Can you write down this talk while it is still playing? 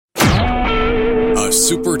A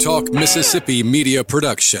Super Talk Mississippi media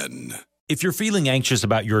production. If you're feeling anxious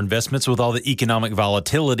about your investments with all the economic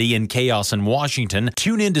volatility and chaos in Washington,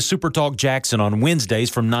 tune in to Super Talk Jackson on Wednesdays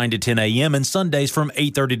from 9 to 10 a.m. and Sundays from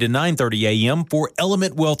 8:30 to 9:30 a.m. for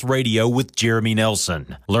Element Wealth Radio with Jeremy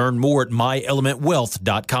Nelson. Learn more at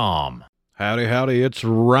myelementwealth.com. Howdy, howdy, it's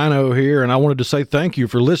Rhino here, and I wanted to say thank you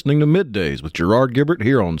for listening to Middays with Gerard Gibert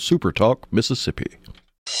here on Super Talk Mississippi.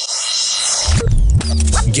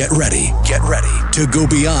 Get ready to go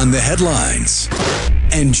beyond the headlines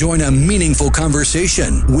and join a meaningful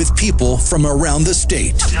conversation with people from around the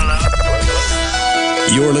state. Hello.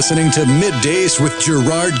 You're listening to Middays with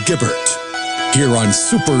Gerard Gibert here on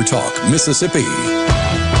Super Talk Mississippi.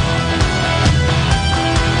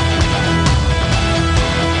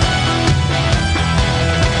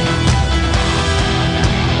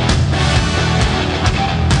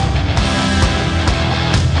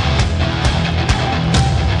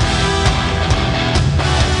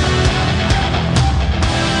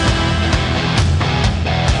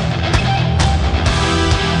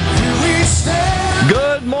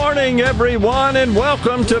 Everyone, and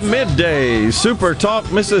welcome to Midday Super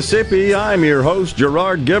Talk Mississippi. I'm your host,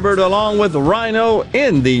 Gerard Gibert, along with Rhino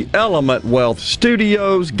in the Element Wealth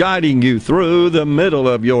Studios, guiding you through the middle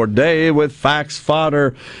of your day with facts,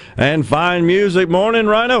 fodder, and fine music. Morning,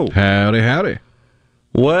 Rhino. Howdy, howdy.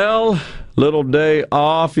 Well, little day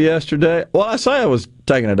off yesterday. Well, I say I was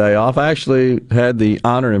taking a day off. I actually had the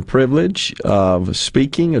honor and privilege of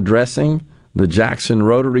addressing the Jackson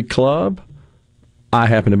Rotary Club. I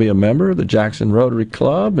happen to be a member of the Jackson Rotary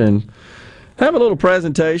Club and have a little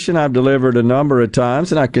presentation I've delivered a number of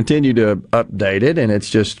times, and I continue to update it, and it's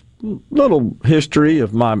just a little history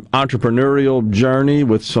of my entrepreneurial journey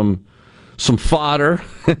with some fodder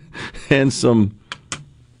and some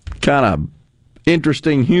kind of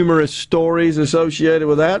interesting, humorous stories associated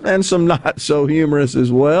with that, and some not so humorous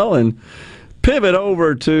as well, and pivot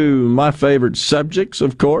over to my favorite subjects,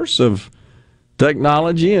 of course, of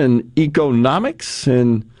technology and economics,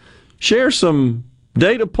 and share some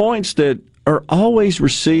data points that are always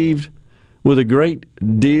received with a great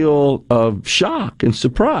deal of shock and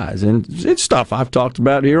surprise. And it's stuff I've talked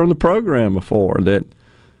about here on the program before, that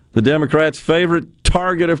the Democrats' favorite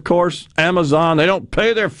target, of course, Amazon, they don't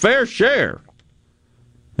pay their fair share.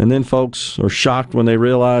 And then folks are shocked when they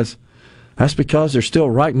realize that's because they're still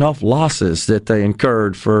writing off losses that they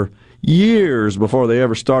incurred for years before they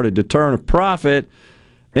ever started to turn a profit,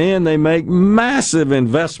 and they make massive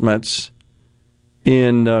investments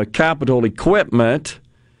in capital equipment,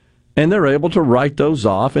 and they're able to write those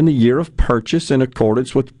off in the year of purchase in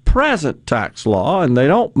accordance with present tax law, and they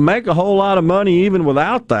don't make a whole lot of money even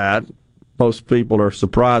without that. Most people are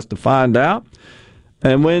surprised to find out.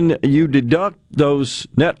 And when you deduct those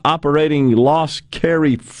net operating loss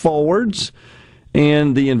carry forwards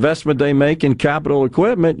and the investment they make in capital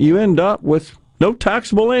equipment, you end up with no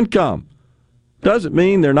taxable income. Doesn't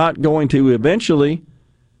mean they're not going to eventually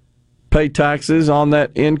pay taxes on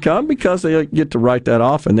that income because they get to write that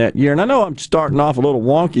off in that year. And I know I'm starting off a little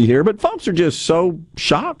wonky here, but folks are just so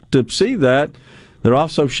shocked to see that. They're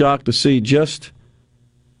also shocked to see just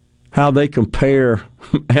how they compare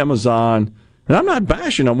Amazon. And I'm not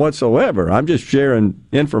bashing them whatsoever. I'm just sharing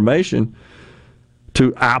information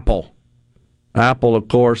to Apple. Apple, of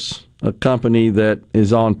course, a company that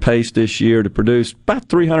is on pace this year to produce about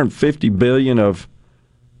 $350 billion of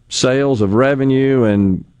sales of revenue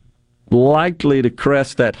and likely to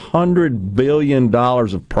crest that $100 billion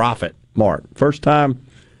of profit mark. First time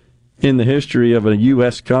in the history of a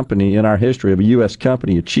U.S. company, in our history of a U.S.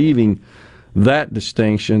 company, achieving that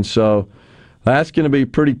distinction. So that's going to be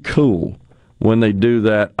pretty cool when they do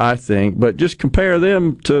that, I think. But just compare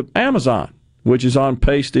them to Amazon, which is on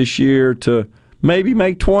pace this year to maybe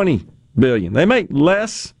make $20 billion. They make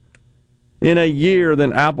less in a year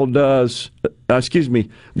than Apple does. Less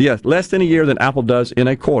than a year than Apple does in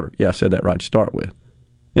a quarter. Yeah, I said that right to start with.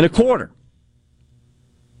 In a quarter.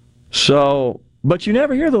 So, but you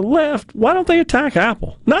never hear the left. Why don't they attack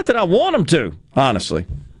Apple? Not that I want them to, honestly.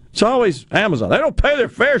 It's always Amazon. They don't pay their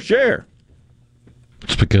fair share.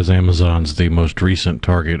 It's because Amazon's the most recent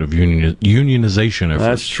target of unionization efforts.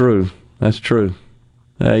 That's true.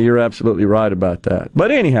 You're absolutely right about that.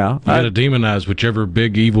 But anyhow, you got to demonize whichever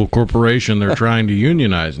big evil corporation they're trying to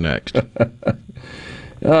unionize next.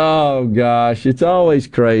 Oh gosh, it's always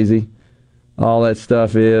crazy. All that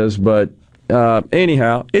stuff is, but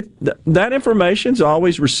anyhow, that information's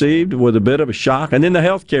always received with a bit of a shock. And then the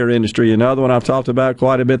healthcare industry, another one I've talked about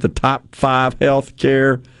quite a bit. The top 5 health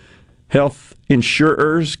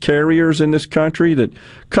insurers, carriers in this country that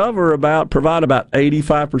provide about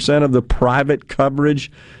 85% of the private coverage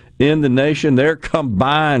in the nation, their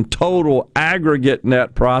combined total aggregate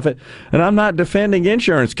net profit. And I'm not defending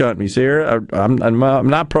insurance companies here. I'm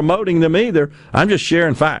not promoting them either. I'm just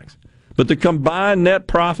sharing facts. But the combined net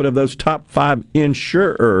profit of those top 5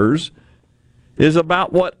 insurers is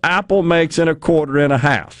about what Apple makes in a quarter and a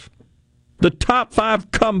half. The top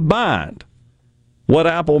 5 combined, what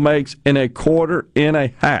Apple makes in a quarter and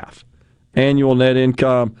a half. Annual net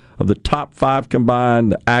income of the top 5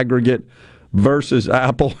 combined, the aggregate, versus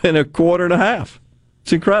Apple in a quarter and a half.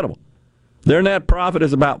 It's incredible. Their net profit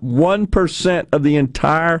is about 1% of the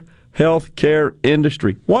entire healthcare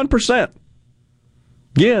industry. 1%.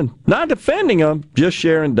 Again, not defending them, just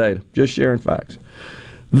sharing data, just sharing facts.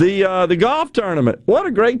 The golf tournament, what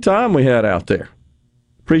a great time we had out there.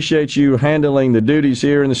 Appreciate you handling the duties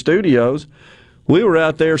here in the studios. We were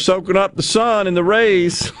out there soaking up the sun in the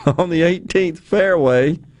rays on the 18th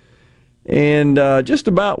fairway and just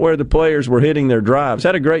about where the players were hitting their drives.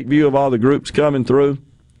 Had a great view of all the groups coming through.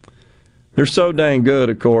 They're so dang good,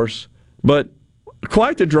 of course, but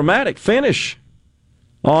quite the dramatic finish.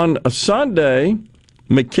 On a Sunday,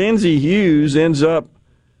 Mackenzie Hughes ends up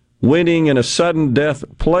winning in a sudden death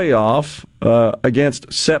playoff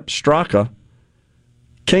against Sepp Straka.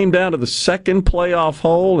 Came down to the second playoff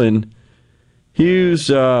hole, and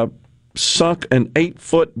Hughes sunk an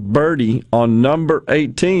 8-foot birdie on number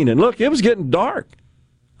 18. And look, it was getting dark.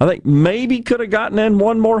 I think maybe could have gotten in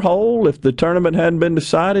one more hole if the tournament hadn't been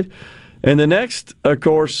decided. And the next, of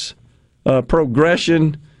course,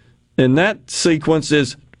 progression in that sequence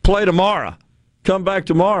is play tomorrow. Come back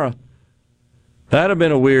tomorrow. That'd have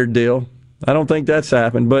been a weird deal. I don't think that's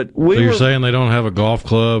happened. But so you're saying they don't have a golf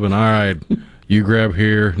club, and all right, you grab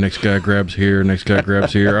here, next guy grabs here, next guy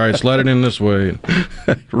grabs here. All right, slide it in this way.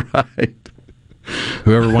 Right.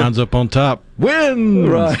 Whoever winds up on top wins.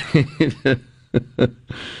 Right.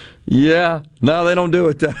 Yeah. No, they don't do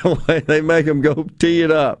it that way. They make them go tee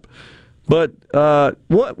it up. But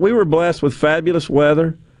we were blessed with fabulous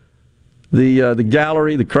weather. The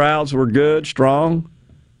gallery, the crowds were good, strong.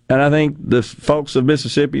 And I think the folks of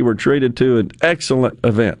Mississippi were treated to an excellent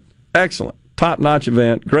event. Excellent. Top-notch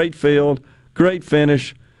event. Great field. Great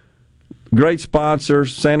finish. Great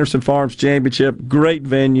sponsors. Sanderson Farms Championship. Great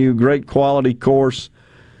venue. Great quality course.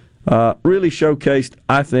 Really showcased,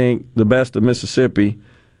 I think, the best of Mississippi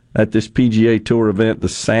at this PGA Tour event, the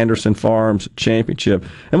Sanderson Farms Championship.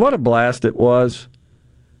 And what a blast it was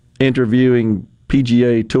interviewing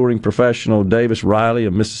PGA touring professional Davis Riley,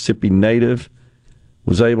 a Mississippi native.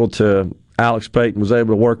 Alex Payton was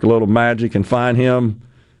able to work a little magic and find him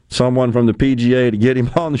someone from the PGA to get him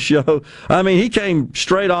on the show. I mean, he came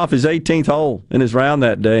straight off his 18th hole in his round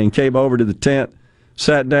that day and came over to the tent,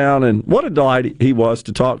 sat down, and what a delight he was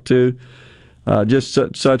to talk to. Just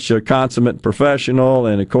such a consummate professional,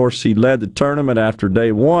 and of course he led the tournament after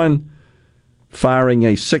day one, firing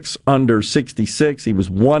a 6 under 66. He was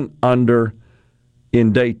 1 under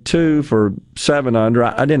in day two for 7 under.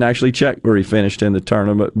 I didn't actually check where he finished in the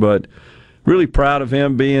tournament, but really proud of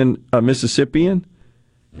him being a Mississippian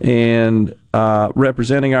and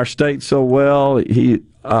representing our state so well. He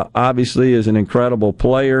obviously is an incredible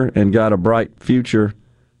player and got a bright future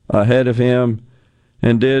ahead of him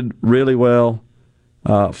and did really well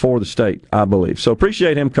for the state, I believe. So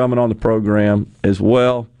appreciate him coming on the program as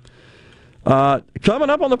well. Coming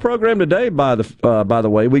up on the program today, by the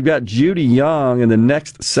way, we've got Judy Young in the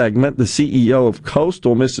next segment, the CEO of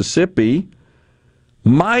Coastal Mississippi.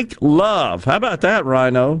 Mike Love, how about that,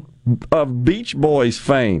 Rhino, of Beach Boys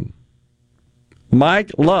fame. Mike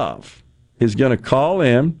Love is going to call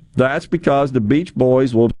in. That's because the Beach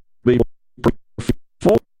Boys will be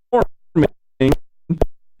performing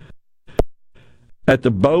at the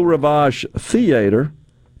Beau Rivage Theater.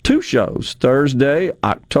 2 shows, Thursday,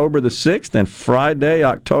 October the 6th, and Friday,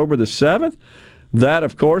 October the 7th. That,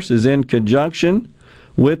 of course, is in conjunction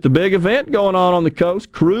with the big event going on the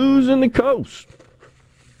coast, Cruisin the Coast.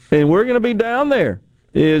 And we're going to be down there.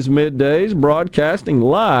 Is MidDays broadcasting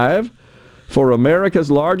live for America's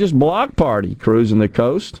largest block party, Cruisin the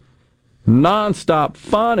Coast. Non-stop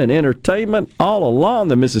fun and entertainment all along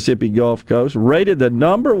the Mississippi Gulf Coast. Rated the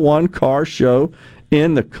 #1 car show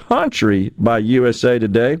in the country by USA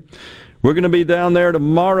Today. We're going to be down there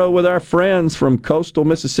tomorrow with our friends from Coastal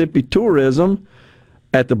Mississippi Tourism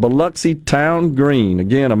at the Biloxi Town Green.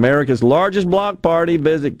 Again, America's largest block party.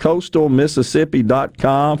 Visit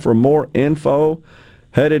coastalmississippi.com for more info.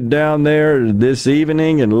 Headed down there this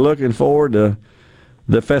evening and looking forward to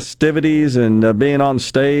the festivities and being on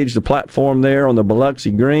stage, the platform there on the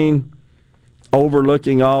Biloxi Green,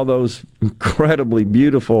 overlooking all those incredibly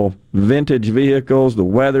beautiful vintage vehicles. The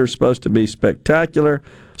weather's supposed to be spectacular.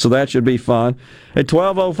 So that should be fun. At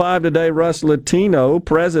 12:05 today, Russ Latino,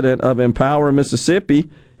 president of Empower Mississippi,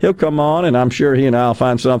 he'll come on, and I'm sure he and I will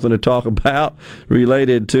find something to talk about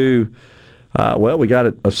related to, we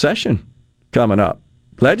got a session coming up,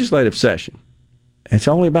 legislative session. It's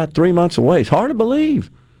only about 3 months away. It's hard to believe.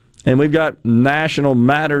 And we've got national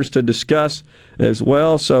matters to discuss as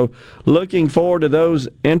well. So looking forward to those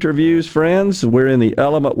interviews, friends. We're in the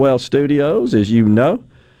Element Well studios, as you know.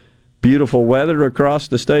 Beautiful weather across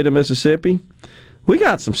the state of Mississippi. We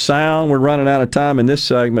got some sound. We're running out of time in this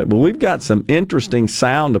segment, but we've got some interesting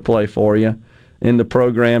sound to play for you in the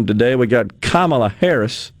program today. We got Kamala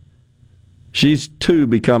Harris. She's too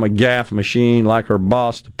become a gaffe machine like her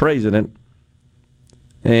boss, the president.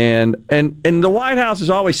 And the White House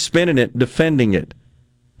is always spinning it, defending it.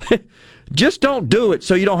 Just don't do it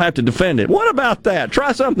so you don't have to defend it. What about that?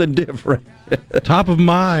 Try something different. Top of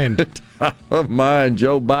mind. Top of mind,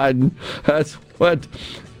 Joe Biden. That's what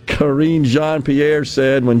Karine Jean-Pierre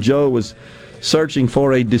said when Joe was searching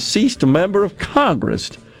for a deceased member of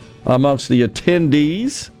Congress amongst the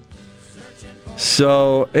attendees.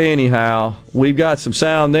 So anyhow, we've got some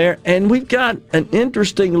sound there, and we've got an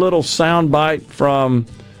interesting little soundbite from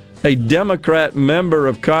a Democrat member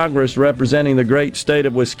of Congress representing the great state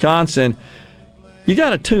of Wisconsin. You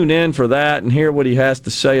got to tune in for that and hear what he has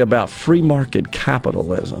to say about free market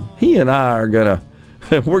capitalism. He and I are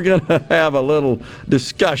we're gonna have a little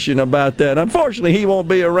discussion about that. Unfortunately, he won't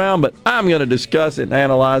be around, but I'm going to discuss it and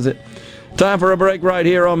analyze it. Time for a break right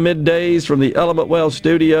here on Middays from the Element Well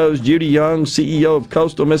Studios. Judy Young, CEO of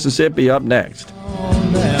Coastal Mississippi, up next.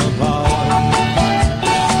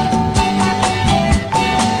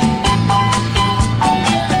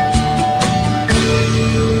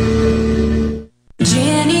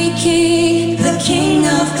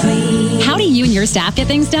 Your staff get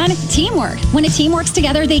things done? Teamwork. When a team works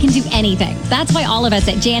together, they can do anything. That's why all of us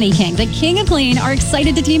at Janny King, the King of Clean, are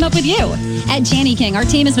excited to team up with you. At Janny King, our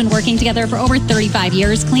team has been working together for over 35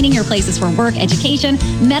 years, cleaning your places for work, education,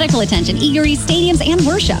 medical attention, eateries, stadiums, and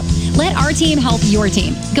worship. Let our team help your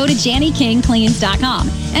team. Go to JannyKingCleans.com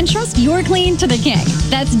and trust your clean to the king.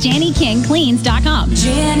 That's JannyKingCleans.com.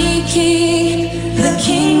 Janny King, the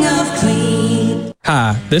King of Clean.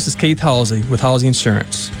 Hi, this is Keith Halsey with Halsey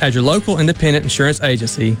Insurance. As your local independent insurance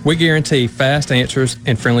agency, we guarantee fast answers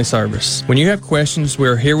and friendly service. When you have questions,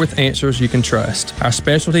 we're here with answers you can trust. Our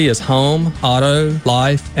specialty is home, auto,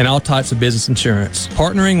 life, and all types of business insurance.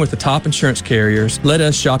 Partnering with the top insurance carriers, let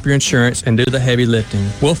us shop your insurance and do the heavy lifting.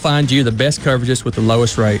 We'll find you the best coverages with the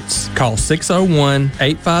lowest rates. Call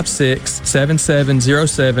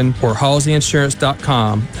 601-856-7707 or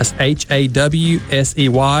HalseyInsurance.com. That's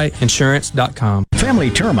HAWSEY Insurance.com.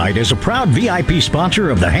 Family Termite is a proud VIP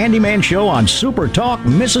sponsor of the Handyman Show on Super Talk,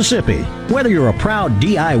 Mississippi. Whether you're a proud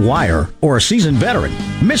DIYer or a seasoned veteran,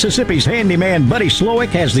 Mississippi's handyman Buddy Slowick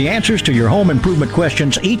has the answers to your home improvement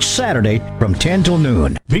questions each Saturday from 10 till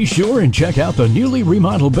noon. Be sure and check out the newly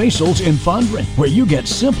remodeled Basil's in Fondren, where you get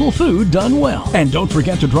simple food done well. And don't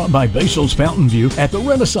forget to drop by Basil's Fountain View at the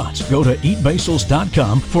Renaissance. Go to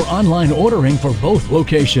eatbasils.com for online ordering for both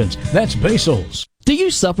locations. That's Basil's. Do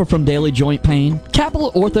you suffer from daily joint pain?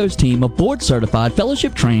 Capital Ortho's team of board-certified,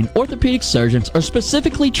 fellowship-trained orthopedic surgeons are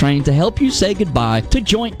specifically trained to help you say goodbye to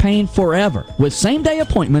joint pain forever. With same-day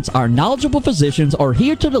appointments, our knowledgeable physicians are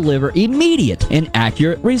here to deliver immediate and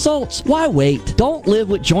accurate results. Why wait? Don't live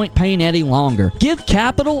with joint pain any longer. Give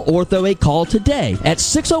Capital Ortho a call today at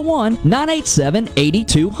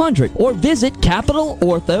 601-987-8200 or visit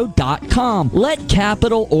CapitalOrtho.com. Let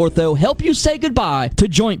Capital Ortho help you say goodbye to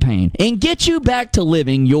joint pain and get you back to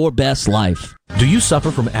living your best life. Do you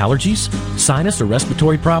suffer from allergies, sinus, or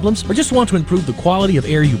respiratory problems, or just want to improve the quality of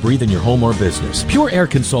air you breathe in your home or business? Pure Air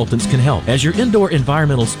Consultants can help. As your indoor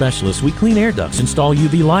environmental specialists, we clean air ducts, install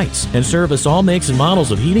UV lights, and service all makes and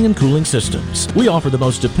models of heating and cooling systems. We offer the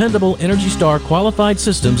most dependable Energy Star qualified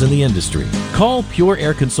systems in the industry. Call Pure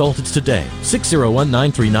Air Consultants today,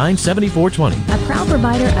 601-939-7420. A proud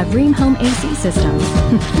provider of Rheem Home AC systems.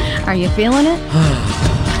 Are you feeling it?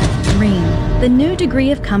 Rheem, the new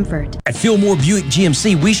degree of comfort. At Fillmore Buick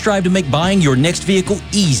GMC, we strive to make buying your next vehicle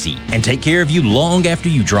easy and take care of you long after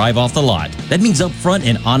you drive off the lot. That means upfront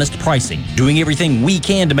and honest pricing, doing everything we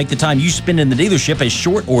can to make the time you spend in the dealership as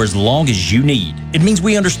short or as long as you need. It means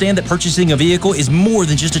we understand that purchasing a vehicle is more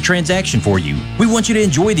than just a transaction for you. We want you to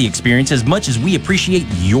enjoy the experience as much as we appreciate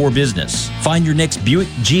your business. Find your next Buick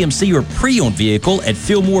GMC or pre-owned vehicle at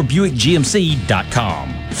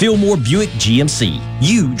FillmoreBuickGMC.com. Fillmore Buick GMC.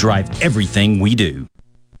 You drive everything we do.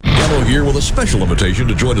 Gallo here with a special invitation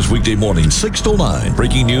to join us weekday morning, 6 till 9.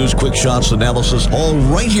 Breaking news, quick shots, analysis, all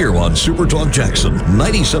right here on Super Talk Jackson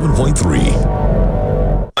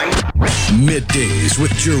 97.3. Middays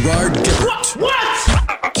with Gerard Gibert.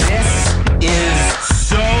 What? This is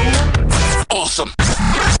so awesome.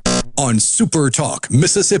 On Super Talk,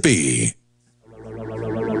 Mississippi.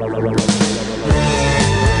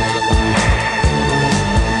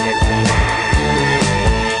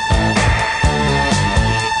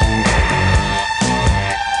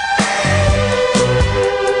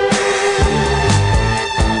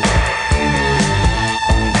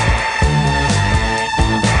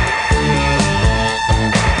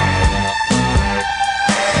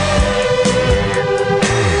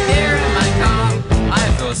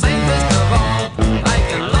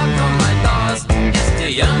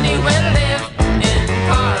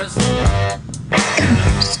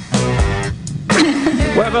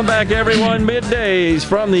 Welcome back, everyone. Middays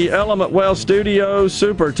from the Element Well Studios,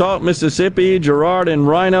 Super Talk, Mississippi. Gerard and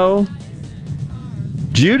Rhino.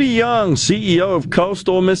 Judy Young, CEO of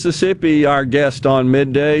Coastal Mississippi, our guest on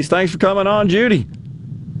Middays. Thanks for coming on, Judy.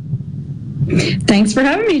 Thanks for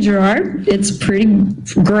having me, Gerard. It's pretty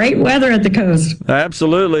great weather at the coast.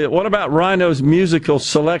 Absolutely. What about Rhino's musical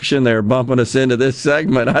selection there, bumping us into this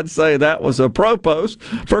segment? I'd say that was apropos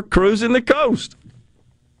for Cruisin the Coast.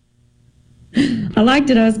 I liked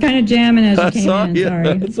it. I was kind of jamming as you came in.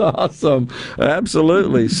 Sorry. That's awesome.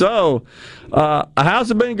 Absolutely. So,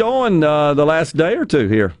 how's it been going the last day or two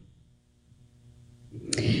here?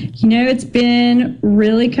 You know, it's been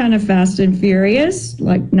really kind of fast and furious,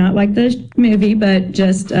 like not like the movie, but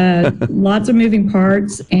just lots of moving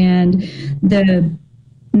parts. And the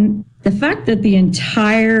fact that the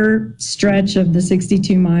entire stretch of the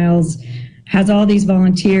 62 miles has all these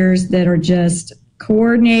volunteers that are just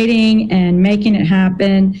coordinating and making it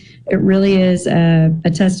happen, it really is a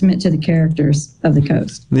testament to the characters of the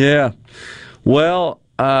coast. Yeah. Well,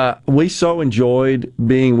 we so enjoyed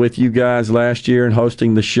being with you guys last year and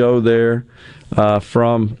hosting the show there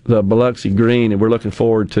from the Biloxi Green, and we're looking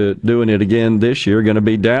forward to doing it again this year. Going to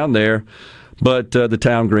be down there, but the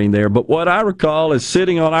town green there. But what I recall is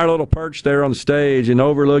sitting on our little perch there on the stage and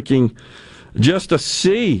overlooking just a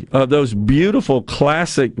sea of those beautiful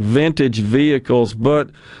classic vintage vehicles. But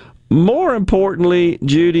more importantly,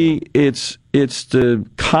 Judy, it's the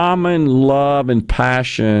common love and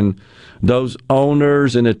passion those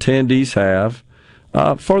owners and attendees have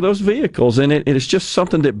for those vehicles. And it is just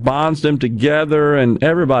something that bonds them together, and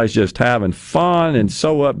everybody's just having fun and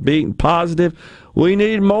so upbeat and positive. We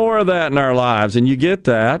need more of that in our lives, and you get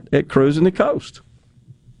that at Cruisin the Coast.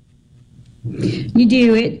 You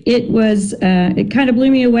do. It kind of blew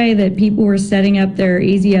me away that people were setting up their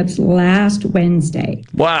Easy Ups last Wednesday.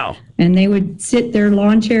 Wow. And they would sit their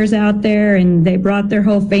lawn chairs out there, and they brought their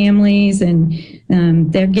whole families, and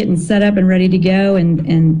they're getting set up and ready to go.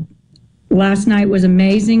 And last night was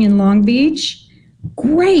amazing in Long Beach.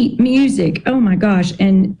 Great music. Oh my gosh.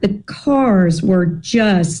 And the cars were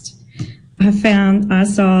just, I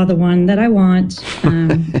saw the one that I want.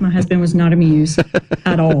 My husband was not amused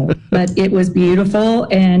at all, but it was beautiful,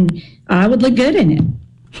 and I would look good in it.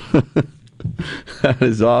 That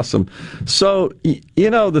is awesome. So, you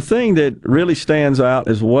know, the thing that really stands out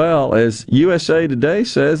as well as USA Today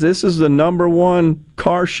says this is the #1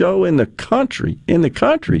 car show in the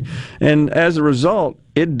country. And as a result,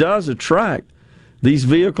 it does attract these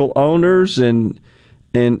vehicle owners and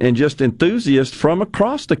just enthusiasts from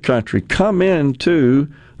across the country come into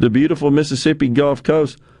the beautiful Mississippi Gulf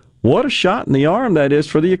Coast. What a shot in the arm that is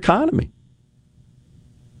for the economy.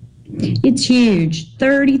 It's huge.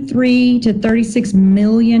 $33 to $36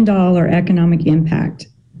 million economic impact.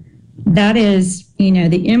 That is, you know,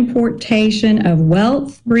 the importation of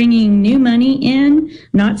wealth, bringing new money in,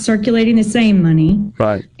 not circulating the same money.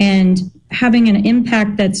 Right. And having an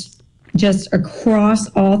impact that's just across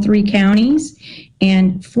all 3 counties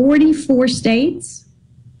and 44 states,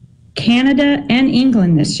 Canada and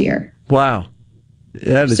England this year. Wow.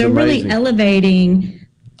 That is so amazing. Really elevating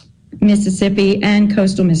Mississippi and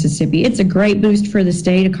coastal Mississippi. It's a great boost for the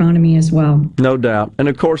state economy as well. No doubt. And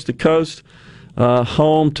of course, the coast,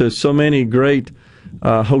 home to so many great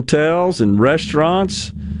hotels and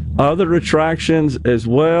restaurants, other attractions as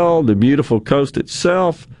well, the beautiful coast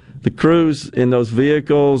itself, the cruise in those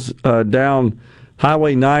vehicles down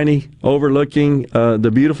Highway 90 overlooking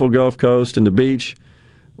the beautiful Gulf Coast and the beach.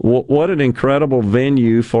 What an incredible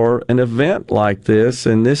venue for an event like this.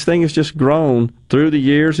 And this thing has just grown through the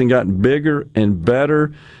years and gotten bigger and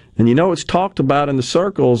better. And you know, it's talked about in the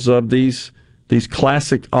circles of these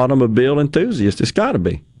classic automobile enthusiasts. It's got to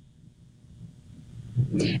be.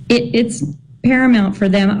 It's paramount for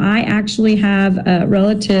them. I actually have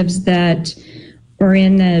relatives that are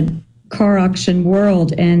in the car auction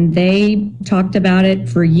world, and they talked about it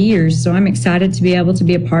for years. So I'm excited to be able to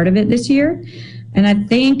be a part of it this year. And I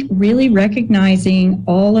think really recognizing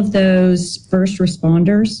all of those first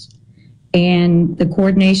responders and the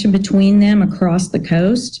coordination between them across the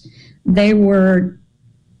coast. They were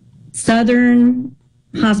Southern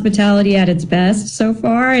hospitality at its best so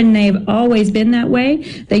far, and they've always been that way.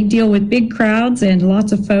 They deal with big crowds and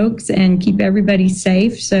lots of folks and keep everybody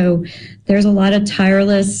safe. So there's a lot of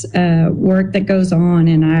tireless work that goes on,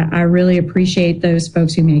 and I really appreciate those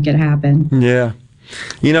folks who make it happen. Yeah.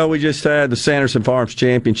 You know, we just had the Sanderson Farms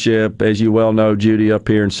Championship, as you well know, Judy, up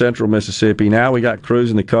here in central Mississippi. Now we got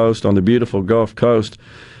Cruisin the Coast on the beautiful Gulf Coast.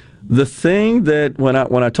 The thing that when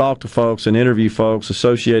I talk to folks and interview folks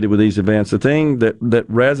associated with these events, the thing that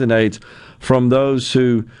resonates from those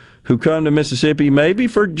who come to Mississippi maybe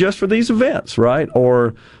for these events, right?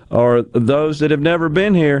 Or those that have never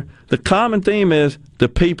been here, the common theme is the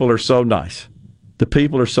people are so nice. The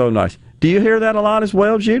people are so nice. Do you hear that a lot as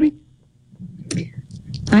well, Judy?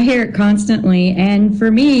 I hear it constantly, and for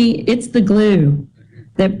me, it's the glue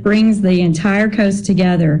that brings the entire coast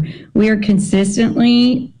together. We are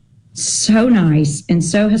consistently so nice and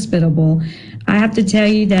so hospitable. I have to tell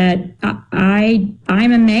you that I'm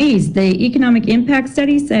amazed. The economic impact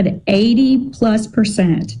study said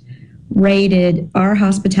 80+% rated our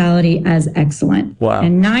hospitality as excellent. Wow.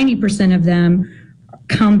 And 90% of them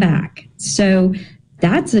come back. So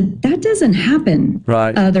that doesn't happen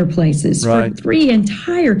other places. Right. For 3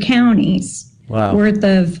 entire counties Wow. worth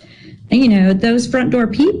of, those front door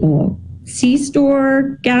people.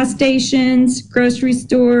 C-store, gas stations, grocery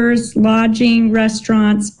stores, lodging,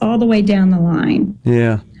 restaurants, all the way down the line.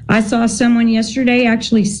 Yeah. I saw someone yesterday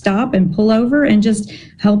actually stop and pull over and just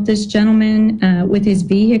help this gentleman with his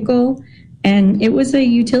vehicle, and it was a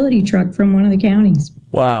utility truck from one of the counties.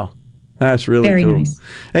 Wow. That's really Very cool. nice.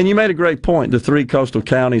 And you made a great point. The 3 coastal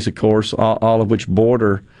counties, of course, all of which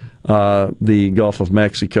border the Gulf of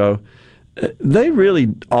Mexico, they really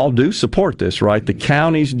all do support this, right? The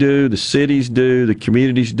counties do, the cities do, the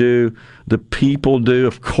communities do, the people do,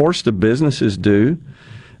 of course the businesses do.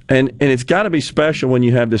 And it's got to be special when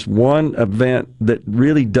you have this one event that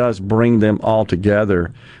really does bring them all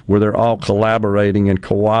together, where they're all collaborating and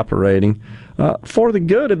cooperating for the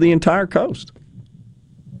good of the entire coast.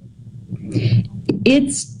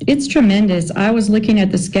 It's tremendous. I was looking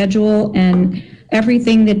at the schedule and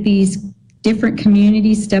everything that these different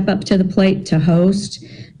communities step up to the plate to host,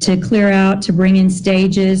 to clear out, to bring in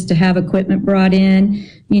stages, to have equipment brought in,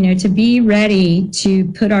 to be ready to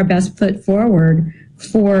put our best foot forward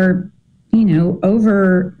for,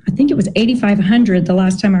 over, I think it was 8,500 the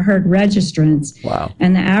last time I heard registrants. Wow.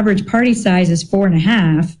 And the average party size is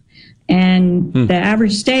 4.5. And the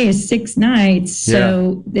average stay is 6 nights.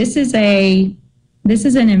 So this is an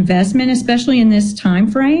investment, especially in this time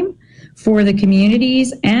frame, for the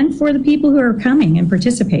communities and for the people who are coming and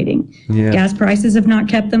participating. Yeah. Gas prices have not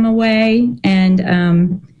kept them away,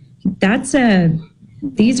 and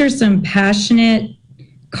these are some passionate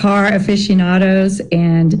car aficionados,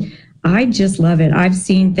 and I just love it. I've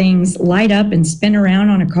seen things light up and spin around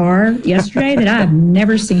on a car yesterday that I've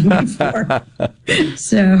never seen before.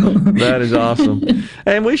 So that is awesome.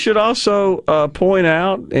 And we should also point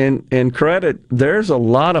out and credit, there's a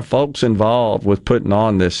lot of folks involved with putting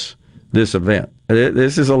on this event.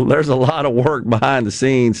 There's a lot of work behind the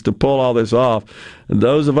scenes to pull all this off. And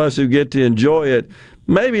those of us who get to enjoy it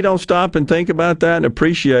maybe don't stop and think about that and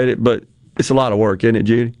appreciate it, but it's a lot of work, isn't it,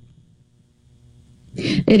 Judy?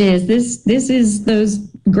 It is. This is those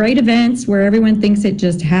great events where everyone thinks it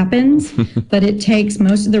just happens, but it takes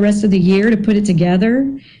most of the rest of the year to put it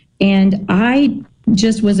together. And I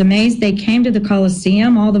just was amazed. They came to the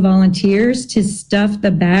Coliseum, all the volunteers, to stuff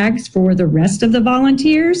the bags for the rest of the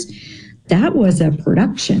volunteers. That was a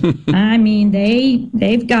production. I mean,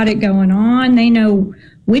 they've got it going on. They know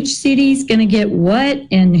which city's going to get what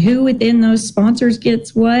and who within those sponsors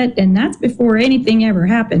gets what, and that's before anything ever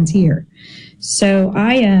happens here. So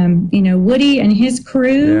I am, Woody and his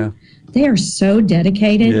crew, they are so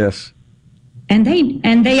dedicated. Yes. And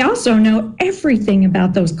they also know everything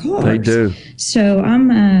about those cars. They do. So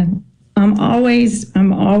I'm always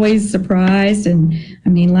surprised. And I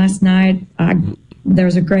mean, last night there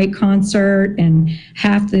was a great concert, and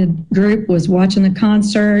half the group was watching the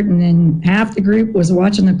concert, and then half the group was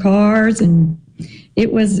watching the cars, and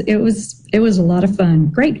it was a lot of fun.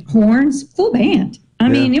 Great horns, full band. I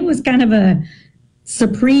mean, it was kind of a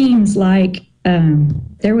Supremes like.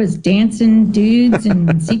 There was dancing dudes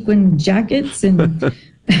in sequin jackets, and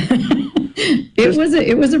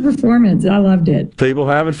it was a performance. I loved it. People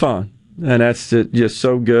having fun, and that's just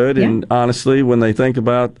so good. Yeah. And honestly, when they think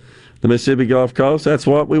about the Mississippi Gulf Coast, that's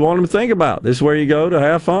what we want them to think about. This is where you go to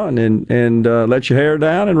have fun and let your hair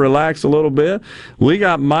down and relax a little bit. We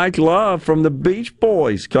got Mike Love from the Beach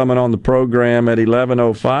Boys coming on the program at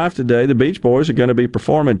 11:05 today. The Beach Boys are going to be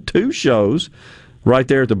performing 2 shows right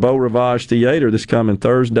there at the Beau Rivage Theater this coming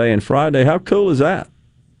Thursday and Friday. How cool is that?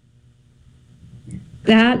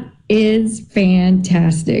 That is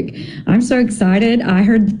fantastic. I'm so excited. I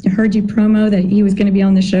heard you promo that he was going to be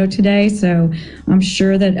on the show today, so I'm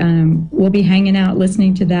sure that we'll be hanging out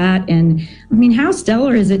listening to that. And I mean, how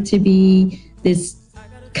stellar is it to be this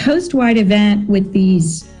coast-wide event with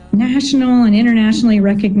these national and internationally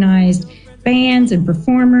recognized bands and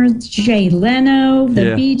performers, Jay Leno,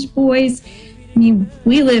 the Beach Boys. I mean,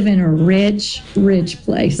 we live in a rich, rich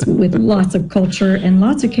place with lots of culture and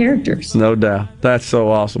lots of characters. No doubt. That's so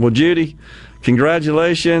awesome. Well, Judy,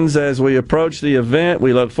 congratulations as we approach the event.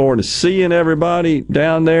 We look forward to seeing everybody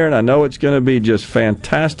down there, and I know it's going to be just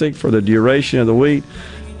fantastic for the duration of the week.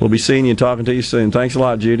 We'll be seeing you and talking to you soon. Thanks a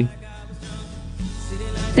lot, Judy.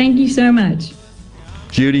 Thank you so much.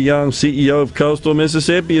 Judy Young, CEO of Coastal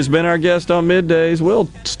Mississippi, has been our guest on Middays. We'll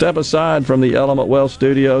step aside from the Element Wealth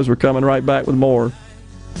Studios. We're coming right back with more.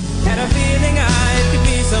 Had a feeling I could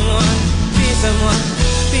be someone, be someone,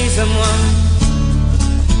 be someone.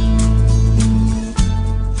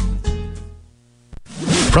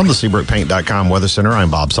 From the SeabrookPaint.com Weather Center, I'm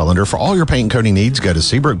Bob Sullender. For all your paint and coating needs, go to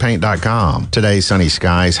SeabrookPaint.com. Today, sunny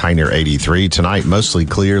skies, high near 83. Tonight, mostly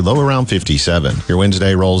clear, low around 57. Your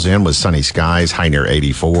Wednesday rolls in with sunny skies, high near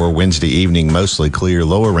 84. Wednesday evening, mostly clear,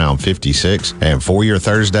 low around 56. And for your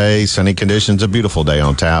Thursday, sunny conditions, a beautiful day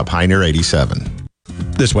on tap, high near 87.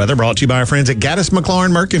 This weather brought to you by our friends at Gaddis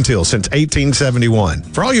McLaurin Mercantile since 1871.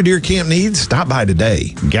 For all your deer camp needs, stop by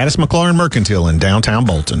today. Gaddis McLaurin Mercantile in downtown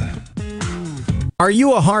Bolton. Are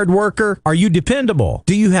you a hard worker? Are you dependable?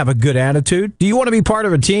 Do you have a good attitude? Do you want to be part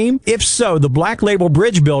of a team? If so, the Black Label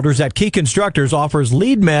Bridge Builders at Key Constructors offers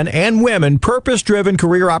lead men and women purpose-driven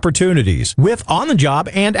career opportunities with on-the-job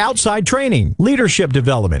and outside training, leadership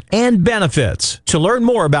development, and benefits. To learn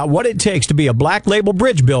more about what it takes to be a Black Label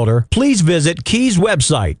Bridge Builder, please visit Key's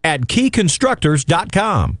website at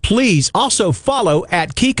keyconstructors.com. Please also follow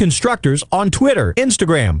at Key Constructors on Twitter,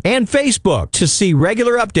 Instagram, and Facebook to see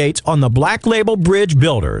regular updates on the Black Label Bridge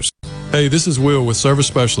Builders. Hey, this is Will with Service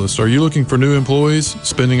Specialists. Are you looking for new employees,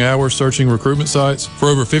 spending hours searching recruitment sites? For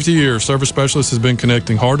over 50 years, Service Specialists has been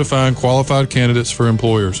connecting hard-to-find qualified candidates for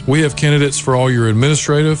employers. We have candidates for all your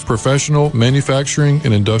administrative, professional, manufacturing,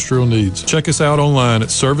 and industrial needs. Check us out online at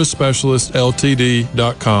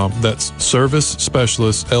ServiceSpecialistLTD.com. That's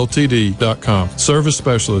ServiceSpecialistLTD.com. Service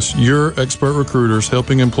Specialists, your expert recruiters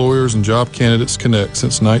helping employers and job candidates connect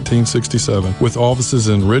since 1967 with offices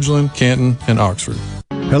in Ridgeland, Canton, and Oxford.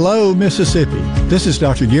 Hello, Mississippi. This is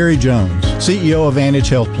Dr. Gary Jones, CEO of Vantage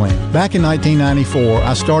Health Plan. Back in 1994,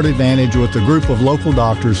 I started Vantage with a group of local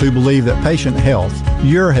doctors who believe that patient health,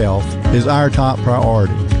 your health, is our top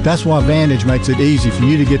priority. That's why Vantage makes it easy for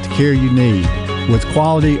you to get the care you need with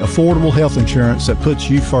quality, affordable health insurance that puts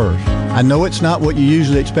you first. I know it's not what you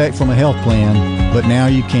usually expect from a health plan, but now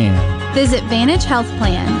you can. Visit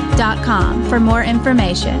VantageHealthPlan.com for more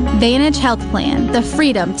information. Vantage Health Plan, the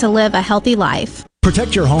freedom to live a healthy life.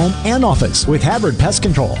 Protect your home and office with Havard Pest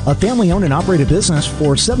Control, a family-owned and operated business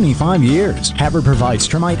for 75 years. Havard provides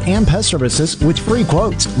termite and pest services with free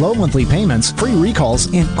quotes, low monthly payments, free recalls,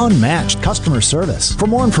 and unmatched customer service. For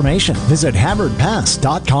more information, visit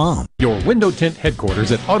HavardPest.com. Your window tint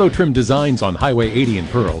headquarters at Auto Trim Designs on Highway 80 in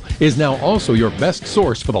Pearl is now also your best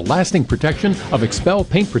source for the lasting protection of Expel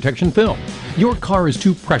paint protection film. Your car is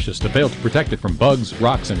too precious to fail to protect it from bugs,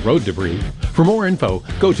 rocks, and road debris. For more info,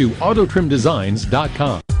 go to AutoTrimDesigns.com.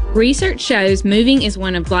 Research shows moving is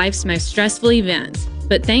one of life's most stressful events,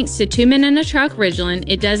 but thanks to 2 Men and a Truck Ridgeland,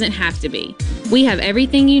 it doesn't have to be. We have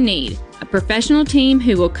everything you need. A professional team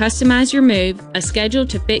who will customize your move, a schedule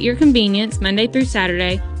to fit your convenience Monday through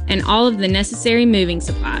Saturday, and all of the necessary moving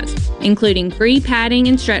supplies, including free padding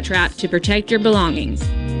and stretch wrap to protect your belongings.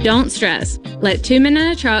 Don't stress. Let 2 Men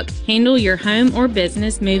and a Truck handle your home or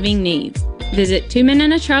business moving needs. Visit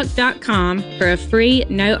 2menandatruck.com for a free,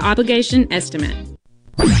 no-obligation estimate.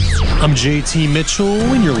 I'm JT Mitchell,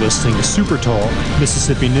 and you're listening to Super Talk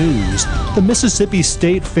Mississippi News. The Mississippi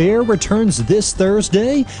State Fair returns this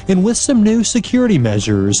Thursday, and with some new security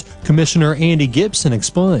measures, Commissioner Andy Gibson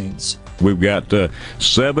explains. We've got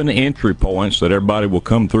 7 entry points that everybody will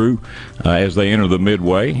come through as they enter the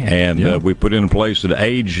Midway, and we put in place an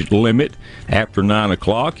age limit after 9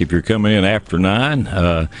 o'clock. If you're coming in after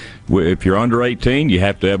 9, if you're under 18, you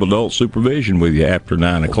have to have adult supervision with you after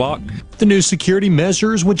 9 o'clock. The new security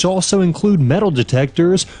measures, which also include metal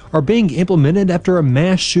detectors, are being implemented after a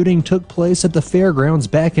mass shooting took place at the fairgrounds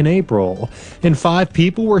back in April. And 5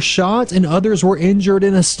 people were shot and others were injured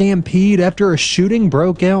in a stampede after a shooting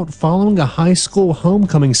broke out following a high school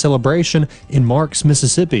homecoming celebration in Marks,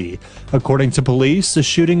 Mississippi. According to police, the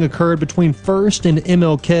shooting occurred between First and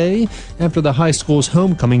MLK after the high school's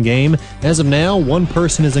homecoming game. As of now, 1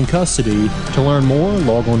 person is in custody. To learn more,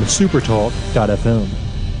 log on to supertalk.fm.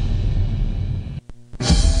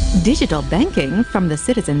 Digital banking from the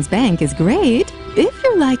Citizens Bank is great if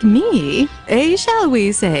you're like me, shall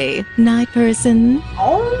we say, night person.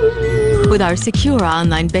 With our secure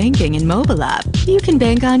online banking and mobile app, you can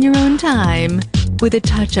bank on your own time. With a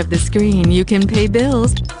touch of the screen, you can pay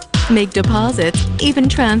bills, make deposits, even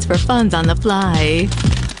transfer funds on the fly.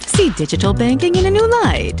 See digital banking in a new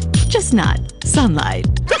light, just not sunlight.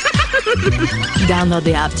 Download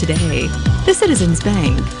the app today. The Citizens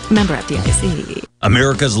Bank, member FDIC.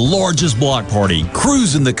 America's largest block party,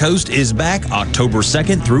 Cruisin the Coast, is back October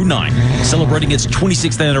 2nd through 9th, celebrating its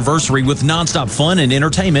 26th anniversary with nonstop fun and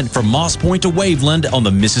entertainment from Moss Point to Waveland on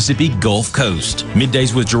the Mississippi Gulf Coast.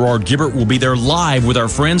 Middays with Gerard Gibert will be there live with our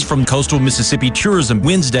friends from Coastal Mississippi Tourism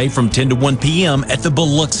Wednesday from 10 to 1 p.m. at the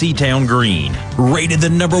Biloxi Town Green. Rated the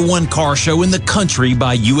 #1 car show in the country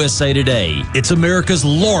by USA Today, it's America's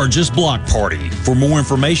largest block party. For more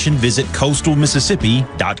information, visit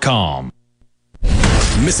coastalmississippi.com.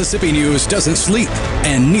 Mississippi news doesn't sleep,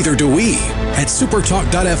 and neither do we. At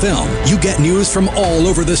supertalk.fm, you get news from all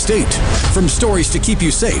over the state. From stories to keep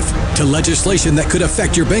you safe, to legislation that could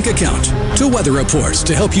affect your bank account, to weather reports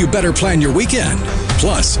to help you better plan your weekend.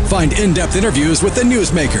 Plus, find in-depth interviews with the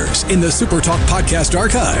newsmakers in the Supertalk podcast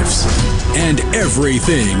archives. And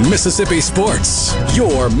everything Mississippi sports.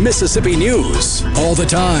 Your Mississippi news. All the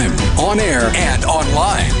time, on air and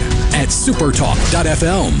online. At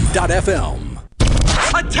supertalk.fm.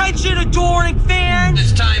 Attention, adoring fans!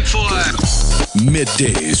 It's time for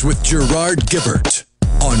Middays with Gerard Gibert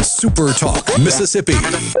on Super Talk, Mississippi.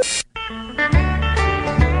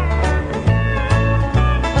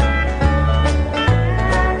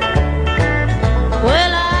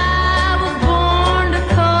 Well, I was born a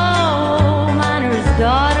coal miner's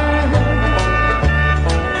daughter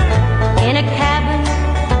in a cabin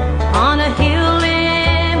on a hill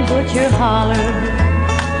in Butcher Holler.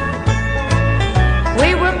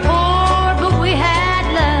 We were poor, but we had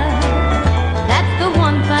love. That's the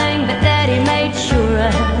one thing that Daddy made sure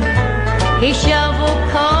of. He shoveled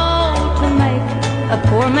coal to make a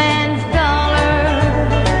poor man's dollar.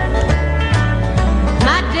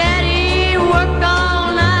 My daddy worked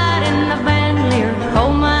all night in the Van Leer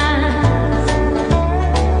coal mines,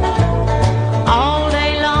 all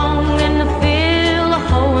day long in the field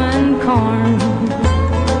hoeing corn.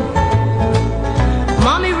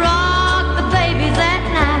 Mommy rocked the babies at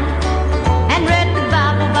night and read the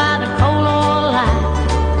Bible by the coal oil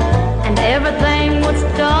light, and everything would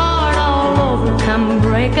start all over come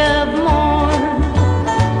break of morn.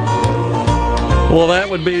 Well, that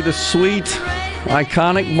would be the sweet,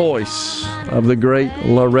 iconic voice of the great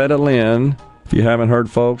Loretta Lynn. If you haven't heard,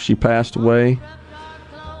 folks, she passed away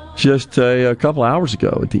just a couple hours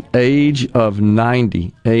ago at the age of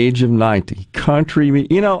 90. Country,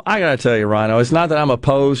 you know, I got to tell you, Rhino, it's not that I'm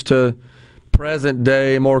opposed to present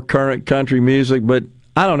day, more current country music, but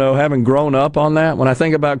I don't know, having grown up on that, when I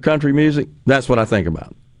think about country music, that's what I think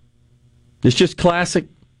about. It's just classic,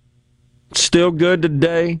 still good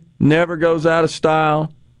today, never goes out of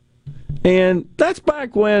style. And that's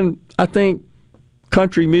back when I think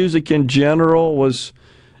country music in general was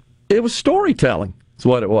storytelling. That's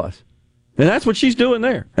what it was. And that's what she's doing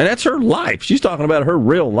there. And that's her life. She's talking about her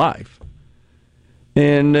real life.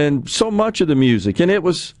 And so much of the music. And it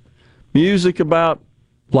was music about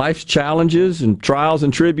life's challenges and trials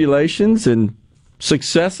and tribulations and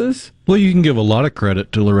successes. Well, you can give a lot of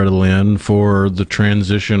credit to Loretta Lynn for the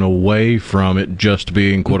transition away from it just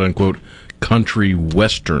being, quote-unquote, country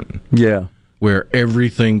western. Yeah. Where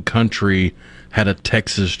everything country had a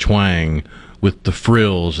Texas twang with the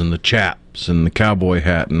frills and the chaps and the cowboy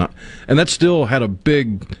hat. And that still had a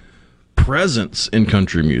big presence in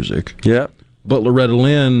country music. Yeah. But Loretta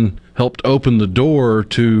Lynn helped open the door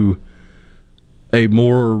to a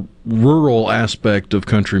more rural aspect of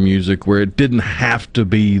country music where it didn't have to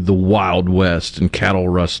be the Wild West and cattle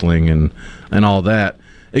rustling and all that.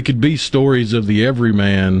 It could be stories of the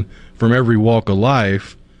everyman from every walk of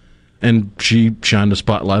life, and she shined a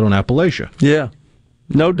spotlight on Appalachia. Yeah,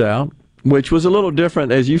 no doubt. Which was a little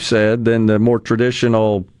different, as you said, than the more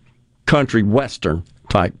traditional country western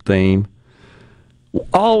type theme.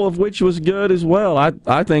 All of which was good as well.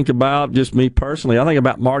 I think about, just me personally, I think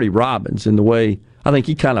about Marty Robbins and the way I think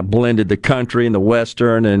he kind of blended the country and the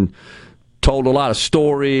western and told a lot of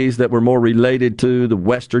stories that were more related to the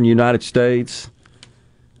western United States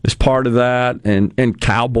as part of that, and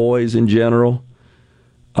cowboys in general.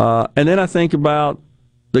 And then I think about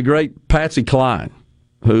the great Patsy Cline,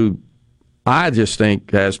 who I just think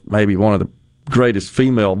has maybe one of the greatest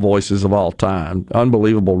female voices of all time.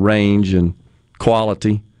 Unbelievable range and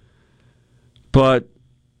quality. But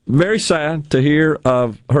very sad to hear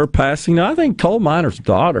of her passing. Now, I think Coal Miner's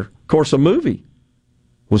Daughter, of course, a movie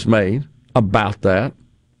was made about that.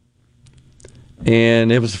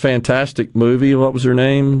 And it was a fantastic movie. What was her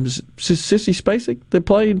name? Sissy Spacek that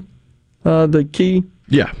played the key?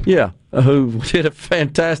 Yeah. Yeah, who did a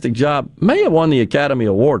fantastic job. May have won the Academy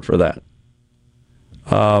Award for that.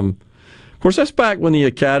 Of course, that's back when the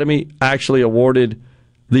Academy actually awarded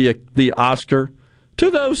the Oscar to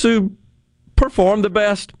those who performed the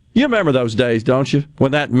best. You remember those days, don't you?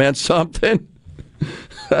 When that meant something.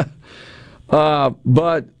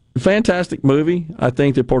 But fantastic movie. I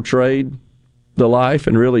think that portrayed the life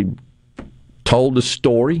and really told the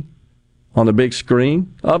story on the big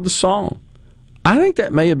screen of the song. I think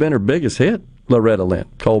that may have been her biggest hit, Loretta Lynn,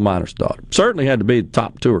 Coal Miner's Daughter. Certainly had to be the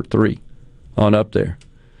top 2 or 3 on up there.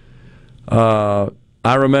 I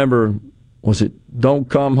remember, was it Don't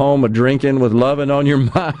Come Home a-Drinking with Lovin' on Your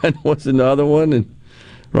Mind was another one, and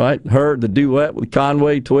right, the duet with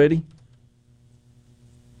Conway Twitty.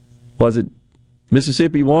 Was it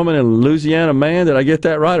Mississippi Woman and Louisiana Man? Did I get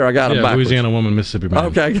that right, or I got it backwards? Louisiana Woman, Mississippi Man.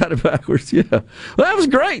 Okay, I got it backwards, yeah. Well, that was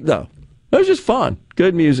great, though. That was just fun.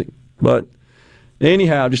 Good music. But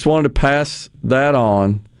anyhow, just wanted to pass that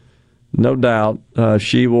on. No doubt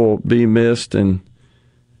she will be missed and,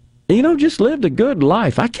 just lived a good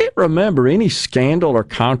life. I can't remember any scandal or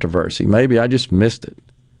controversy. Maybe I just missed it,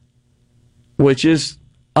 which is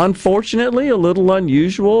unfortunately a little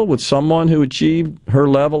unusual with someone who achieved her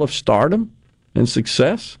level of stardom and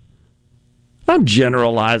success. I'm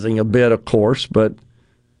generalizing a bit, of course, but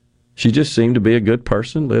she just seemed to be a good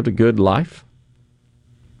person, lived a good life,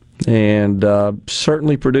 and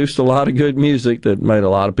certainly produced a lot of good music that made a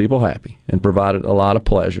lot of people happy and provided a lot of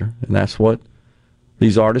pleasure. And that's what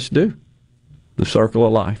these artists do, the circle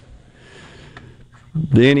of life.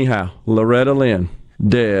 Anyhow, Loretta Lynn,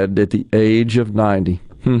 dead at the age of 90.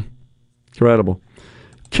 Incredible.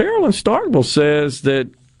 Carolyn Starkville says that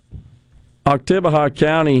Oktibbeha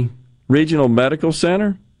County Regional Medical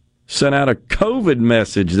Center sent out a COVID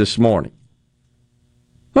message this morning.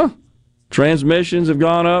 Transmissions have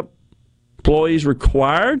gone up. Employees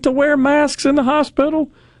required to wear masks in the hospital.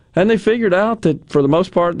 And they figured out that, for the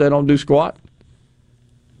most part, they don't do squat.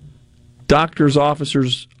 Doctors'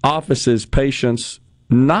 offices, patients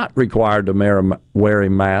not required to wear a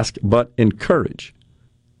mask, but encourage.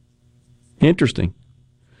 Interesting.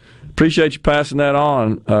 Appreciate you passing that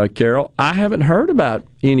on, Carol. I haven't heard about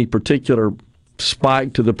any particular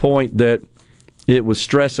spike to the point that it was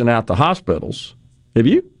stressing out the hospitals. Have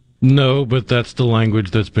you? No, but that's the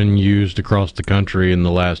language that's been used across the country in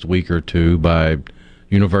the last week or two by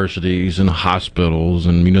universities and hospitals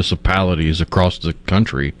and municipalities across the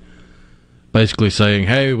country, basically saying,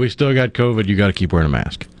 hey, we still got COVID, you got to keep wearing a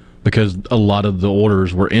mask, because a lot of the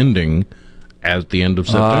orders were ending at the end of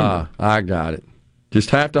September. I got it.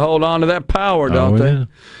 Just have to hold on to that power, don't they?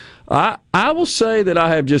 Yeah. I will say that I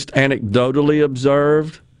have just anecdotally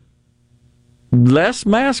observed less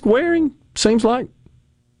mask wearing, seems like.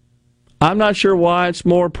 I'm not sure why it's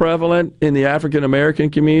more prevalent in the African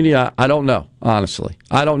American community. I don't know, honestly.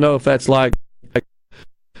 I don't know if that's like,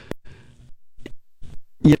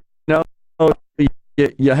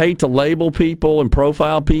 you hate to label people and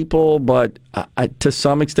profile people, but to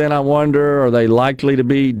some extent I wonder, are they likely to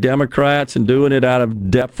be Democrats and doing it out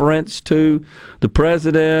of deference to the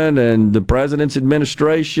president and the president's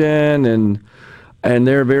administration and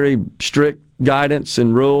their very strict guidance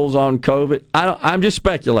and rules on COVID? I'm just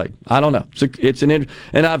speculating. I don't know.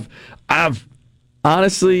 And I've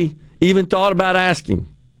honestly even thought about asking,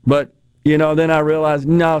 but then I realized,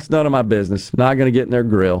 no, it's none of my business. Not going to get in their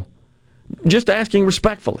grill. Just asking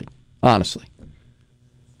respectfully, honestly.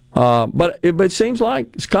 But it seems like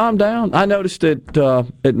it's calmed down. I noticed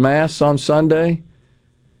at Mass on Sunday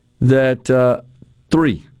that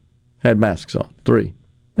 3 had masks on. 3.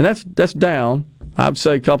 And that's down. I'd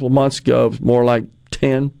say a couple of months ago, it was more like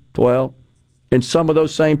 10, 12. And some of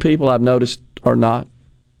those same people I've noticed are not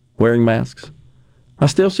wearing masks. I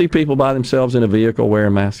still see people by themselves in a vehicle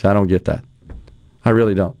wearing masks. I don't get that. I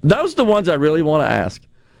really don't. Those are the ones I really want to ask.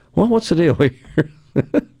 Well, what's the deal here?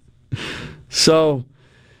 So,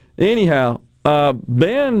 anyhow,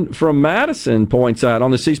 Ben from Madison points out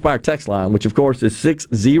on the C Spire text line, which of course is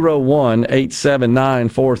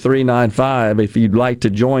 601-879-4395 if you'd like to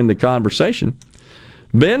join the conversation.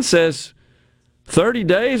 Ben says 30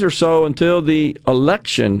 days or so until the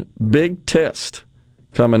election, big test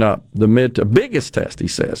coming up. Biggest test, he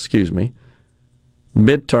says,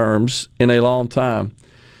 midterms in a long time.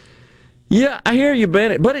 Yeah, I hear you,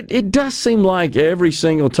 Ben, but it does seem like every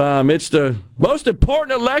single time it's the most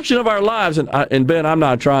important election of our lives. And Ben, I'm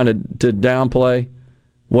not trying to downplay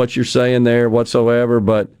what you're saying there whatsoever,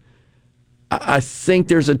 but I think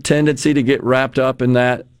there's a tendency to get wrapped up in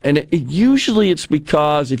that. And usually it's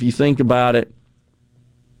because, if you think about it,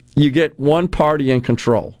 you get one party in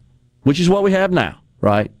control, which is what we have now,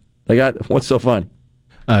 right? What's so funny?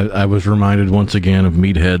 I was reminded once again of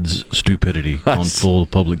Meathead's stupidity on full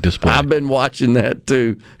public display. I've been watching that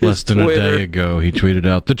too. Less than a day ago, he tweeted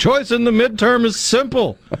out, "The choice in the midterm is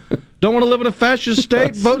simple. Don't want to live in a fascist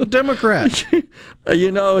state? Vote Democrat."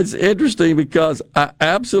 It's interesting because I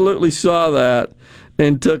absolutely saw that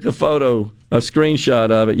and took a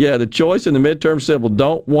screenshot of it. Yeah, the choice in the midterm is simple.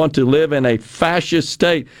 Don't want to live in a fascist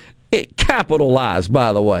state. It capitalized,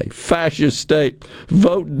 by the way. Fascist state.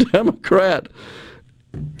 Vote Democrat.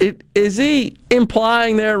 Is he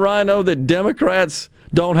implying there, Rhino, that Democrats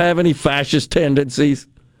don't have any fascist tendencies?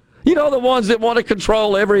 The ones that want to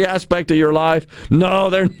control every aspect of your life? No,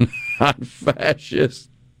 they're not fascist.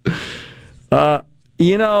 A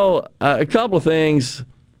couple of things.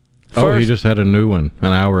 First, he just had a new one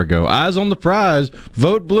an hour ago. Eyes on the prize.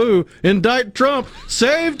 Vote blue. Indict Trump.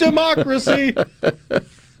 Save democracy.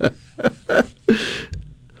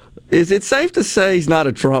 Is it safe to say he's not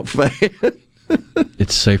a Trump fan?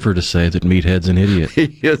 It's safer to say that Meathead's an idiot.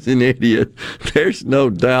 He is an idiot. There's no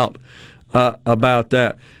doubt about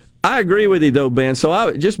that. I agree with you, though, Ben.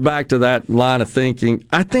 So just back to that line of thinking.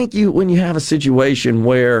 I think when you have a situation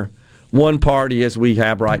where one party, as we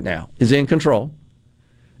have right now, is in control,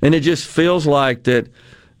 and it just feels like that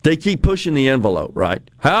they keep pushing the envelope, right?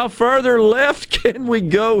 How further left can we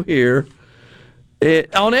go here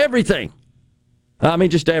on everything? I mean,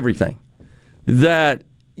 just everything. That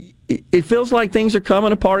it feels like things are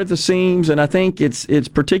coming apart at the seams, and I think it's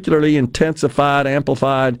particularly intensified,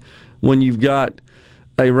 amplified when you've got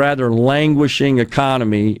a rather languishing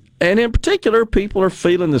economy, and in particular, people are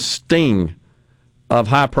feeling the sting of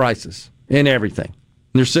high prices in everything.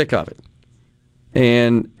 They're sick of it,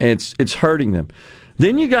 and it's hurting them.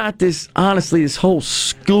 Then you got this whole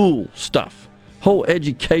school stuff, whole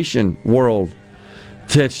education world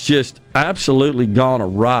that's just absolutely gone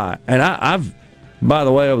awry, and I've by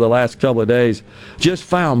the way, over the last couple of days, just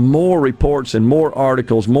found more reports and more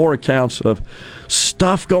articles, more accounts of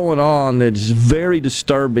stuff going on that's very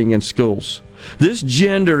disturbing in schools. This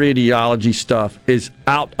gender ideology stuff is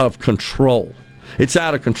out of control. It's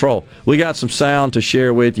out of control. We got some sound to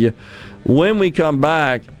share with you. When we come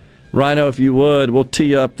back, Rhino, if you would, we'll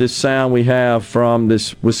tee up this sound we have from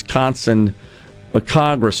this Wisconsin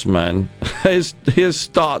congressman, his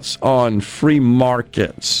thoughts on free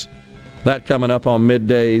markets. That coming up on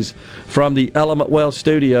Middays from the Element Well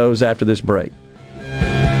Studios after this break.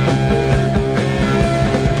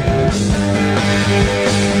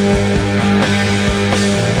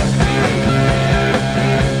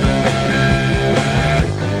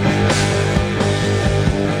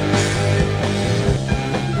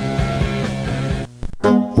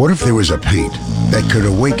 What if there was a paint that could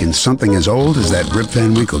awaken something as old as that Rip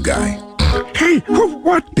Van Winkle guy? Hey,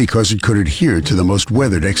 what? Because it could adhere to the most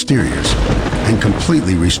weathered exteriors and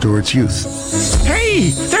completely restore its youth. Hey,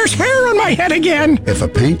 there's hair on my head again! If a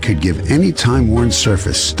paint could give any time-worn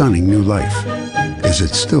surface stunning new life, is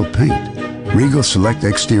it still paint? Regal Select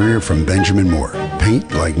Exterior from Benjamin Moore.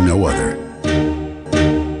 Paint like no other.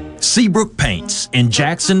 Seabrook Paints in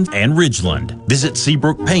Jackson and Ridgeland. Visit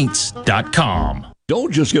SeabrookPaints.com.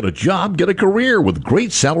 Don't just get a job, get a career with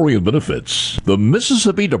great salary and benefits. The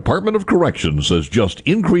Mississippi Department of Corrections has just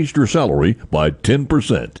increased your salary by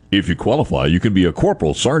 10%. If you qualify, you can be a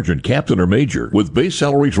corporal, sergeant, captain, or major, with base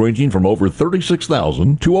salaries ranging from over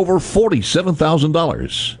 $36,000 to over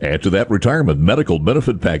 $47,000. Add to that retirement medical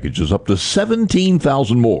benefit packages up to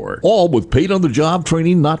 $17,000 more, all with paid-on-the-job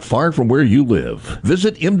training not far from where you live.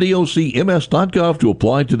 Visit MDOCMS.gov to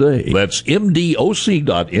apply today. That's MDOC.ms.gov.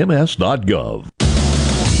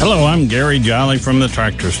 Hello, I'm Gary Jolly from the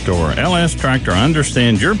Tractor Store. LS Tractor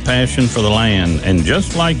understands your passion for the land, and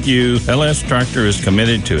just like you, LS Tractor is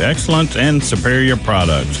committed to excellence and superior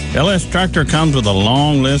products. LS Tractor comes with a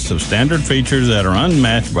long list of standard features that are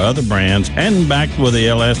unmatched by other brands and backed with the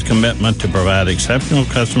LS commitment to provide exceptional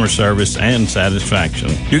customer service and satisfaction.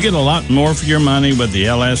 You get a lot more for your money with the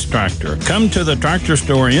LS Tractor. Come to the Tractor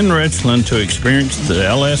Store in Richland to experience the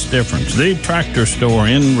LS difference. The Tractor Store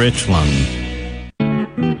in Richland.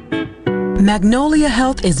 Magnolia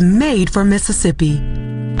Health is made for Mississippi.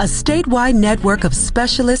 A statewide network of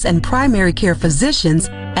specialists and primary care physicians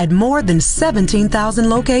at more than 17,000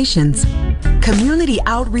 locations, community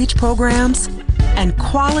outreach programs, and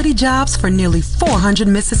quality jobs for nearly 400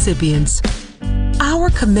 Mississippians. Our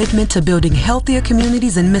commitment to building healthier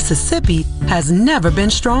communities in Mississippi has never been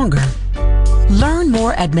stronger. Learn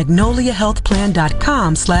more at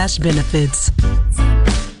magnoliahealthplan.com/benefits.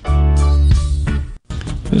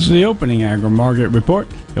 This is the opening agri-market report.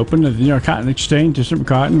 Opened at the New York Cotton Exchange. December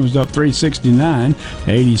cotton was up 369 to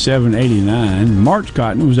 87.89. March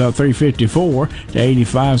cotton was up 354 to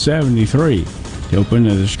 85.73. The open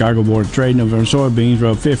of the Chicago Board of Trade, November soybeans were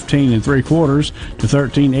up 15 3/4 to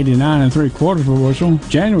 13.89 3/4 per bushel.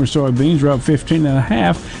 January soybeans were up 15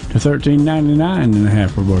 1/2 to 13.99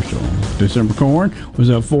 1/2 per bushel. December corn was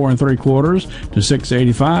up 4 3/4 to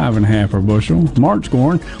 6.85 1/2 per bushel. March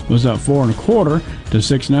corn was up 4 1/4 to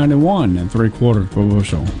 6.91 3/4 per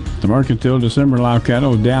bushel. The mercantile December live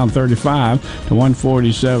cattle was down 35 to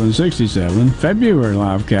 147.67. February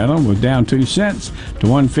live cattle was down 2 cents to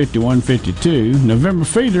 151.52. November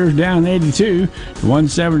feeders down 82 to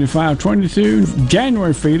 175.22.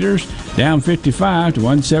 January feeders down 55 to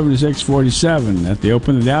 176.47. At the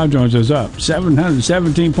open, the Dow Jones is up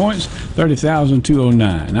 717 points,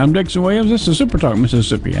 30,209. I'm Dixon Williams. This is Super Talk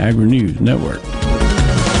Mississippi Agri News Network.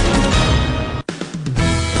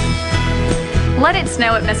 Let it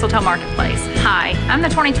snow at Mistletoe Marketplace. Hi, I'm the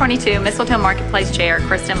 2022 Mistletoe Marketplace Chair,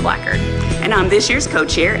 Kristen Blackard. And I'm this year's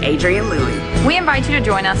co-chair, Adrienne Louie. We invite you to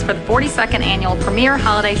join us for the 42nd Annual Premier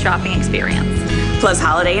Holiday Shopping Experience. Plus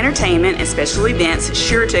holiday entertainment and special events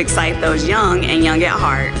sure to excite those young and young at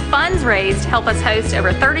heart. Funds raised help us host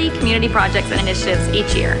over 30 community projects and initiatives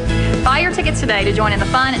each year. Buy your tickets today to join in the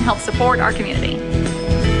fun and help support our community.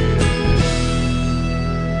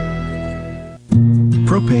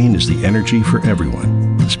 Propane is the energy for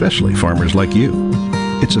everyone, especially farmers like you.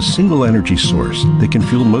 It's a single energy source that can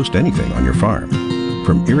fuel most anything on your farm.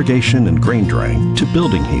 From irrigation and grain drying to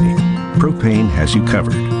building heating, propane has you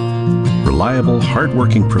covered. Reliable,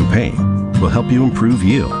 hard-working propane will help you improve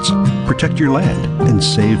yields, protect your land, and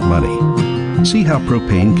save money. See how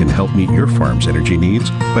propane can help meet your farm's energy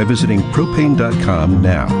needs by visiting propane.com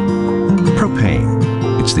now. Propane.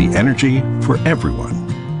 It's the energy for everyone.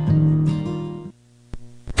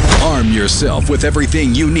 Arm yourself with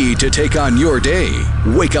everything you need to take on your day.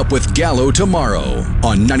 Wake up with Gallo tomorrow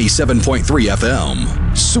on 97.3 FM.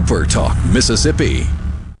 Super Talk Mississippi.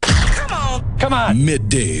 Come on.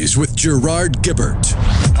 Middays with Gerard Gibert.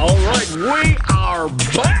 All right, we are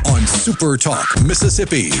back on Super Talk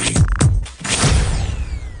Mississippi.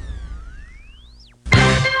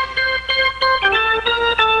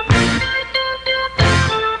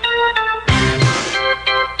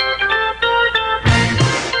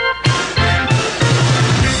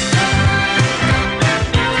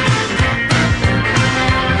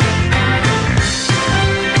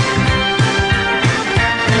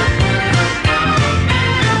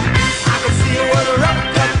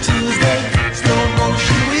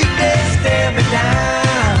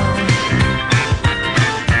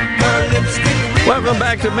 Welcome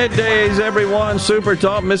back to Middays, everyone. Super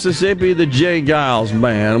Talk Mississippi, the J. Giles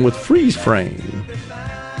Band with Freeze Frame.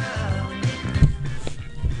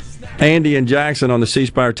 Andy and Jackson on the C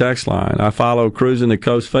Spire text line. I follow Cruisin the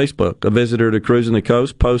Coast Facebook. A visitor to Cruisin the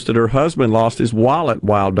Coast posted her husband lost his wallet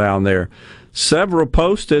while down there. Several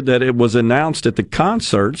posted that it was announced at the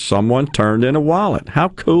concert someone turned in a wallet. How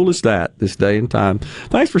cool is that this day and time?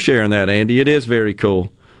 Thanks for sharing that, Andy. It is very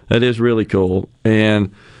cool. It is really cool.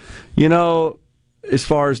 And, you know, as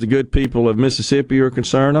far as the good people of Mississippi are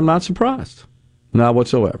concerned, I'm not surprised. Not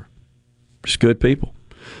whatsoever. Just good people.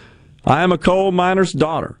 I am a coal miner's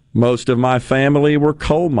daughter. Most of my family were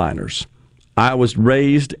coal miners. I was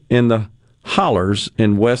raised in the hollers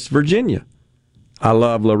in West Virginia. I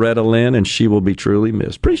love Loretta Lynn, and she will be truly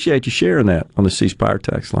missed. Appreciate you sharing that on the C Spire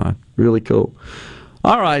text line. Really cool.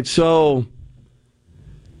 All right, so,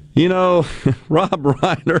 you know, Rob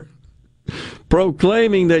Reiner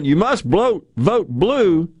proclaiming that you must vote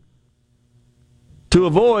blue to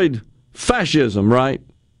avoid fascism, right?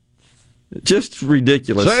 Just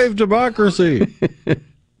ridiculous. Save democracy.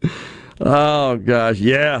 Oh, gosh.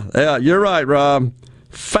 Yeah, you're right, Rob.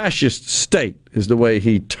 Fascist state is the way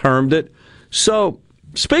he termed it. So,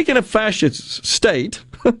 speaking of fascist state,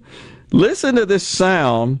 listen to this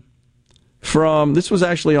sound from, this was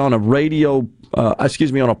actually on a radio, on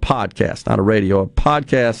a podcast, not a radio, a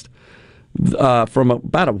podcast from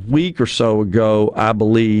about a week or so ago, I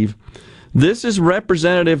believe. This is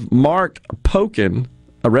Representative Mark Pocan,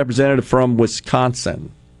 a representative from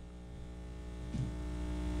Wisconsin.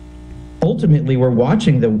 Ultimately, we're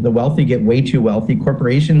watching the wealthy get way too wealthy.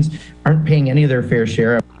 Corporations aren't paying any of their fair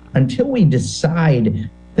share. Until we decide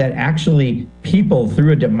that actually people,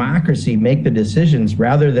 through a democracy, make the decisions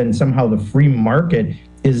rather than somehow the free market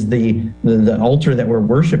is the altar that we're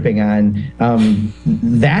worshiping on,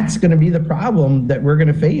 that's going to be the problem that we're going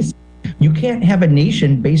to face. You can't have a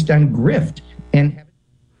nation based on grift. And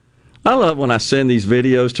I love when I send these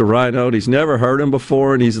videos to Rhino. He's never heard them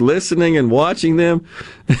before, and he's listening and watching them.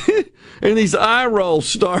 And these eye rolls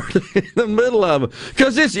start in the middle of them.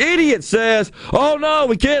 Because this idiot says, oh, no,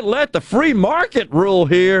 we can't let the free market rule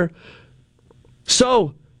here.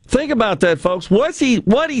 So think about that, folks. What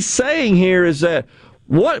he's saying here is that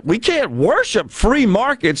we can't worship free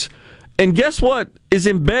markets. And guess what is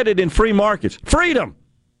embedded in free markets? Freedom.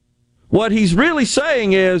 What he's really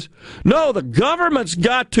saying is, no, the government's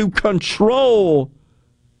got to control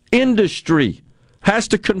industry, has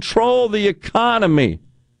to control the economy.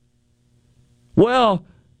 Well,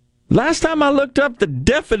 last time I looked up the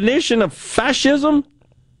definition of fascism,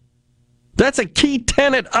 that's a key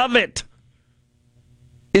tenet of it,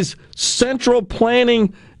 is central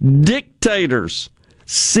planning dictators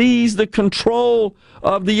seize the control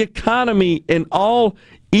of the economy and all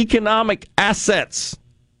economic assets,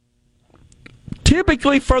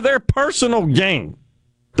 typically for their personal gain.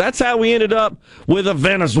 That's how we ended up with a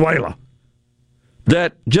Venezuela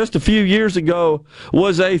that just a few years ago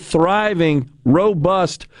was a thriving,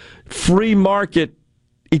 robust, free market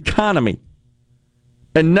economy.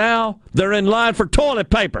 And now they're in line for toilet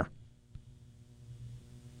paper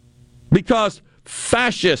because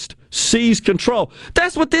fascists seize control.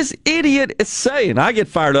 That's what this idiot is saying. I get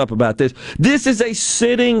fired up about this. This is a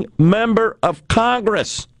sitting member of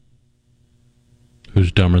Congress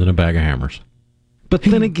who's dumber than a bag of hammers. But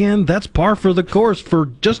then again, that's par for the course for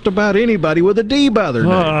just about anybody with a D by their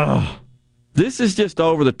name. This is just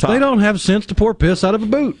over the top. They don't have sense to pour piss out of a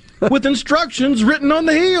boot with instructions written on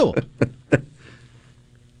the heel.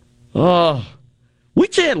 We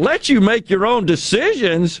can't let you make your own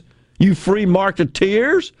decisions, you free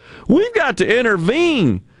marketeers. We've got to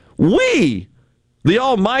intervene. We, the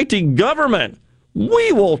almighty government,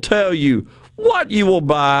 we will tell you what you will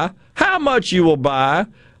buy, how much you will buy,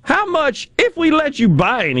 how much, if we let you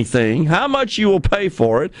buy anything, how much you will pay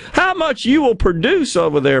for it, how much you will produce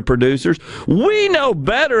over there, producers. We know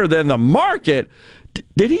better than the market.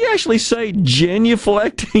 Did he actually say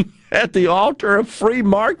genuflecting at the altar of free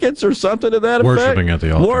markets or something to that effect? Worshipping at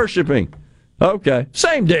the altar. Worshipping. Okay,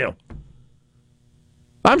 same deal.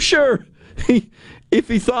 I'm sure if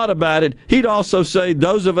he thought about it, he'd also say,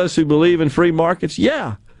 those of us who believe in free markets,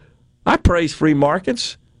 yeah, I praise free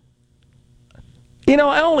markets. You know,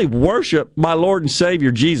 I only worship my Lord and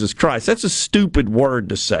Savior, Jesus Christ. That's a stupid word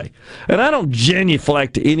to say. And I don't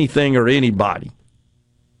genuflect to anything or anybody,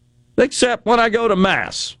 except when I go to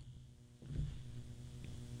Mass.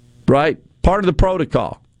 Right? Part of the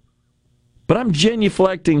protocol. But I'm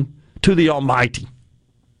genuflecting to the Almighty.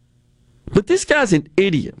 But this guy's an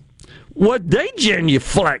idiot. What they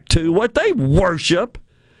genuflect to, what they worship,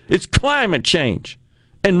 is climate change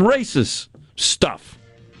and racist stuff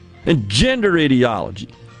and gender ideology.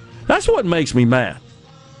 That's what makes me mad,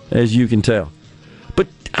 as you can tell. But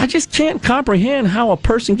I just can't comprehend how a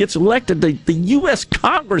person gets elected to the U.S.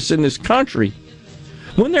 Congress in this country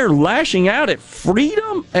when they're lashing out at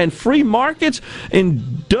freedom and free markets,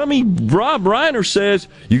 and dummy Rob Reiner says,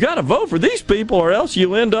 you got to vote for these people or else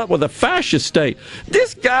you'll end up with a fascist state.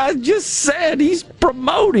 This guy just said he's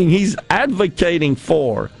promoting, he's advocating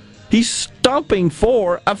for, he's stumping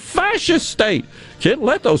for a fascist state. Can't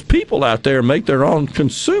let those people out there make their own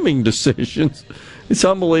consuming decisions. It's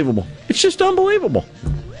unbelievable. It's just unbelievable.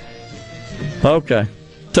 Okay.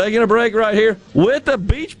 Taking a break right here with the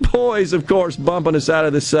Beach Boys, of course, bumping us out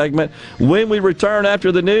of this segment. When we return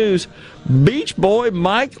after the news, Beach Boy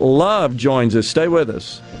Mike Love joins us. Stay with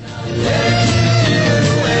us.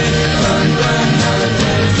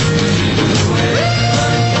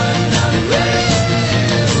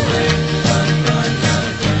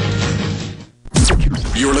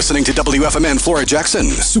 You're listening to WFMN Flora Jackson,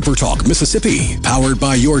 Super Talk, Mississippi. Powered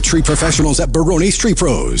by your tree professionals at Barone's Tree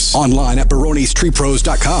Pros. Online at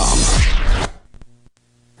baronestreepros.com.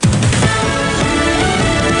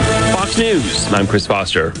 Fox News, I'm Chris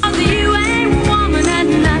Foster.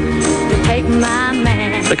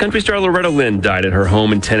 The country star Loretta Lynn died at her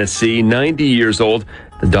home in Tennessee, 90 years old.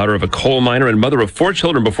 The daughter of a coal miner and mother of 4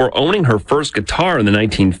 children, before owning her first guitar in the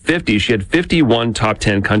 1950s. She had 51 top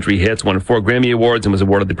 10 country hits, won 4 Grammy Awards, and was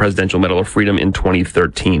awarded the Presidential Medal of Freedom in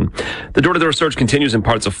 2013. The door-to-door search continues in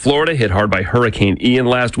parts of Florida, hit hard by Hurricane Ian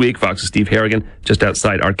last week. Fox's Steve Harrigan, just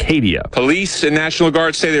outside Arcadia. Police and National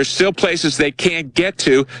Guard say there's still places they can't get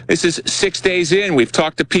to. This is 6 days in. We've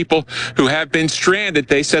talked to people who have been stranded.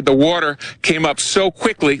 They said the water came up so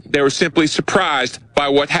quickly, they were simply surprised by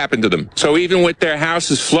what happened to them. So even with their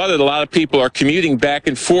houses flooded, a lot of people are commuting back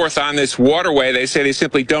and forth on this waterway. They say they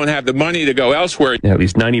simply don't have the money to go elsewhere. At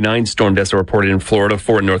least 99 storm deaths are reported in Florida,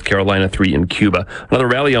 4 in North Carolina, 3 in Cuba. Another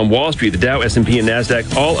rally on Wall Street. The Dow, S&P, and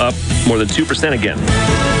NASDAQ all up more than 2% again.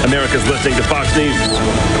 America's listening to Fox News.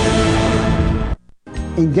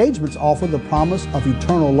 Engagements offer the promise of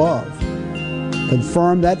eternal love.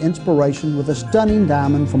 Confirm that inspiration with a stunning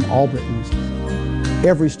diamond from Albritton's.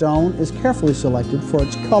 Every stone is carefully selected for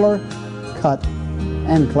its color, cut,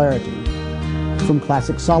 and clarity. From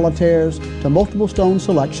classic solitaires to multiple stone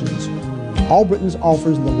selections, Albritton's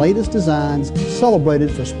offers the latest designs celebrated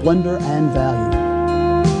for splendor and value.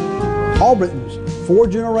 Albritton's, 4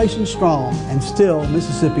 generations strong and still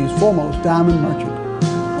Mississippi's foremost diamond merchant.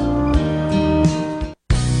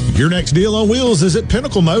 Your next deal on wheels is at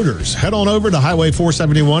Pinnacle Motors. Head on over to Highway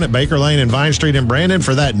 471 at Baker Lane and Vine Street in Brandon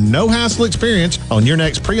for that no-hassle experience on your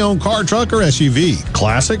next pre-owned car, truck, or SUV.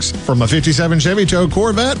 Classics, from a 57 Chevy to a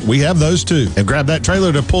Corvette, we have those too. And grab that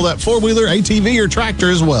trailer to pull that 4-wheeler, ATV, or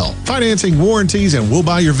tractor as well. Financing, warranties, and we'll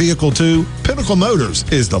buy your vehicle too. Pinnacle Motors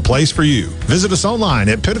is the place for you. Visit us online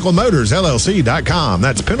at PinnacleMotorsLLC.com.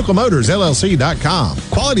 That's PinnacleMotorsLLC.com.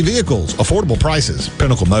 Quality vehicles, affordable prices,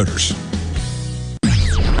 Pinnacle Motors.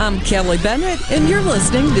 I'm Kelly Bennett, and you're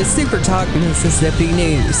listening to Super Talk Mississippi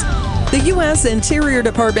News. The U.S. Interior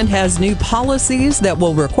Department has new policies that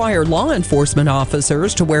will require law enforcement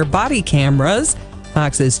officers to wear body cameras.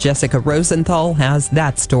 Fox's Jessica Rosenthal has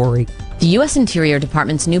that story. The U.S. Interior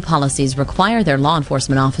Department's new policies require their law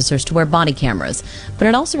enforcement officers to wear body cameras, but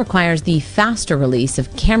it also requires the faster release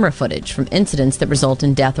of camera footage from incidents that result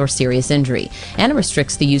in death or serious injury, and it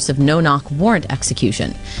restricts the use of no-knock warrant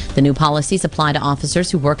execution. The new policies apply to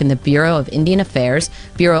officers who work in the Bureau of Indian Affairs,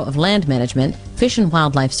 Bureau of Land Management, Fish and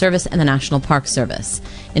Wildlife Service, and the National Park Service.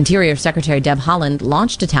 Interior Secretary Deb Haaland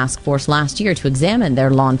launched a task force last year to examine their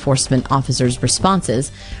law enforcement officers'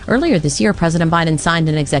 responses. Earlier this year, President Biden signed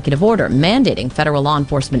an executive order mandating federal law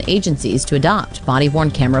enforcement agencies to adopt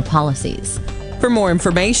body-worn camera policies. For more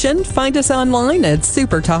information, find us online at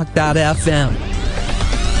supertalk.fm.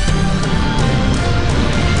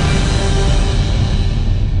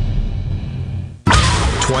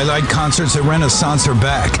 Twilight concerts at Renaissance are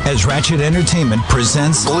back as Ratchet Entertainment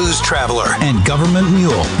presents Blues Traveler and Government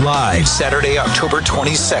Mule live Saturday, October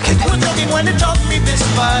 22nd.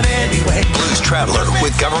 Blues Traveler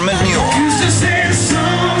with Government Mule.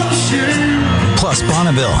 Plus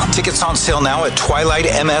Bonneville. Tickets on sale now at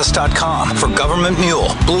twilightms.com for Government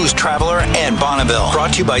Mule, Blues Traveler, and Bonneville.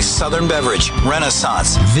 Brought to you by Southern Beverage,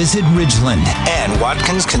 Renaissance, Visit Ridgeland, and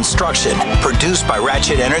Watkins Construction. Produced by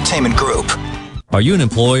Ratchet Entertainment Group. Are you an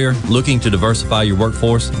employer looking to diversify your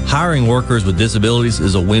workforce? Hiring workers with disabilities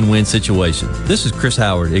is a win-win situation. This is Chris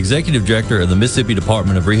Howard, Executive Director of the Mississippi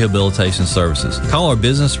Department of Rehabilitation Services. Call our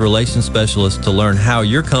Business Relations Specialist to learn how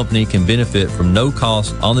your company can benefit from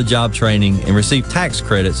no-cost, on-the-job training and receive tax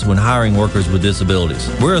credits when hiring workers with disabilities.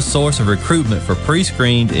 We're a source of recruitment for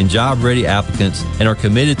pre-screened and job-ready applicants and are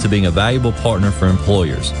committed to being a valuable partner for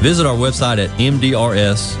employers. Visit our website at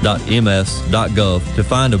mdrs.ms.gov to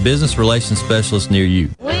find a Business Relations Specialist near you.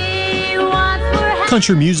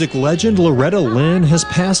 Country music legend Loretta Lynn has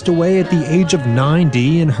passed away at the age of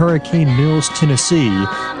 90 in Hurricane Mills, Tennessee.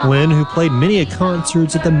 Lynn, who played many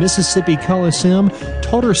concerts at the Mississippi Coliseum,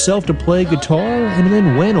 taught herself to play guitar and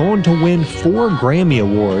then went on to win 4 Grammy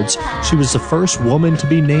Awards. She was the first woman to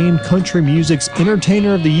be named Country Music's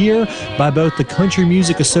Entertainer of the Year by both the Country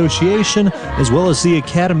Music Association as well as the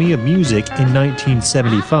Academy of Music in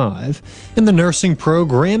 1975. And the nursing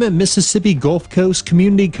program at Mississippi Gulf Coast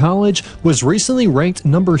Community College was recently ranked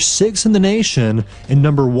number 6 in the nation and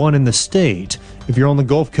number 1 in the state. If you're on the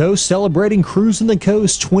Gulf Coast celebrating Cruisin the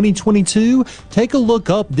Coast 2022, take a look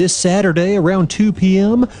up this Saturday around 2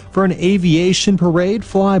 p.m. for an aviation parade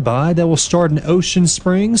flyby that will start in Ocean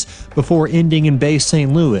Springs before ending in Bay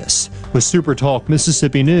St. Louis. With Super Talk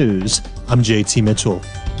Mississippi News, I'm JT Mitchell.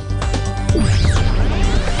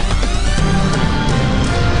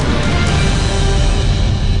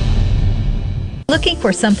 Looking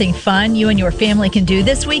for something fun you and your family can do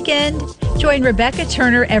this weekend? Join Rebecca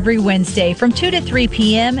Turner every Wednesday from 2 to 3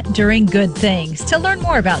 p.m. during Good Things to learn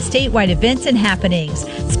more about statewide events and happenings.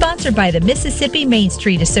 Sponsored by the Mississippi Main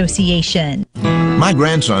Street Association. My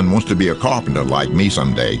grandson wants to be a carpenter like me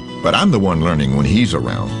someday, but I'm the one learning when he's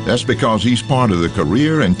around. That's because he's part of the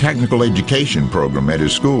career and technical education program at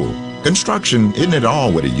his school. Construction isn't at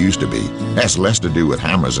all what it used to be. Has less to do with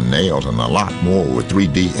hammers and nails and a lot more with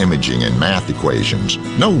 3D imaging and math equations.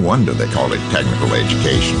 No wonder they call it technical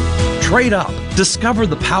education. Trade up. Discover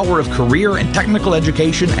the power of career and technical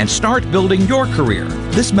education and start building your career.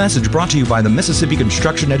 This message brought to you by the Mississippi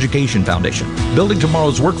Construction Education Foundation. Building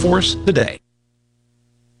tomorrow's workforce today.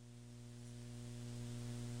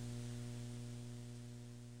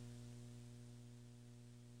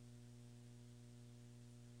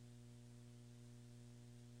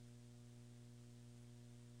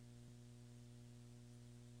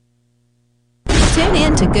 Tune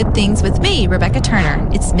in to Good Things with me, Rebecca Turner.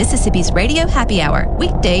 It's Mississippi's Radio Happy Hour,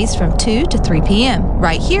 weekdays from 2 to 3 p.m.,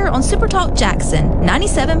 right here on Super Talk Jackson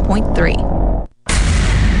 97.3.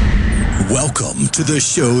 Welcome to the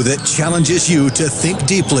show that challenges you to think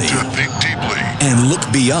deeply, and look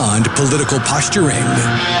beyond political posturing.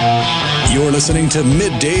 You're listening to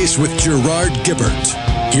Middays with Gerard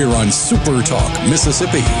Gibert here on Super Talk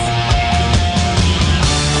Mississippi.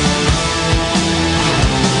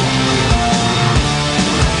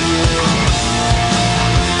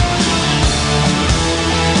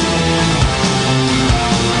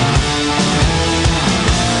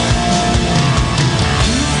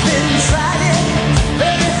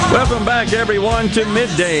 Welcome back, everyone, to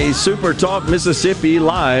Midday Super Talk Mississippi,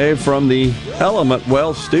 live from the Element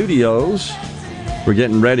Wealth Studios. We're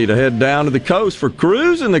getting ready to head down to the coast for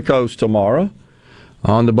Cruisin the Coast tomorrow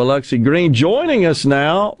on the Biloxi Green. Joining us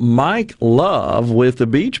now, Mike Love with the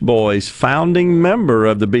Beach Boys, founding member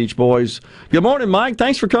of the Beach Boys. Good morning, Mike.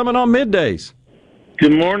 Thanks for coming on Middays.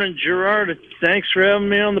 Good morning, Gerard. Thanks for having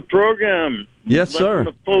me on the program. Yes, sir.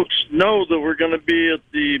 Letting the folks know that we're going to be at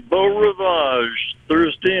the Beau Rivage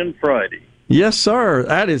Thursday and Friday. Yes, sir.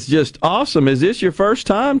 That is just awesome. Is this your first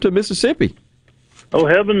time to Mississippi? Oh,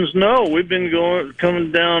 heavens, no. We've been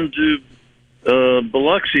coming down to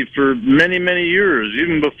Biloxi for many, many years,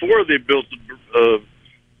 even before they built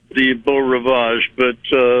the Beau Rivage. But,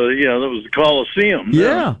 yeah, that was the Coliseum.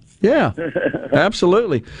 Yeah,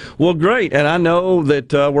 absolutely. Well, great. And I know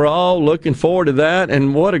that we're all looking forward to that.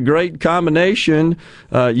 And what a great combination.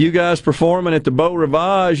 You guys performing at the Beau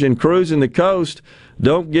Rivage and Cruisin the Coast.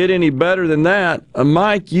 Don't get any better than that.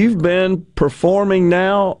 Mike, you've been performing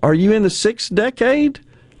now. Are you in the 6th decade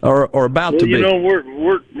or about to be? You know,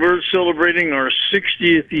 we're celebrating our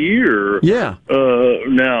 60th year. Yeah.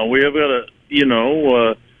 Now we have got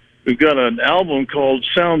we've got an album called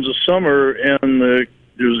Sounds of Summer, and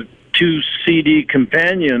there's a 2 CD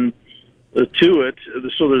companion to it.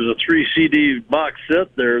 So there's a 3 CD box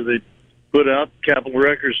set there they put out, Capitol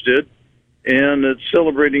Records did, and it's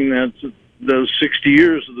celebrating those 60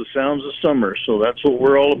 years of the Sounds of Summer. So that's what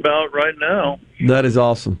we're all about right now. That is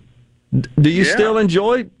awesome. Do you still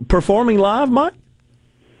enjoy performing live, Mike?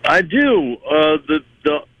 I do.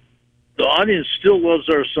 The audience still loves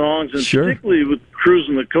our songs, and particularly with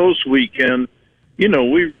Cruisin the Coast weekend, you know,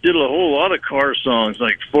 we did a whole lot of car songs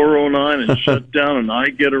like 409 and Shut Down and I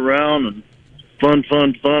Get Around and Fun,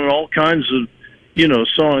 all kinds of,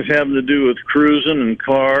 songs having to do with cruising and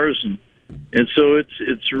cars. And so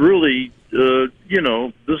it's really,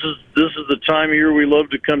 this is the time of year we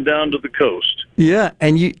love to come down to the coast. Yeah,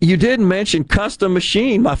 and you did mention Custom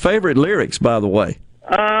Machine, my favorite lyrics, by the way.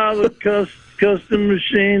 The Custom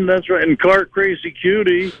Machine, that's right, and Car Crazy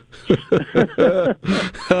Cutie.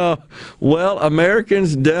 Well,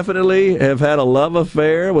 Americans definitely have had a love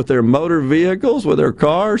affair with their motor vehicles, with their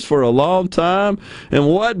cars for a long time. And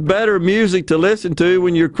what better music to listen to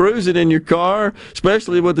when you're cruising in your car,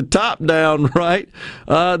 especially with the top down, right,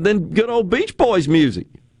 than good old Beach Boys music.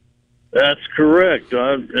 That's correct.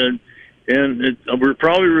 And we're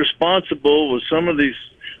probably responsible with some of these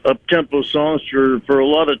up-tempo songs for a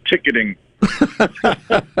lot of ticketing.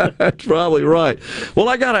 That's probably right. Well,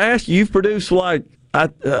 I got to ask you, you've produced, I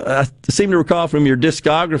seem to recall from your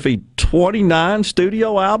discography, 29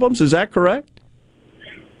 studio albums. Is that correct?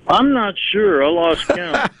 I'm not sure. I lost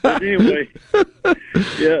count. But anyway,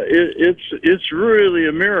 yeah, it's really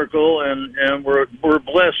a miracle, and we're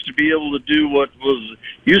blessed to be able to do what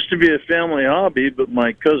used to be a family hobby, but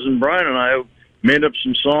my cousin Brian and I made up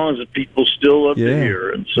some songs that people still love to hear,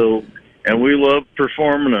 and we love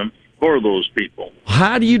performing them for those people.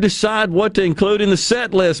 How do you decide what to include in the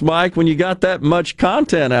set list, Mike, when you got that much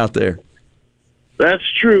content out there? That's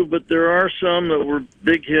true, but there are some that were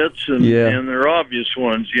big hits, and they're obvious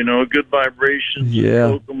ones. Good Vibrations,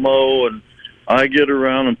 Kokomo, and I Get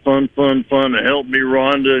Around, and Fun, Fun, Fun, and Help Me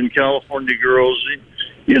Rhonda, and California Girls.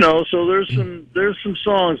 So there's some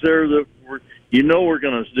songs there that we're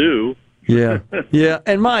going to do. Yeah.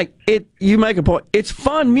 And Mike, you make a point. It's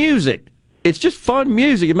fun music. It's just fun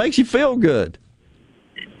music. It makes you feel good.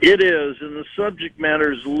 It is, and the subject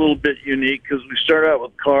matter is a little bit unique because we start out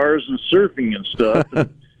with cars and surfing and stuff, and,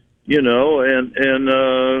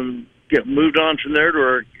 get moved on from there to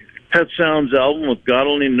our Pet Sounds album with God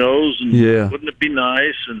Only Knows, and Wouldn't It Be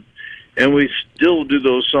Nice, and we still do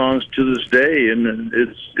those songs to this day, and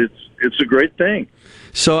it's a great thing.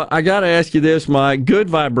 So I got to ask you this, Mike. Good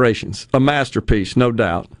Vibrations, a masterpiece, no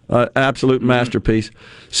doubt, absolute masterpiece.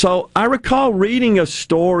 So I recall reading a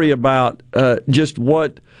story about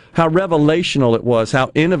how revelational it was,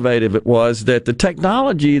 how innovative it was, that the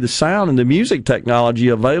technology, the sound and the music technology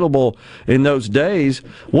available in those days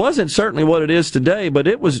wasn't certainly what it is today, but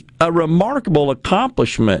it was a remarkable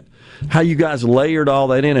accomplishment, how you guys layered all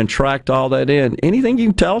that in and tracked all that in. Anything you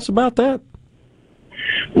can tell us about that?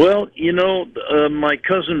 Well, my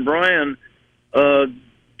cousin Brian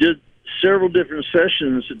did several different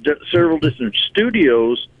sessions at several different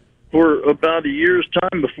studios for about a year's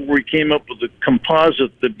time before we came up with a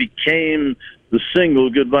composite that became the single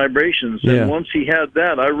Good Vibrations. And once he had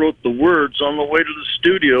that, I wrote the words on the way to the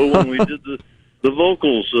studio when we did the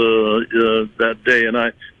vocals that day, and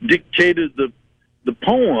I dictated the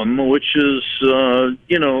poem, which is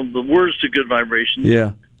the words to Good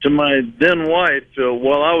Vibrations. To my then wife,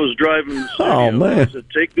 while I was driving the studio, I said,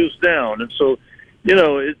 "Take this down." And so,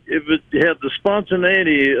 it had the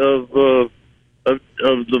spontaneity of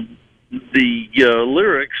the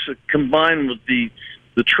lyrics combined with the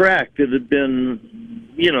track that had been,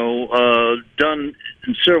 done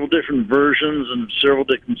in several different versions and several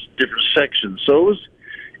different sections. So it was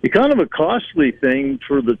kind of a costly thing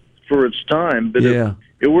for its time, but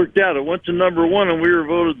it worked out. It went to number one, and we were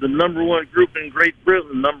voted the number one group in Great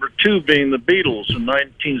Britain, number two being the Beatles in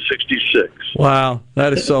 1966. Wow,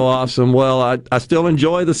 that is so awesome. Well, I still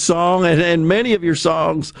enjoy the song, and many of your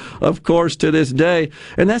songs, of course, to this day.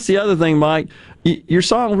 And that's the other thing, Mike. Your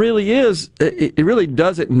song really it really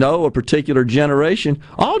doesn't know a particular generation.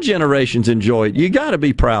 All generations enjoy it. You got to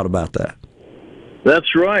be proud about that.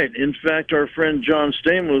 That's right. In fact, our friend John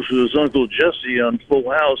Stamos, who is Uncle Jesse on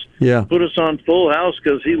Full House, put us on Full House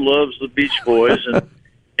because he loves the Beach Boys,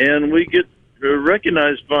 and we get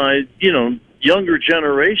recognized by younger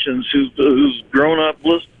generations who's grown up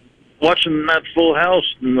watching that Full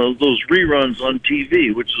House and those reruns on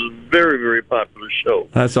TV, which is a very, very popular show.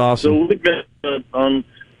 That's awesome. So we've been on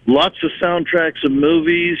lots of soundtracks of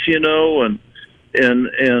movies, and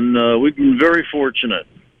we've been very fortunate.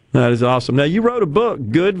 That is awesome. Now, you wrote a book,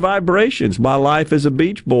 Good Vibrations, My Life as a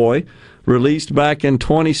Beach Boy, released back in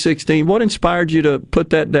 2016. What inspired you to put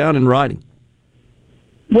that down in writing?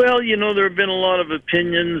 Well, there have been a lot of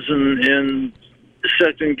opinions and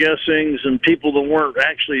second guessings and people that weren't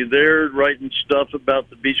actually there writing stuff about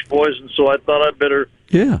the Beach Boys, and so I thought I'd better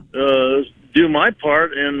do my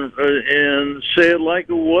part and say it like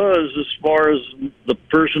it was as far as the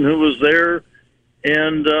person who was there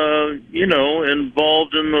and,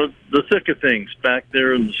 involved in the thick of things back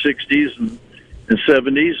there in the 60s and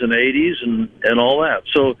 70s and 80s and all that.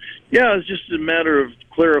 So, it's just a matter of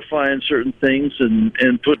clarifying certain things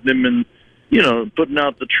and putting them in, putting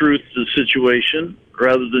out the truth of the situation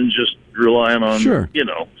rather than just relying on,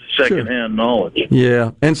 secondhand knowledge.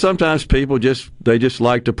 Yeah, and sometimes people just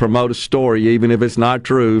like to promote a story, even if it's not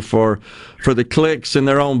true, for the clicks and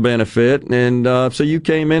their own benefit. And so you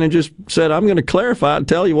came in and just said, I'm going to clarify and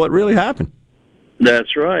tell you what really happened.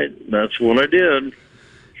 That's right. That's what I did.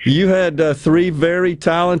 You had three very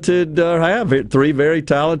talented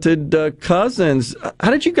cousins.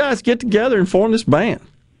 How did you guys get together and form this band?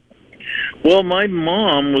 Well, my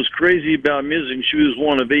mom was crazy about music. She was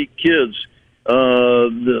one of 8 kids.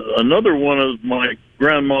 Another one of my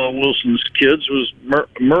grandma Wilson's kids was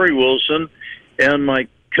Murray Wilson, and my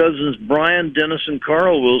cousins Brian, Dennis, and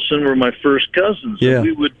Carl Wilson were my first cousins. Yeah. And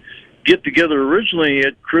we would get together originally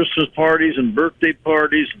at Christmas parties and birthday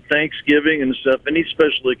parties and Thanksgiving and stuff. Any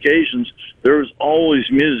special occasions, there was always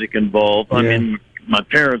music involved. I mean, my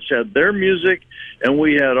parents had their music, and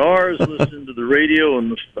we had ours, listening to the radio in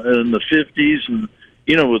the 50s, and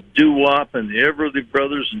with doo-wop and the Everly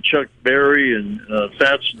Brothers and Chuck Berry and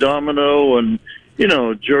Fats Domino and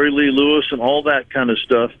Jerry Lee Lewis and all that kind of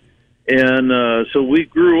stuff. And so we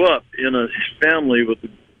grew up in a family with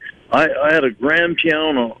I had a grand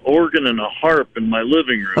piano, organ, and a harp in my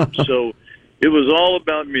living room. So it was all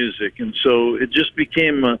about music. And so it just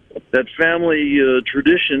became that family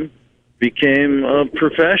tradition became a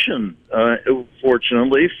profession,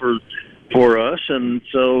 fortunately for us. And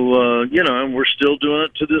so, and we're still doing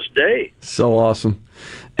it to this day. So awesome.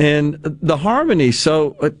 And the harmony,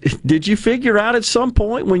 so did you figure out at some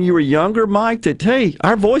point when you were younger, Mike, that, hey,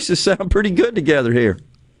 our voices sound pretty good together here?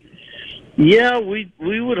 Yeah, we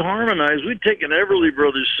would harmonize. We'd take an Everly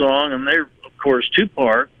Brothers song, and they're, of course,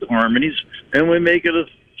 2-part harmonies, and we make it a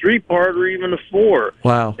 3-part or even a 4.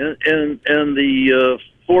 Wow. And the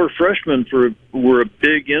 4 freshmen were a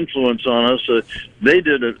big influence on us.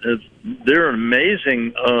 They're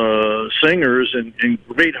amazing singers and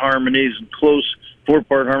great harmonies and close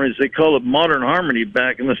 4-part harmonies. They call it modern harmony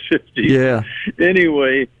back in the 50s. Yeah.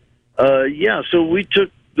 Anyway, so we took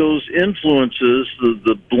those influences,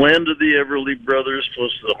 the blend of the Everly Brothers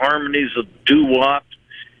plus the harmonies of doo-wop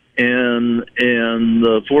and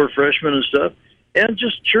the 4 freshmen and stuff, and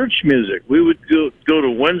just church music. We would go to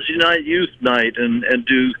Wednesday night youth night and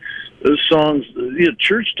do songs,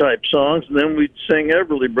 church-type songs, and then we'd sing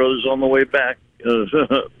Everly Brothers on the way back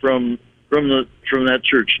from that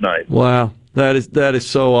church night. Wow. That is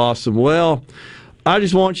so awesome. Well, I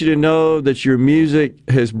just want you to know that your music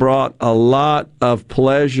has brought a lot of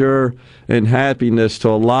pleasure and happiness to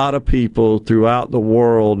a lot of people throughout the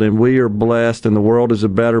world, and we are blessed, and the world is a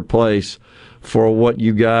better place for what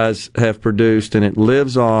you guys have produced, and it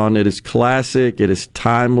lives on. It is classic. It is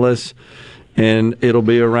timeless, and it'll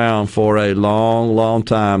be around for a long, long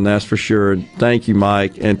time, that's for sure. Thank you,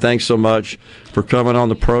 Mike, and thanks so much for coming on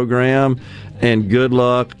the program. And good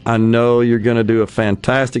luck. I know you're going to do a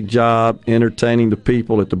fantastic job entertaining the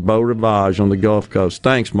people at the Beau Rivage on the Gulf Coast.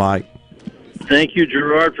 Thanks, Mike. Thank you,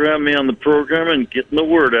 Gerard, for having me on the program and getting the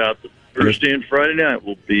word out. Thursday and Friday night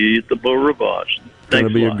will be at the Beau Rivage. It's going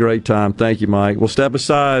to be a great time. Thank you, Mike. We'll step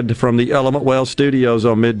aside from the Element Well Studios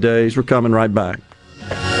on Middays. We're coming right back.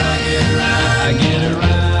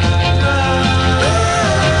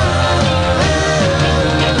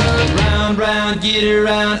 Get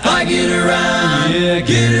around, I get around, yeah,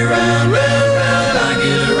 get around, round, round, I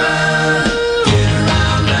get around, get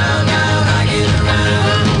around, round, round, I get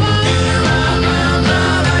around, get around, round,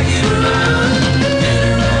 round, I get around, get around,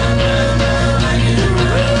 round, round, I get around,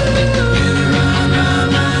 get around,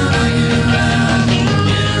 round, round, I get around,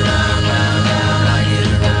 get around, round, round, I get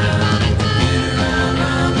around, get around,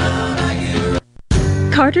 round, round, I get around.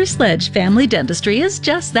 Carter Sledge Family Dentistry is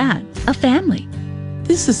just that, a family.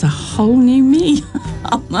 This is a whole new me,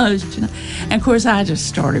 almost, And of course, I just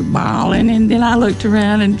started bawling, and then I looked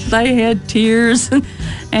around, and they had tears,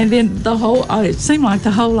 and then it seemed like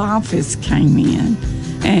the whole office came in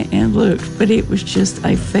and looked, but it was just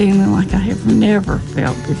a feeling like I have never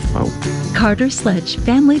felt before. Carter Sledge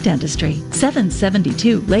Family Dentistry,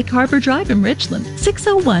 772 Lake Harbor Drive in Richland,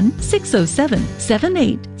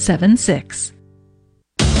 601-607-7876.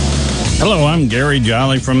 Hello, I'm Gary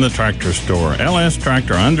Jolly from the Tractor Store. LS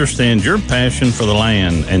Tractor understands your passion for the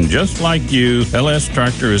land, and just like you, LS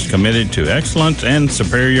Tractor is committed to excellence and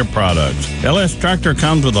superior products. LS Tractor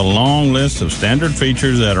comes with a long list of standard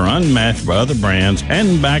features that are unmatched by other brands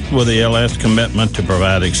and backed with the LS commitment to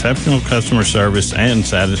provide exceptional customer service and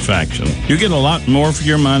satisfaction. You get a lot more for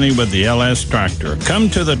your money with the LS Tractor. Come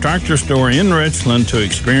to the Tractor Store in Richland to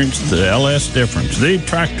experience the LS difference. The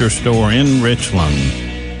Tractor Store in Richland.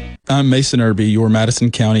 I'm Mason Irby, your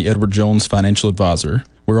Madison County Edward Jones financial advisor.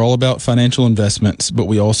 We're all about financial investments, but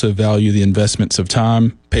we also value the investments of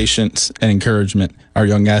time, patience, and encouragement our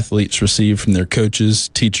young athletes receive from their coaches,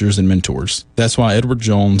 teachers, and mentors. That's why Edward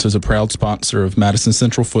Jones is a proud sponsor of Madison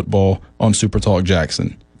Central football on Super Talk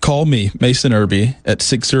Jackson. Call me, Mason Irby, at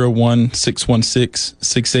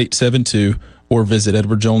 601-616-6872 or visit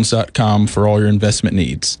edwardjones.com for all your investment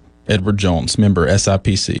needs. Edward Jones, member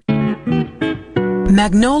SIPC.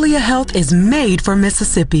 Magnolia Health is made for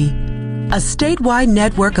Mississippi. A statewide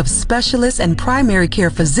network of specialists and primary care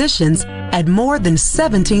physicians at more than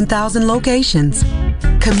 17,000 locations,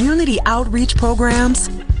 community outreach programs,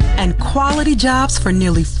 and quality jobs for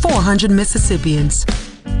nearly 400 Mississippians.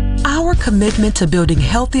 Our commitment to building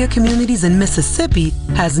healthier communities in Mississippi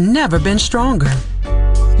has never been stronger.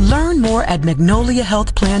 Learn more at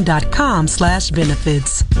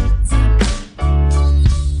magnoliahealthplan.com/benefits.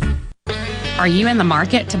 Are you in the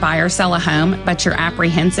market to buy or sell a home, but you're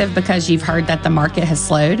apprehensive because you've heard that the market has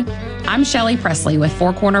slowed? I'm Shelley Presley with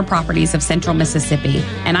Four Corner Properties of Central Mississippi,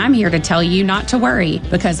 and I'm here to tell you not to worry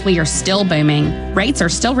because we are still booming. Rates are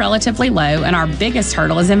still relatively low, and our biggest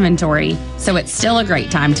hurdle is inventory, so it's still a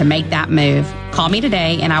great time to make that move. Call me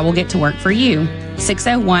today, and I will get to work for you.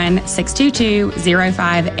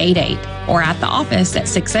 601-622-0588 or at the office at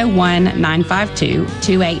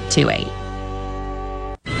 601-952-2828.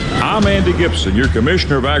 I'm Andy Gibson, your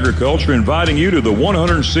Commissioner of Agriculture, inviting you to the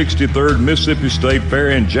 163rd Mississippi State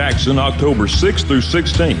Fair in Jackson, October 6th through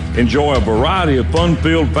 16th. Enjoy a variety of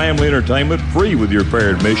fun-filled family entertainment free with your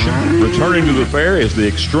fair admission. Returning to the fair is the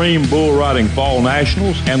Extreme Bull Riding Fall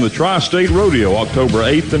Nationals and the Tri-State Rodeo, October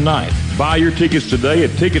 8th and 9th. Buy your tickets today at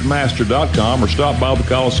Ticketmaster.com or stop by the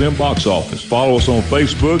Coliseum box office. Follow us on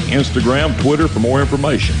Facebook, Instagram, Twitter for more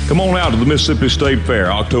information. Come on out to the Mississippi State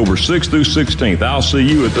Fair, October 6th through 16th. I'll see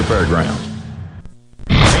you at the fairgrounds.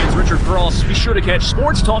 Hey, it's Richard Cross. Be sure to catch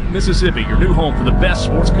Sports Talk Mississippi, your new home for the best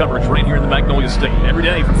sports coverage right here in the Magnolia State. Every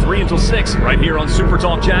day from 3 until 6, right here on Super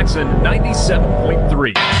Talk Jackson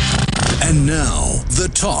 97.3. And now, the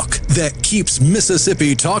talk that keeps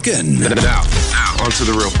Mississippi talking. Now, onto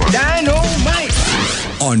the real part.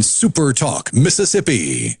 Dynamite! On Super Talk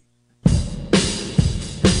Mississippi.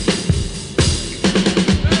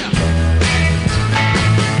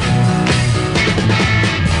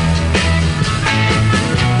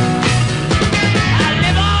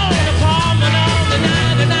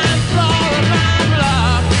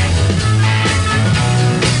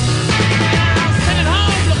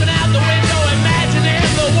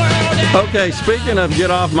 Okay, speaking of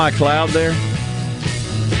get off my cloud there,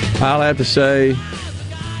 I'll have to say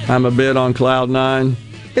I'm a bit on cloud nine.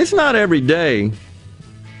 It's not every day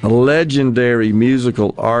a legendary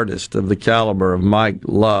musical artist of the caliber of Mike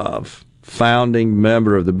Love, founding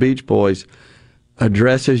member of the Beach Boys,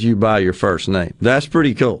 addresses you by your first name. That's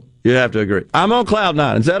pretty cool. You have to agree. I'm on cloud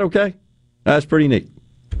nine. Is that okay? That's pretty neat.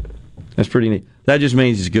 That's pretty neat. That just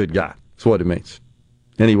means he's a good guy. That's what it means.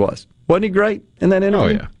 And he was. Wasn't he great in that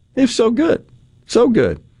interview? Oh, yeah. He was so good. So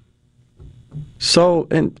good. So,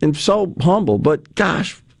 and so humble. But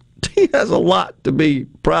gosh, he has a lot to be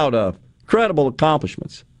proud of. Incredible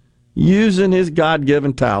accomplishments. Using his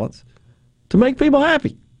God-given talents to make people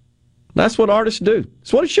happy. That's what artists do.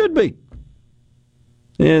 It's what it should be.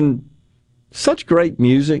 And such great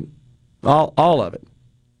music. All of it.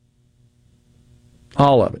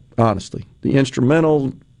 All of it, honestly. The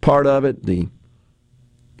instrumental part of it, the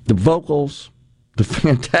vocals, the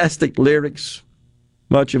fantastic lyrics,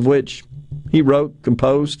 much of which he wrote,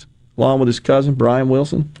 composed, along with his cousin, Brian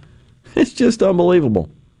Wilson. It's just unbelievable.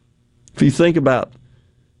 If you think about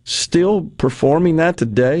still performing that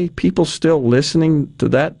today, people still listening to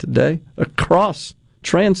that today,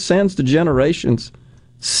 transcends the generations.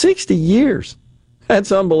 60 years.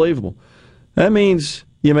 That's unbelievable. That means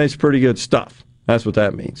you made some pretty good stuff. That's what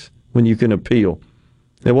that means, when you can appeal.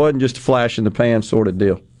 It wasn't just a flash in the pan sort of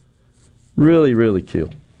deal. Really, really cool.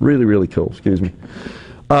 Really, really cool. Excuse me.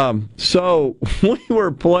 So we were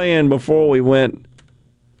playing before we went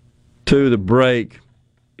to the break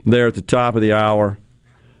there at the top of the hour.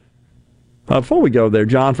 Before we go there,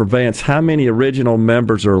 John for Vance, how many original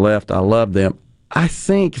members are left? I love them. I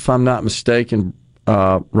think, if I'm not mistaken,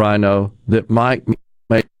 Rhino, that Mike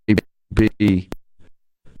may be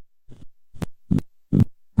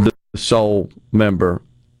the sole member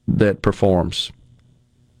that performs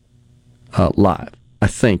live. I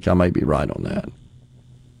think I may be right on that.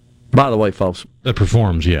 By the way, folks. That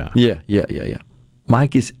performs, yeah. Yeah.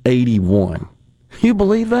 Mike is 81. You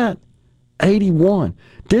believe that? 81.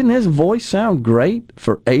 Didn't his voice sound great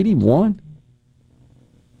for 81?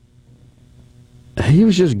 He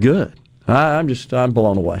was just good. I'm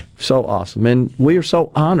blown away. So awesome. And we are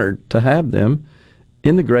so honored to have them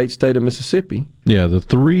in the great state of Mississippi. Yeah, the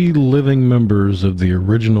three living members of the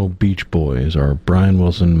original Beach Boys are Brian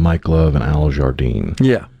Wilson, Mike Love, and Al Jardine.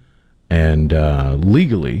 Yeah. And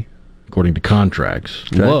legally, according to contracts,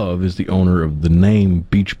 okay, Love is the owner of the name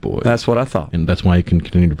Beach Boys. That's what I thought. And that's why he can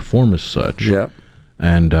continue to perform as such. Yeah.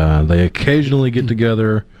 And they occasionally get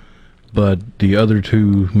together, but the other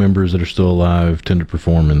two members that are still alive tend to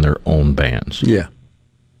perform in their own bands. Yeah.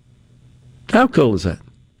 How cool is that?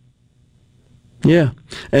 Yeah.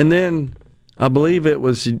 And then I believe it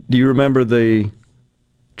was, do you remember the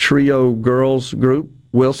trio girls group,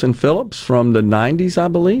 Wilson Phillips, from the 90s, I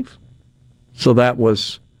believe? So that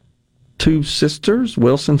was two sisters,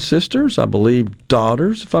 Wilson sisters, I believe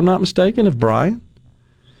daughters, if I'm not mistaken, of Brian.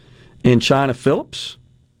 And China Phillips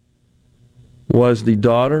was the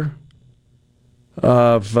daughter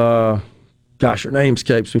of, her name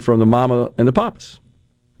escapes me, from the Mama and the Papas.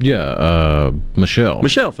 Yeah, Michelle.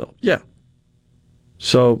 Michelle Phillips, yeah.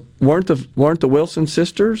 So weren't the Wilson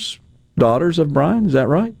sisters daughters of Brian? Is that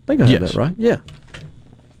right? I think I have that right. Yeah.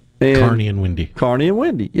 And Carney and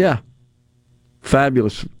Wendy. Yeah.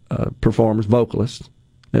 Fabulous performers, vocalists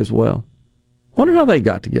as well. Wonder how they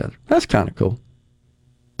got together. That's kind of cool.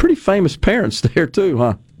 Pretty famous parents there too,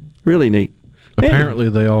 huh? Really neat. Apparently,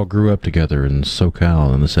 they all grew up together in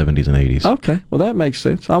SoCal in the 70s and 80s. Okay, well, that makes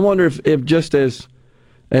sense. I wonder if just as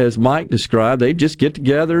Mike described, they just get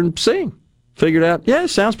together and sing. Figured out, yeah, it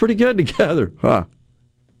sounds pretty good together. Huh.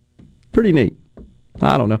 Pretty neat.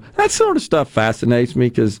 I don't know. That sort of stuff fascinates me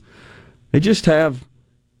because they just have,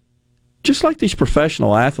 just like these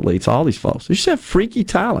professional athletes, all these folks, they just have freaky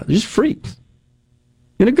talent. They're just freaks.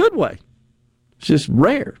 In a good way. It's just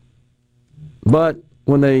rare. But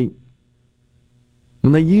when they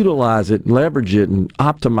utilize it, leverage it, and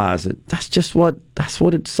optimize it, that's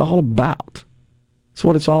what it's all about. That's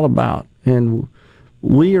what it's all about. And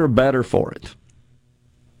we are better for it.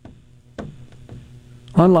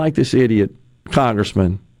 Unlike this idiot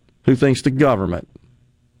congressman who thinks the government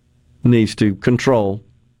needs to control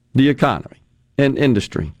the economy and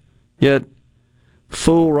industry. Yet,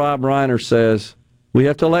 fool Rob Reiner says we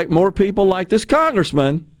have to elect more people like this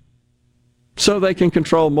congressman so they can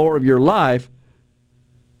control more of your life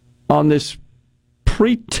on this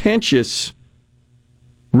pretentious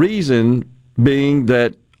reason being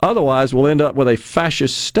that otherwise we'll end up with a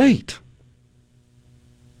fascist state.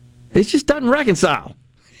 It just doesn't reconcile.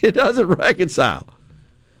 It doesn't reconcile.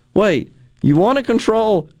 Wait, you want to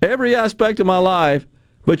control every aspect of my life,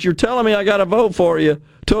 but you're telling me I got to vote for you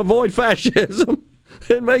to avoid fascism?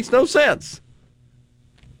 It makes no sense.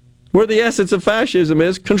 Where the essence of fascism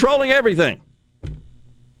is controlling everything.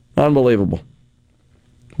 Unbelievable.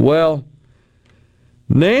 Well,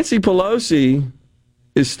 Nancy Pelosi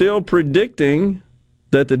is still predicting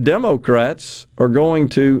that the Democrats are going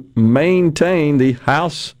to maintain the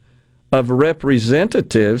House of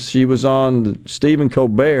Representatives. She was on Stephen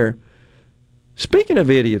Colbert. Speaking of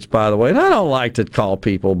idiots, by the way, and I don't like to call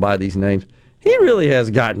people by these names, he really has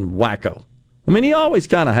gotten wacko. I mean, he always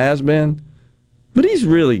kind of has been, but he's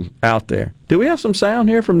really out there. Do we have some sound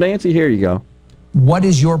here from Nancy? Here you go. What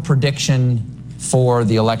is your prediction for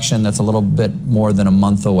the election that's a little bit more than a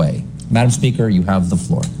month away? Madam Speaker, you have the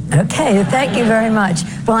floor. Okay, thank you very much.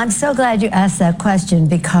 Well, I'm so glad you asked that question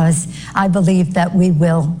because I believe that we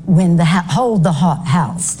will win hold the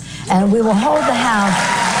House. And we will hold the House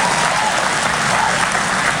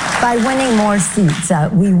by winning more seats.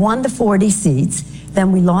 We won the 40 seats.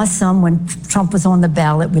 Then we lost some when Trump was on the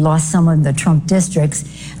ballot. We lost some in the Trump districts,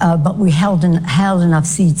 but we held enough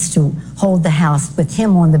seats to hold the House with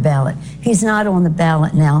him on the ballot. He's not on the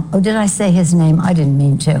ballot now. Oh, did I say his name? I didn't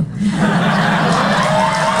mean to.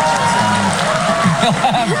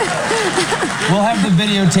 We'll have the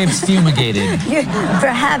videotapes fumigated.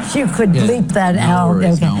 Perhaps you could bleep that out.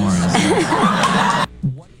 Worries, okay. No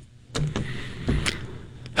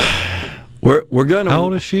worries. We're going to. How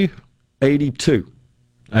old is she? 82.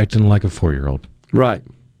 Acting like a 4-year-old. Right.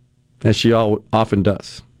 As she often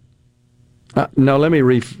does. No, let me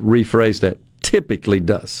rephrase that. Typically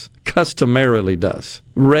does. Customarily does.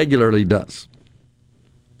 Regularly does.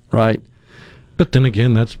 Right? But then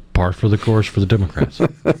again, that's par for the course for the Democrats.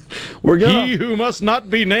 He who must not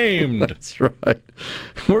be named. That's right.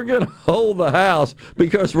 We're going to hold the House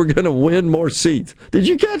because we're going to win more seats. Did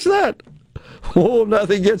you catch that? Oh,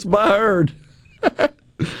 nothing gets by heard.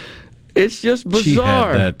 It's just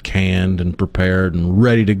bizarre. She had that canned and prepared and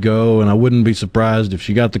ready to go, and I wouldn't be surprised if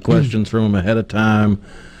she got the questions from him ahead of time.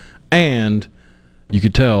 And you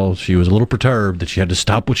could tell she was a little perturbed that she had to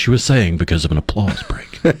stop what she was saying because of an applause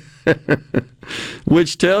break.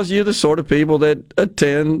 Which tells you the sort of people that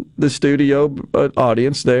attend the studio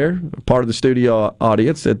audience there, part of the studio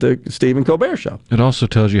audience at the Stephen Colbert Show. It also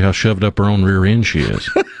tells you how shoved up her own rear end she is.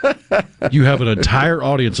 You have an entire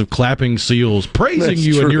audience of clapping seals praising That's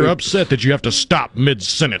you, true. and you're upset that you have to stop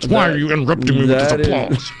mid-sentence. Why are you interrupting me with this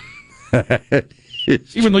applause?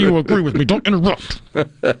 Even though you agree with me, don't interrupt.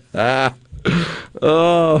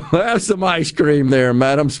 Oh, have some ice cream there,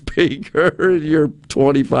 Madam Speaker. Your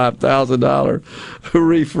 $25,000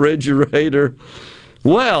 refrigerator.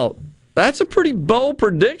 Well, that's a pretty bold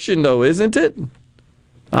prediction, though, isn't it?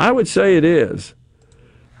 I would say it is.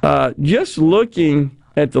 Just looking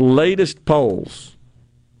at the latest polls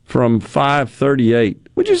from 538,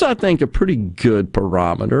 which is, I think, a pretty good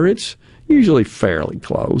barometer. It's usually fairly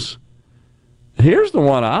close. Here's the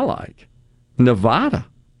one I like. Nevada,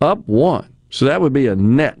 up 1. So that would be a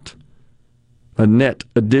net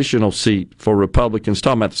additional seat for Republicans.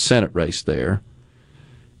 Talking about the Senate race there.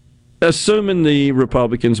 Assuming the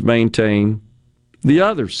Republicans maintain the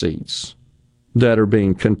other seats that are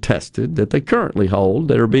being contested, that they currently hold,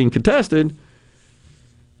 that are being contested,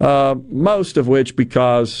 most of which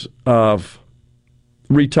because of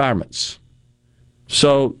retirements.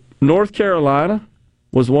 So North Carolina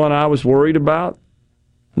was one I was worried about.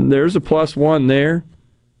 There's a +1 there.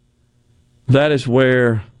 That is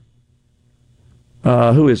where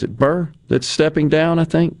who is it, Burr, that's stepping down, I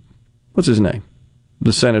think? What's his name?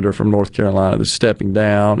 The senator from North Carolina that's stepping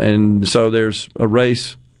down. And so there's a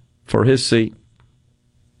race for his seat.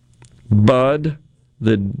 Bud,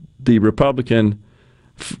 the Republican,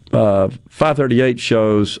 538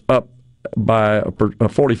 shows up by a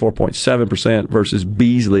 44.7% versus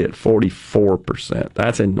Beasley at 44%.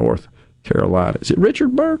 That's in North Carolina. Is it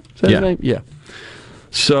Richard Burr? Is that his name? Yeah.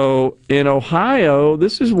 So in Ohio,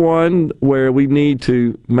 this is one where we need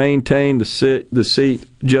to maintain the seat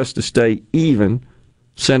just to stay even.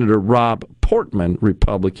 Senator Rob Portman,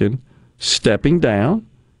 Republican, stepping down.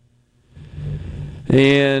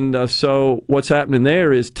 And so what's happening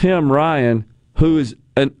there is Tim Ryan, who is,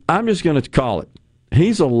 and I'm just going to call it,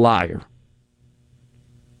 he's a liar.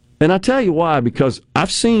 And I tell you why, because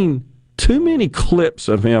I've seen too many clips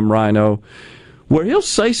of him, Rhino, where he'll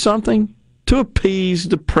say something to appease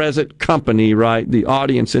the present company, right, the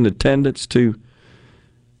audience in attendance, to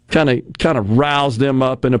kind of rouse them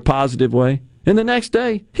up in a positive way. And the next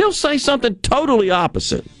day, he'll say something totally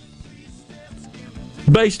opposite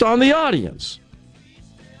based on the audience.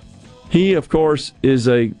 He, of course, is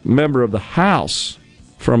a member of the House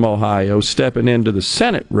from Ohio, stepping into the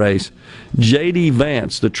Senate race. J.D.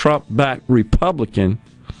 Vance, the Trump-backed Republican,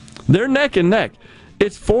 they're neck and neck.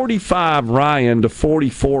 It's 45 Ryan to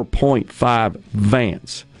 44.5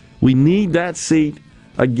 Vance. We need that seat,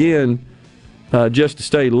 again, just to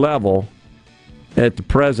stay level at the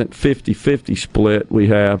present 50-50 split we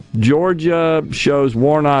have. Georgia shows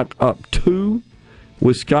Warnock up 2.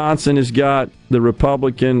 Wisconsin has got the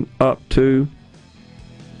Republican up 2.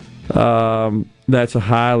 That's a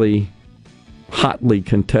hotly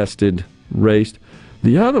contested race.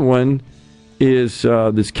 The other one is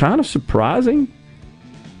that's kind of surprising,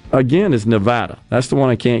 again, is Nevada. That's the one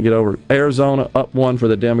I can't get over. Arizona up 1 for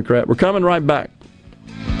the Democrat. We're coming right back.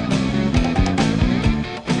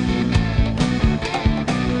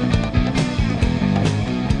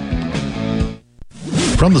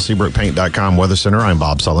 From the SeabrookPaint.com Weather Center, I'm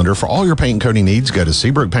Bob Sullender. For all your paint and coating needs, go to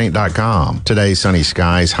SeabrookPaint.com. Today, sunny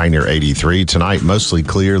skies, high near 83. Tonight, mostly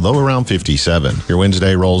clear, low around 57. Your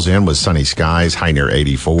Wednesday rolls in with sunny skies, high near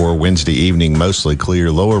 84. Wednesday evening, mostly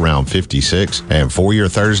clear, low around 56. And for your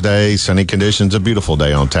Thursday, sunny conditions, a beautiful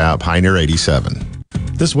day on tap, high near 87.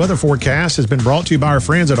 This weather forecast has been brought to you by our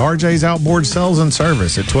friends at RJ's Outboard Sales and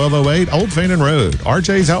Service at 1208 Old Fannin Road.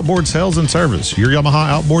 RJ's Outboard Sales and Service, your Yamaha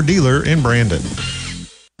outboard dealer in Brandon.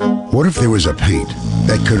 What if there was a paint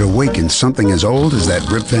that could awaken something as old as that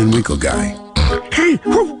Rip Van Winkle guy? Hey,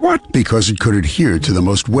 what? Because it could adhere to the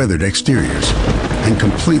most weathered exteriors and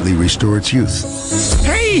completely restore its youth.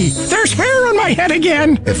 Hey, there's hair on my head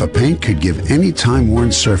again! If a paint could give any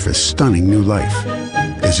time-worn surface stunning new life,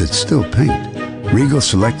 is it still paint? Regal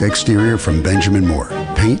Select Exterior from Benjamin Moore.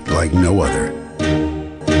 Paint like no other.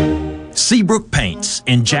 Seabrook Paints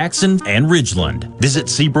in Jackson and Ridgeland. Visit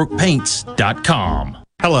SeabrookPaints.com.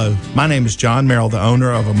 Hello, my name is John Merrill, the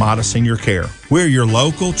owner of Amada Senior Care. We're your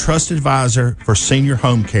local trusted advisor for senior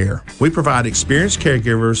home care. We provide experienced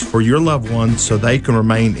caregivers for your loved ones so they can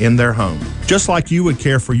remain in their home. Just like you would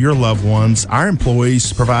care for your loved ones, our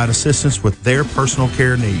employees provide assistance with their personal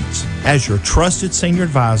care needs. As your trusted senior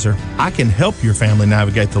advisor, I can help your family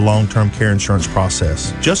navigate the long-term care insurance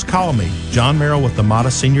process. Just call me, John Merrill with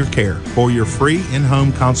Amada Senior Care, for your free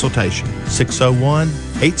in-home consultation.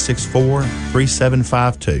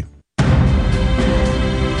 601-864-3752.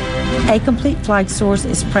 A Complete Flag Source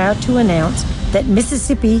is proud to announce that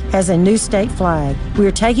Mississippi has a new state flag. We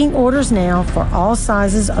are taking orders now for all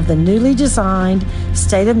sizes of the newly designed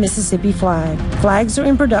State of Mississippi flag. Flags are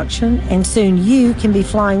in production, and soon you can be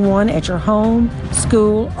flying one at your home,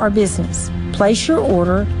 school, or business. Place your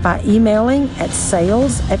order by emailing at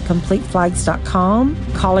sales@completeflags.com,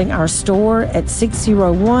 calling our store at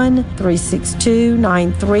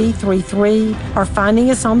 601-362-9333, or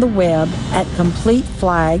finding us on the web at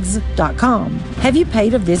completeflags.com. Have you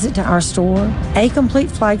paid a visit to our store? A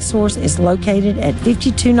Complete Flag Source is located at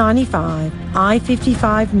 5295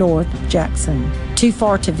 I-55 North, Jackson. Too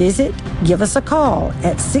far to visit? Give us a call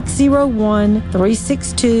at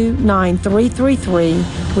 601-362-9333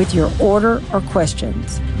 with your order or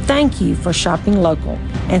questions. Thank you for shopping local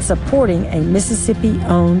and supporting a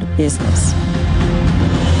Mississippi-owned business.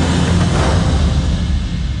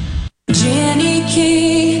 Jenny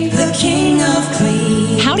King, the king of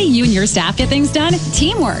clean. How do you and your staff get things done?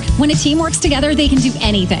 Teamwork. When a team works together, they can do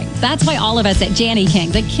anything. That's why all of us at Janny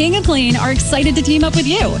King, the king of clean, are excited to team up with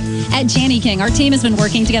you. At Janny King, our team has been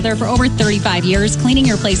working together for over 35 years, cleaning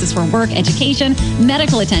your places for work, education,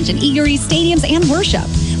 medical attention, eateries, stadiums, and worship.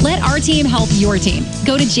 Let our team help your team.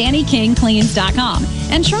 Go to JannyKingCleans.com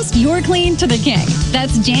and trust your clean to the king.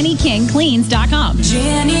 That's JannyKingCleans.com.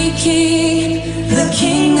 Jenny King, the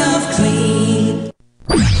king of clean.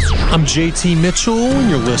 I'm JT Mitchell, and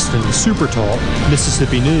you're listening to Super Talk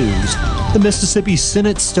Mississippi News. The Mississippi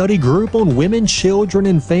Senate Study Group on Women, Children,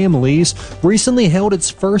 and Families recently held its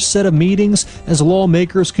first set of meetings as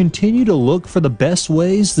lawmakers continue to look for the best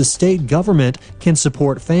ways the state government can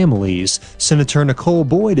support families. Senator Nicole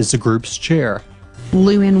Boyd is the group's chair.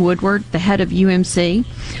 Lou Ann Woodward, the head of UMC,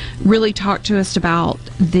 really talked to us about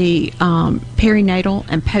the perinatal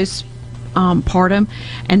and postpartum,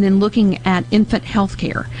 and then looking at infant health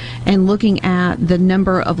care and looking at the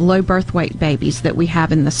number of low birth weight babies that we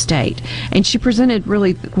have in the state. And she presented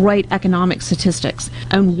really great economic statistics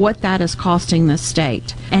on what that is costing the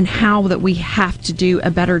state and how that we have to do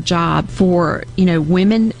a better job for,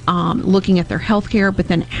 women looking at their health care, but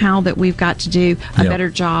then how that we've got to do a better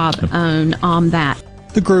job on that.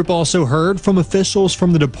 The group also heard from officials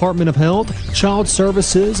from the Department of Health, Child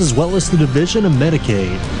Services, as well as the Division of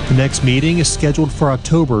Medicaid. The next meeting is scheduled for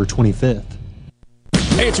October 25th.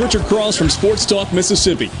 Hey, it's Richard Cross from Sports Talk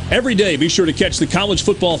Mississippi. Every day, be sure to catch the college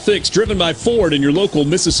football fix driven by Ford and your local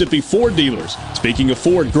Mississippi Ford dealers. Speaking of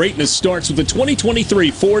Ford, greatness starts with the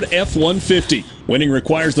 2023 Ford F-150. Winning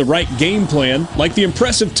requires the right game plan, like the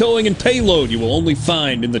impressive towing and payload you will only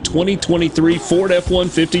find in the 2023 Ford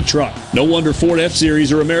F-150 truck. No wonder Ford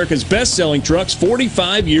F-Series are America's best-selling trucks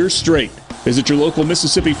 45 years straight. Visit your local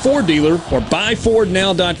Mississippi Ford dealer or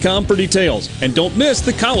buyfordnow.com for details. And don't miss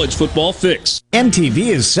the college football fix. MTV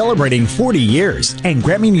is celebrating 40 years, and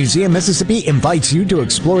Grammy Museum Mississippi invites you to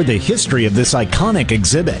explore the history of this iconic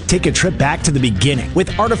exhibit. Take a trip back to the beginning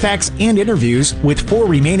with artifacts and interviews with 4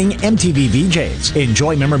 remaining MTV VJs.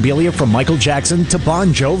 Enjoy memorabilia from Michael Jackson to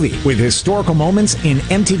Bon Jovi, with historical moments in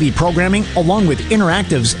MTV programming along with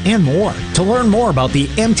interactives and more. To learn more about the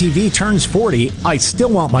MTV Turns 40, I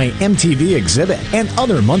Still Want My MTV exhibit, and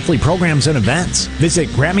other monthly programs and events, visit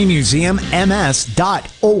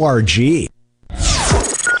GrammyMuseumMS.org.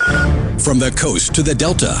 From the coast to the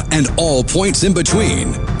Delta and all points in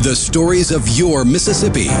between, the stories of your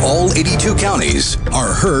Mississippi, all 82 counties,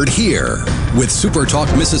 are heard here. With Super Talk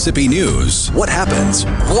Mississippi News, what happens?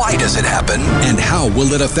 Why does it happen? And how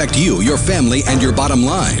will it affect you, your family, and your bottom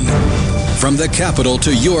line? From the capital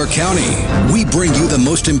to your county, we bring you the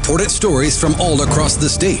most important stories from all across the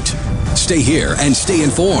state. Stay here and stay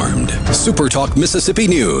informed. Super Talk Mississippi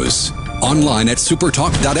News. Online at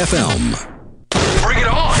supertalk.fm. Bring it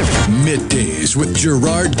on! Middays with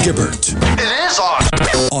Gerard Gibert. It is on!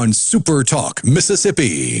 On Super Talk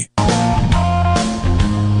Mississippi.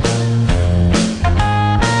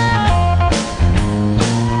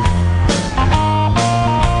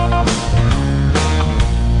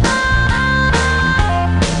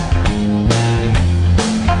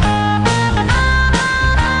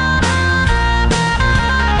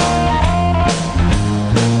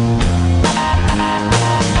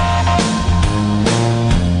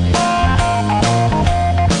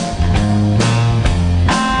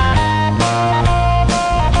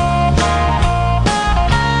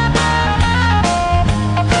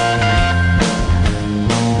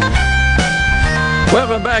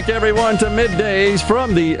 Welcome back, everyone, to Middays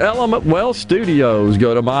from the Element Wealth Studios.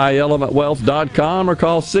 Go to myelementwealth.com or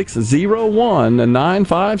call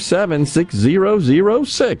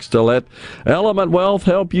 601-957-6006 to let Element Wealth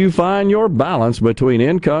help you find your balance between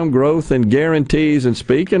income growth and guarantees. And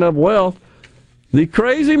speaking of wealth, the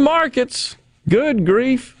crazy markets, good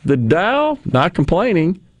grief, the Dow, not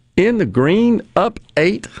complaining, in the green, up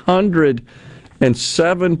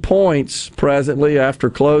 807 points presently after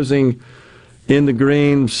closing in the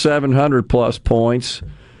green, 700-plus points.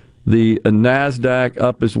 The NASDAQ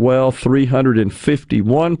up as well,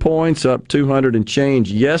 351 points, up 200 and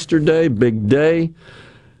change yesterday. Big day.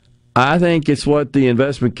 I think it's what the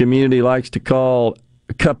investment community likes to call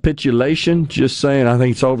capitulation, just saying, I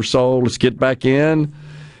think it's oversold, let's get back in.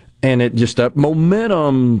 And it just, that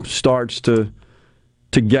momentum starts to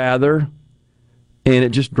gather, and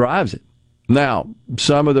it just drives it. Now,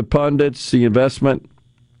 some of the pundits, the investment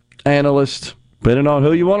analysts, depending on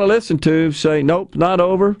who you want to listen to, say, nope, not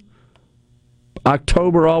over.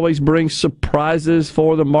 October always brings surprises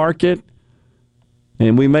for the market,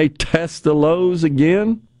 and we may test the lows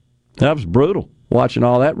again. That was brutal, watching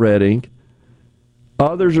all that red ink.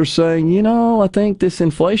 Others are saying, I think this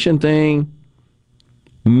inflation thing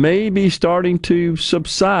may be starting to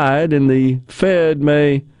subside, and the Fed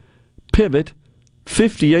may pivot.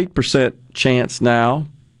 58% chance now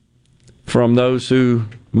from those who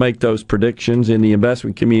make those predictions in the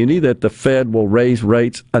investment community that the Fed will raise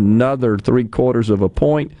rates another 0.75 of a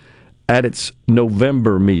point at its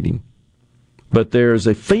November meeting. But there's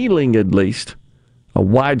a feeling, at least, a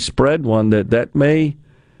widespread one, that may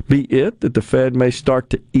be it, that the Fed may start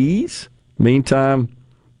to ease. Meantime,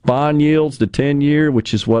 bond yields, the 10-year,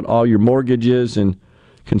 which is what all your mortgages and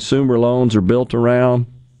consumer loans are built around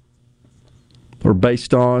or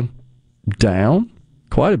based on, down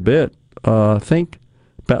quite a bit. I think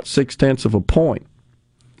about 0.6 of a point.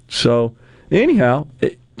 So, anyhow,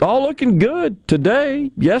 all looking good today.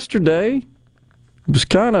 Yesterday was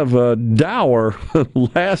kind of a dour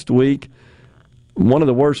last week. One of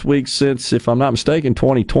the worst weeks since, if I'm not mistaken,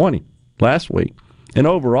 2020, last week. And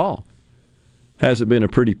overall, hasn't been a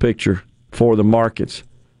pretty picture for the markets.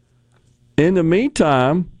 In the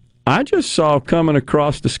meantime, I just saw coming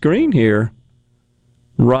across the screen here,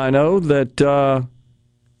 Rhino, that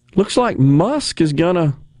looks like Musk is going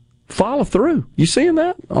to follow through. You seeing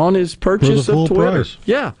that on his purchase of Twitter? Price.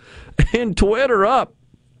 Yeah. And Twitter up,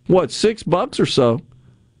 $6 or so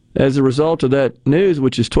as a result of that news,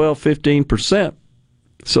 which is 15%.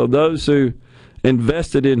 So those who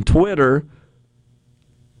invested in Twitter,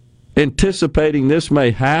 anticipating this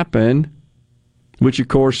may happen, which of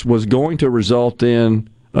course was going to result in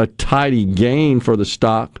a tidy gain for the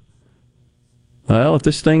stock. Well, if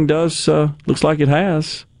this thing does, looks like it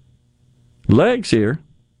has legs here,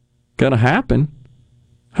 going to happen.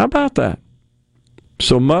 How about that?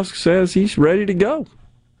 So Musk says he's ready to go.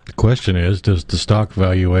 The question is, does the stock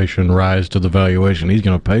valuation rise to the valuation he's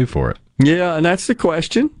going to pay for it? Yeah, and that's the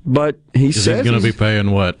question. But he says he's going to be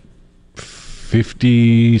paying, what,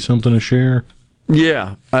 50-something a share?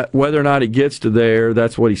 Yeah, whether or not it gets to there,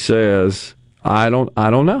 that's what he says. I don't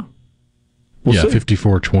know. We'll see.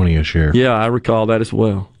 $54.20 a share. Yeah, I recall that as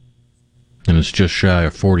well. And it's just shy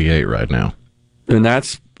of 48 right now. And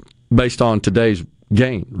that's based on today's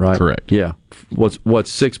gain, right? Correct. Yeah. What's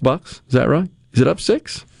 $6? Is that right? Is it up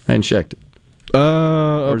 6? I hadn't checked it.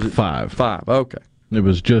 Up 5. 5. Okay. It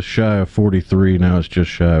was just shy of 43. Now it's just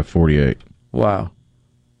shy of 48. Wow.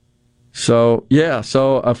 So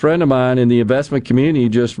a friend of mine in the investment community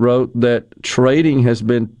just wrote that trading has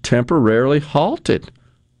been temporarily halted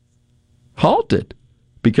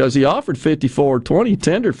because he offered 54.20,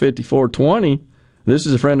 tendered 54.20. This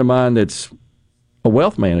is a friend of mine that's a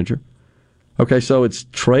wealth manager. Okay, so it's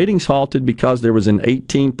trading's halted because there was an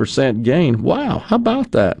 18% gain. Wow, how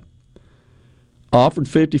about that? Offered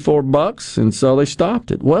 $54, and so they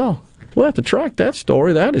stopped it. Well, we'll have to track that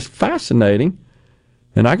story. That is fascinating.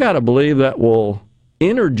 And I got to believe that will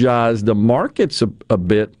energize the markets a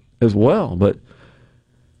bit as well. But,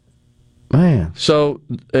 man, so,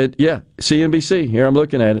 CNBC, here I'm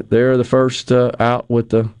looking at it. They're the first out with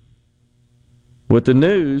the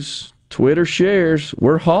news. Twitter shares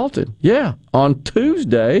were halted. Yeah, on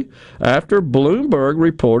Tuesday, after Bloomberg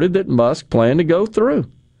reported that Musk planned to go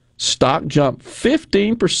through. Stock jumped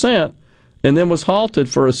 15% and then was halted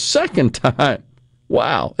for a second time.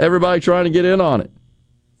 Wow, everybody trying to get in on it.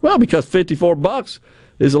 Well, because $54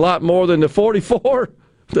 is a lot more than the 44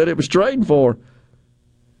 that it was trading for.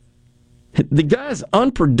 The guy's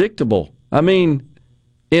unpredictable. I mean,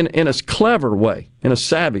 in a clever way, in a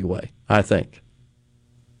savvy way, I think.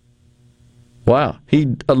 Wow.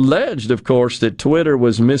 He alleged, of course, that Twitter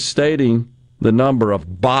was misstating the number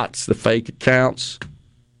of bots, the fake accounts.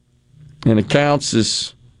 And accounts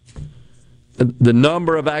is the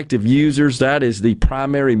number of active users. That is the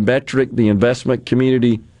primary metric the investment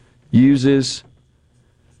community uses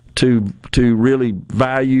to really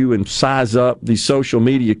value and size up these social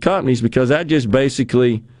media companies, because that just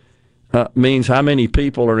basically means how many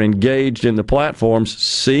people are engaged in the platforms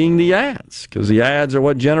seeing the ads, because the ads are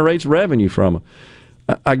what generates revenue from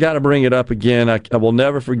them. I got to bring it up again. I will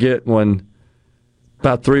never forget when,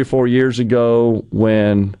 about 3 or 4 years ago,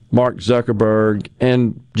 when Mark Zuckerberg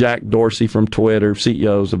and Jack Dorsey from Twitter,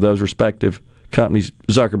 CEOs of those respective companies,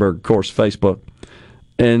 Zuckerberg, of course, Facebook,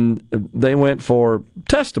 and they went for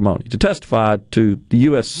testimony to testify to the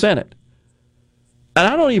U.S. Senate. And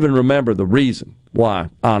I don't even remember the reason why,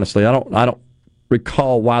 honestly. I don't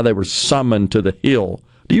recall why they were summoned to the Hill.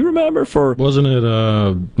 Do you remember? Wasn't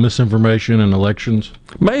it misinformation in elections?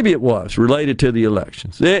 Maybe it was, related to the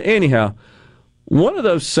elections. Anyhow, one of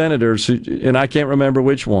those senators, and I can't remember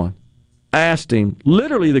which one, asked him,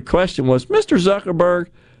 literally the question was, Mr. Zuckerberg,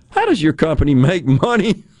 how does your company make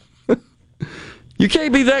money? You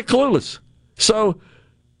can't be that clueless. So,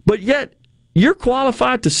 but yet, you're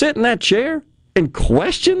qualified to sit in that chair and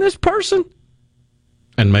question this person?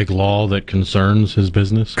 And make law that concerns his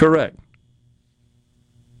business? Correct.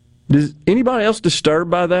 Is anybody else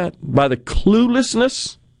disturbed by that? By the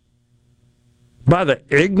cluelessness by the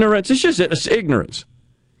ignorance. It's ignorance.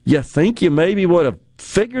 You think you maybe would have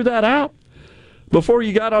figured that out before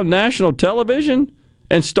you got on national television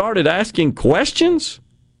and started asking questions?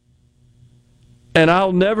 And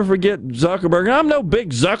I'll never forget Zuckerberg. I'm no big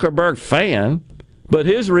Zuckerberg fan, but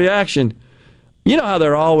his reaction, you know how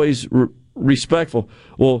they're always respectful.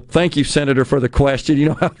 Well, thank you, Senator, for the question. You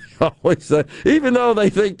know how they always say, even though they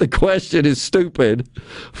think the question is stupid.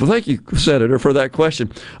 Well, thank you, Senator, for that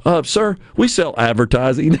question. Sir, we sell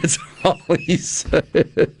advertising. That's all he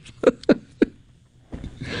said.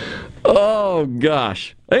 Oh,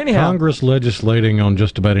 gosh. Anyhow, Congress legislating on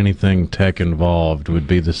just about anything tech involved would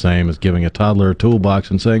be the same as giving a toddler a toolbox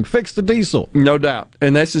and saying, fix the diesel. No doubt.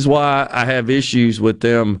 And this is why I have issues with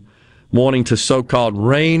them wanting to so-called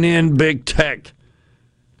rein in big tech.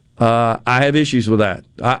 I have issues with that.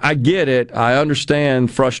 I get it. I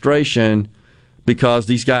understand frustration because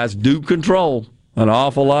these guys do control an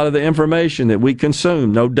awful lot of the information that we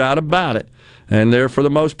consume, no doubt about it. And they're, for the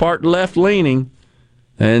most part, left-leaning.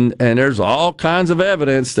 And there's all kinds of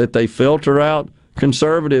evidence that they filter out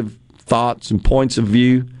conservative thoughts and points of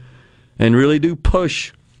view and really do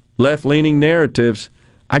push left-leaning narratives.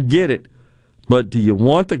 I get it. But do you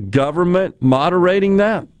want the government moderating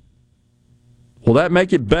that? Will that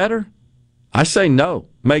make it better? I say no.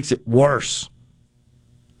 Makes it worse.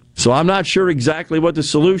 So I'm not sure exactly what the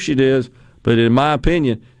solution is, but in my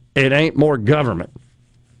opinion, it ain't more government.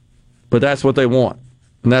 But that's what they want,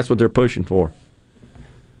 and that's what they're pushing for.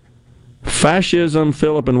 Fascism,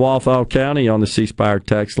 Philip in Walthall County on the C Spire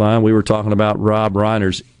text line. We were talking about Rob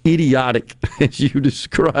Reiner's idiotic, as you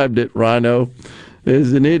described it, Rhino,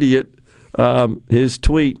 is an idiot. His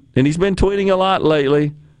tweet, and he's been tweeting a lot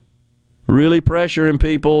lately, really pressuring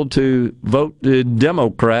people to vote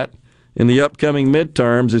Democrat in the upcoming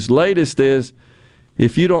midterms. His latest is,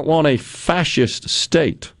 if you don't want a fascist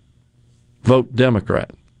state, vote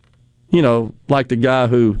Democrat. You know, like the guy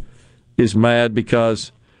who is mad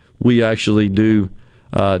because we actually do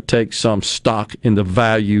take some stock in the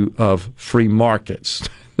value of free markets.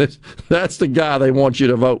 That's the guy they want you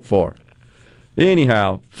to vote for.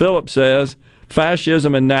 Anyhow, Philip says,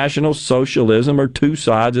 fascism and National Socialism are two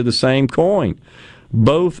sides of the same coin.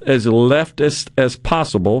 Both as leftist as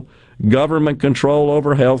possible, government control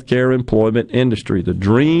over healthcare, employment, industry, the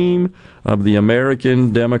dream of the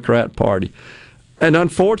American Democrat Party. And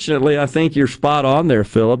unfortunately, I think you're spot on there,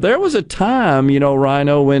 Philip. There was a time,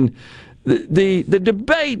 Rhino, when the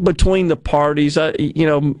debate between the parties, a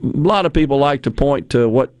lot of people like to point to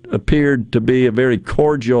what appeared to be a very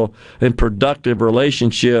cordial and productive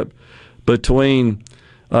relationship between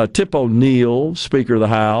Tip O'Neill, Speaker of the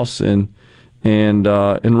House, and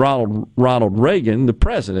Ronald Reagan, the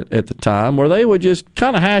president at the time, where they would just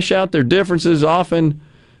kind of hash out their differences, often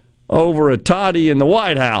over a toddy in the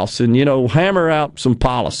White House, and hammer out some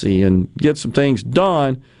policy and get some things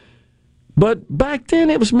done. But back then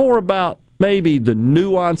it was more about maybe the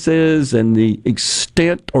nuances and the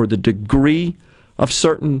extent or the degree of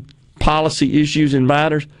certain policy issues and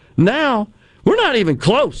matters. Now we're not even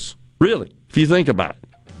close, really, if you think about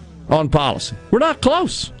it, on policy. We're not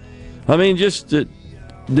close. I mean, just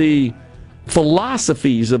the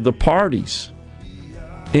philosophies of the parties.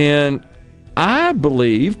 And I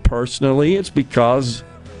believe, personally, it's because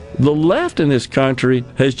the left in this country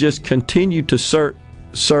has just continued to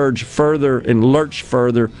surge further and lurch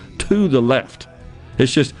further to the left.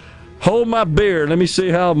 It's just, hold my beer, let me see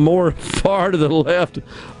how more far to the left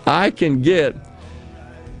I can get.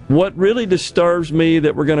 What really disturbs me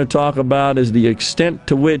that we're going to talk about is the extent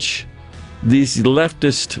to which these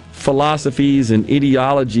leftist philosophies and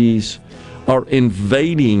ideologies are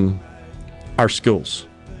invading our schools.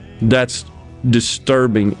 That's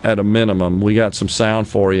disturbing at a minimum. We got some sound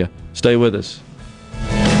for you. Stay with us.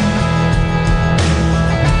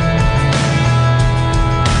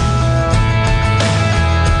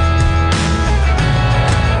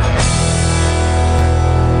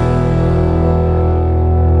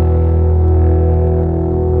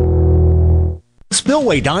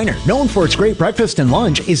 Spillway Diner, known for its great breakfast and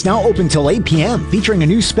lunch, is now open till 8 p.m., featuring a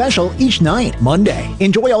new special each night. Monday,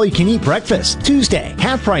 enjoy all-you-can-eat breakfast. Tuesday,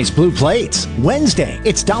 half-price blue plates. Wednesday,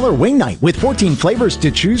 it's dollar wing night with 14 flavors to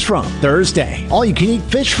choose from. Thursday, all-you-can-eat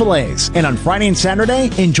fish fillets. And on Friday and Saturday,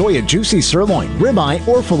 enjoy a juicy sirloin, ribeye,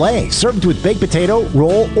 or filet, served with baked potato,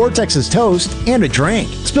 roll, or Texas toast, and a drink.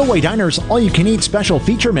 Spillway Diner's all-you-can-eat special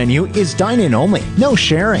feature menu is dine-in only, no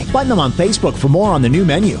sharing. Find them on Facebook for more on the new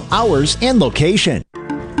menu, hours, and location.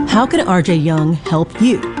 How can RJ Young help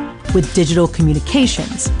you? with digital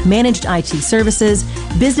communications, managed IT services,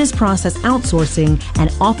 business process outsourcing,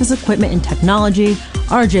 and office equipment and technology,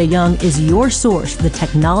 RJ Young is your source for the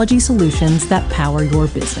technology solutions that power your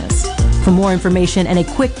business. For more information and a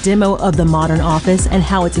quick demo of the modern office and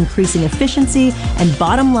how it's increasing efficiency and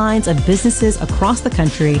bottom lines of businesses across the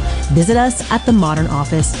country, visit us at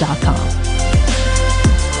themodernoffice.com.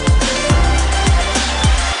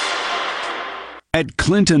 At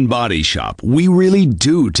Clinton Body Shop, we really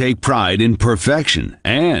do take pride in perfection,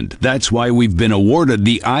 and that's why we've been awarded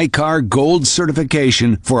the ICAR Gold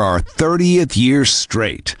certification for our 30th year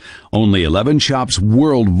straight. Only 11 shops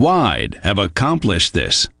worldwide have accomplished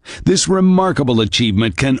this. This remarkable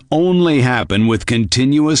achievement can only happen with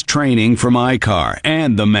continuous training from ICAR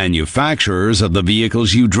and the manufacturers of the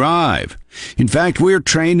vehicles you drive. In fact, we're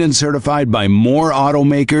trained and certified by more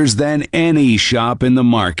automakers than any shop in the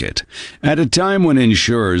market. At a time when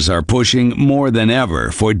insurers are pushing more than ever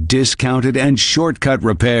for discounted and shortcut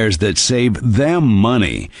repairs that save them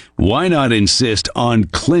money, why not insist on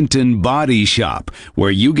Clinton Body Shop, where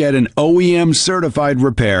you get an OEM certified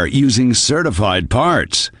repair using certified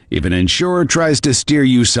parts? If an insurer tries to steer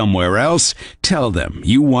you somewhere else, tell them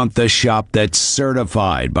you want the shop that's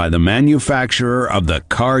certified by the manufacturer of the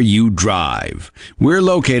car you drive. We're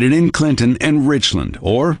located in Clinton and Richland,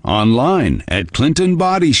 or online at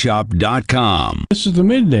clintonbodyshop.com. This is the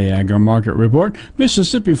Midday Agri-Market Report.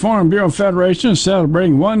 Mississippi Farm Bureau Federation is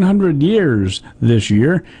celebrating 100 years this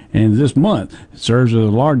year and this month. It serves as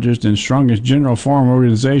the largest and strongest general farm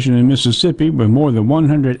organization in Mississippi with more than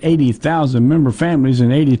 180,000 member families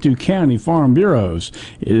in 82 county farm bureaus.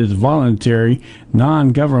 It is a voluntary,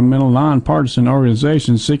 non-governmental, non-partisan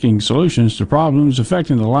organization seeking solutions to problems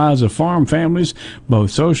affecting the lives of farm families, both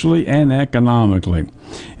socially and economically.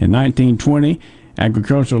 In 1920,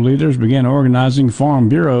 agricultural leaders began organizing farm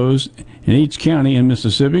bureaus in each county in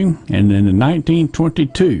Mississippi, and then in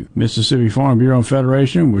 1922, Mississippi Farm Bureau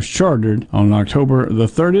Federation was chartered on October the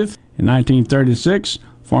 30th. In 1936,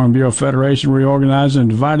 Farm Bureau Federation reorganized and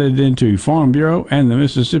divided into Farm Bureau and the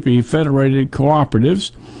Mississippi Federated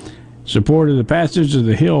Cooperatives, supported the passage of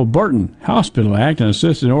the Hill-Burton Hospital Act, and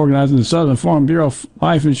assisted in organizing the Southern Farm Bureau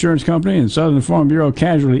Life Insurance Company and Southern Farm Bureau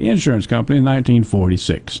Casualty Insurance Company in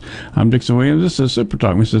 1946. I'm Dixon Williams. This is Super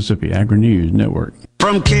Talk Mississippi Agri-News Network.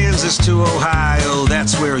 From Kansas to Ohio,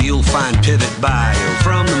 that's where you'll find Pivot Bio.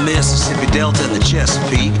 From the Mississippi Delta and the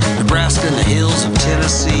Chesapeake, Nebraska and the hills of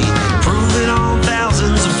Tennessee, proving on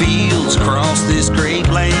thousands of fields across this great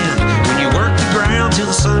land. When you work the ground till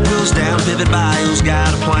the sun goes down, Pivot Bio's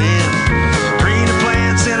got a plan. Greener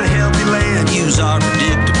plants and a healthy land, use our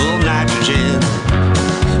predictable nitrogen.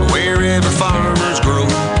 Wherever farmers grow,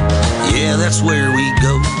 yeah, that's where we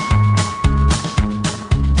go.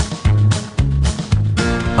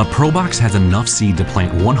 A ProBox has enough seed to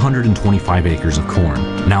plant 125 acres of corn.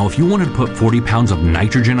 Now, if you wanted to put 40 pounds of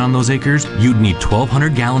nitrogen on those acres, you'd need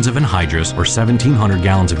 1,200 gallons of anhydrous, or 1,700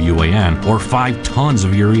 gallons of UAN, or 5 tons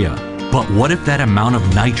of urea. But what if that amount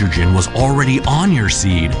of nitrogen was already on your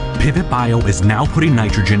seed? Pivot Bio is now putting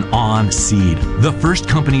nitrogen on seed. The first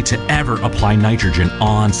company to ever apply nitrogen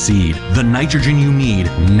on seed. The nitrogen you need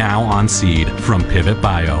now on seed from Pivot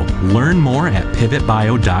Bio. Learn more at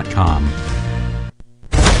pivotbio.com.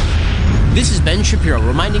 This is Ben Shapiro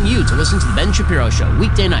reminding you to listen to The Ben Shapiro Show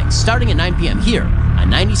weekday nights starting at 9 p.m. here on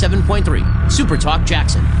 97.3 Super Talk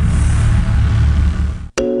Jackson.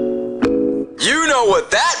 You know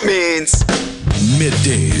what that means.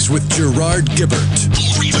 Middays with Gerard Gibert.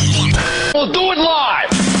 We'll do it live.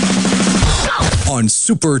 On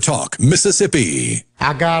Super Talk Mississippi.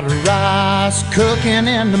 I got rice cooking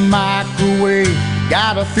in the microwave.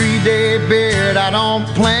 Got a 3-day beard I don't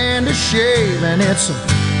plan to shave, and it's a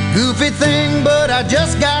goofy thing, but I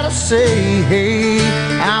just gotta say, hey,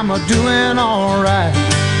 I'm a-doing alright.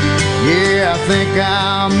 Yeah, I think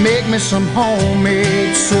I'll make me some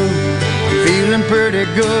homemade soup. I'm feeling pretty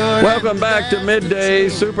good. Welcome back to Midday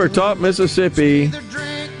Super Talk Mississippi.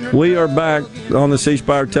 We are back on the C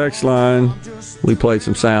Spire text line. We played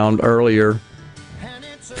some sound earlier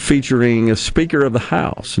featuring a Speaker of the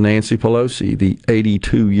House, Nancy Pelosi, the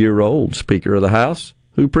 82-year-old Speaker of the House,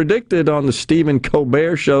 who predicted on the Stephen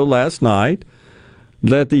Colbert Show last night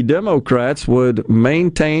that the Democrats would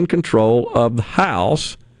maintain control of the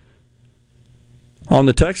House. On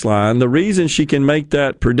the text line, the reason she can make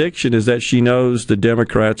that prediction is that she knows the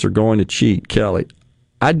Democrats are going to cheat. Kelly,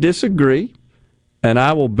 I disagree, and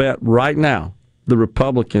I will bet right now the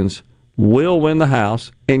Republicans will win the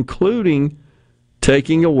House, including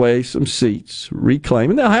taking away some seats,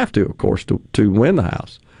 reclaiming. They'll have to, of course, to win the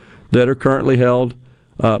House, that are currently held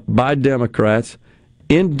by Democrats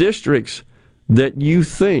in districts that you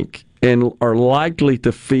think and are likely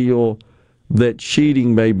to feel that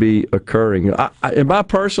cheating may be occurring. In my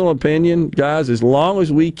personal opinion, guys, as long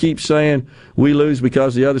as we keep saying we lose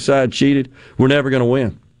because the other side cheated, we're never going to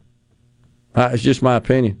win. It's just my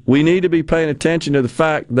opinion. We need to be paying attention to the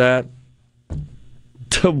fact that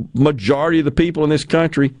the majority of the people in this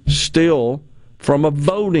country still, from a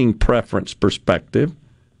voting preference perspective,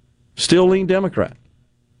 still lean Democrat.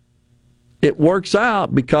 It works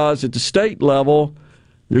out because at the state level,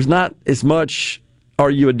 there's not as much, are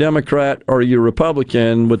you a Democrat or are you a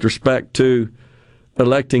Republican with respect to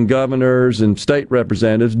electing governors and state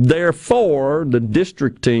representatives. Therefore, the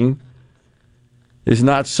districting is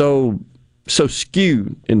not so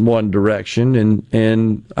skewed in one direction,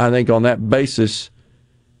 and I think on that basis,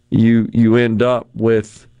 you end up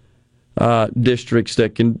with districts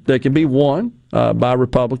that can be won by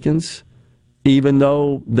Republicans, even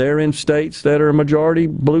though they're in states that are majority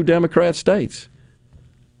blue Democrat states.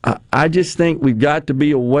 I just think we've got to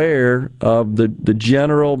be aware of the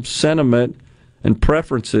general sentiment and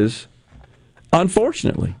preferences,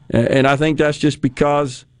 unfortunately. And I think that's just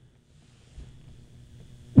because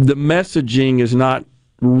the messaging is not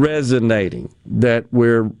resonating, that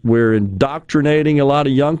we're indoctrinating a lot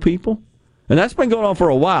of young people. And that's been going on for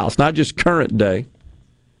a while. It's not just current day.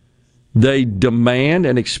 They demand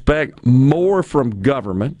and expect more from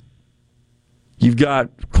government. You've got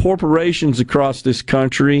corporations across this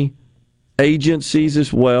country, agencies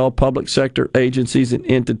as well, public sector agencies and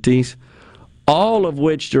entities, all of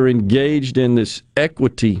which are engaged in this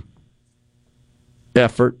equity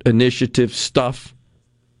effort, initiative stuff,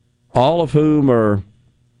 all of whom are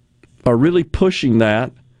really pushing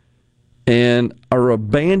that and are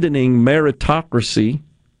abandoning meritocracy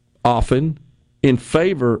often in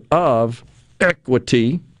favor of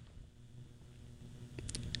equity.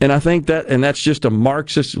 And I think that's just a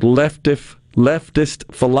Marxist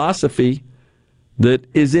leftist philosophy that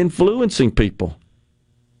is influencing people.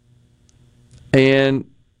 And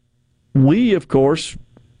we, of course,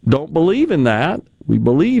 don't believe in that. We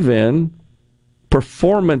believe in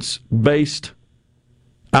performance-based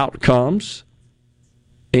outcomes,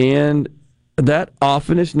 and that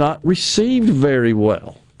often is not received very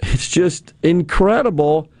well. It's just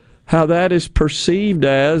incredible how that is perceived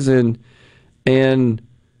as and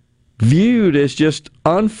viewed as just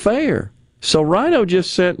unfair. So Rhino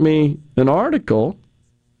just sent me an article,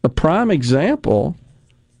 a prime example,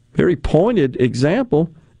 very pointed example,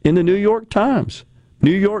 in the New York Times.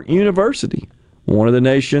 New York University, one of the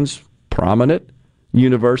nation's prominent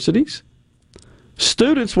universities.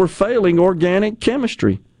 Students were failing organic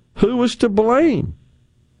chemistry. Who was to blame?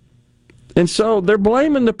 And so they're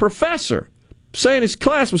blaming the professor, saying his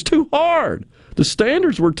class was too hard. The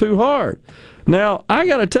standards were too hard. Now, I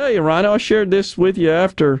got to tell you, Rhino, I shared this with you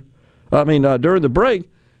during the break.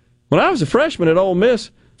 When I was a freshman at Ole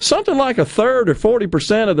Miss, something like a third or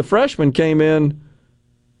 40% of the freshmen came in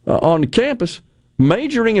on the campus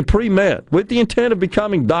majoring in pre-med with the intent of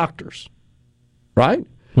becoming doctors, right?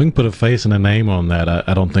 We can put a face and a name on that.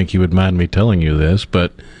 I don't think you would mind me telling you this,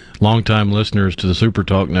 but longtime listeners to the Super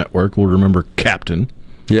Talk Network will remember Captain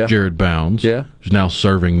Jared Bounds, who's now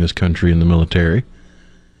serving this country in the military.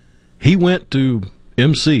 He went to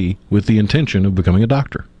MC with the intention of becoming a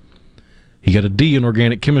doctor. He got a D in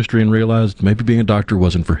organic chemistry and realized maybe being a doctor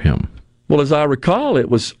wasn't for him. Well, as I recall, it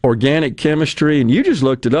was organic chemistry, and you just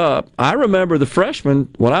looked it up. I remember the freshmen,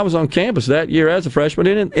 when I was on campus that year as a freshman,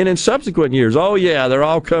 and in subsequent years, oh, yeah, they're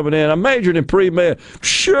all coming in. I majored in pre-med.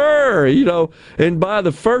 Sure, and by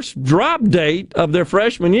the first drop date of their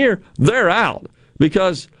freshman year, they're out.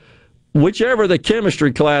 Because whichever the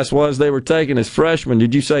chemistry class was they were taking as freshmen,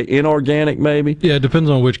 did you say inorganic maybe? Yeah, it depends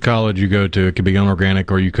on which college you go to. It could be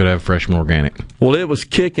inorganic or you could have freshman organic. Well, it was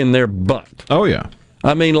kicking their butt. Oh, yeah.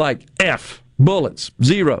 I mean, like F, bullets,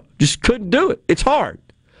 0. Just couldn't do it. It's hard.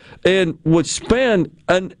 And would spend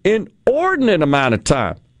an inordinate amount of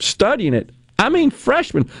time studying it. I mean,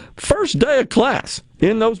 freshmen, first day of class,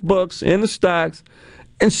 in those books, in the stacks,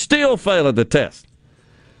 and still fail at the test.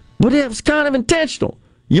 But it was kind of intentional.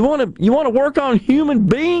 You want to work on human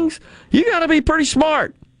beings? You got to be pretty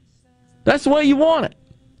smart. That's the way you want it.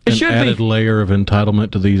 It should be. An added layer of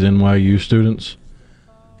entitlement to these NYU students.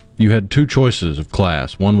 You had two choices of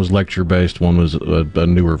class. One was lecture-based, one was a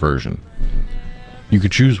newer version. You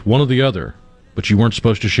could choose one or the other, but you weren't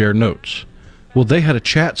supposed to share notes. Well, they had a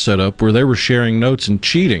chat set up where they were sharing notes and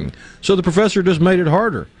cheating, so the professor just made it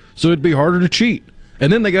harder, so it'd be harder to cheat.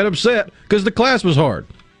 And then they got upset because the class was hard.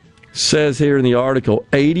 Says here in the article,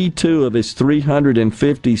 82 of his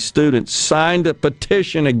 350 students signed a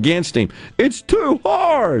petition against him. It's too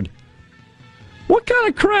hard. What kind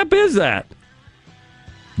of crap is that?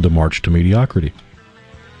 the march to mediocrity.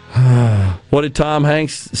 What did Tom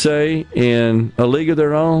Hanks say in A League of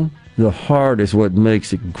Their Own? The heart is what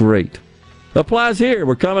makes it great. Applies here.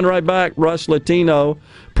 We're coming right back. Russ Latino,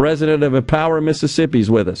 president of Empower Mississippi,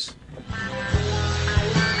 is with us.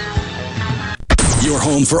 Your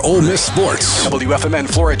home for Ole Miss sports. WFMN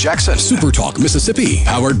Flora Jackson. Super Talk Mississippi.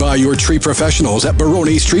 Powered by your tree professionals at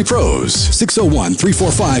Barone's Tree Pros.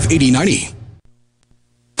 601-345-8090.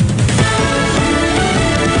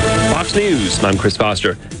 Fox News, I'm Chris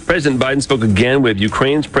Foster. President Biden spoke again with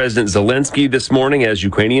Ukraine's President Zelensky this morning as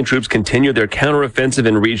Ukrainian troops continue their counteroffensive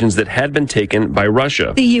in regions that had been taken by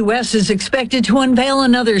Russia. The U.S. is expected to unveil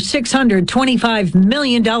another $625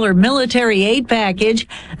 million military aid package,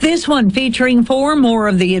 this one featuring 4 more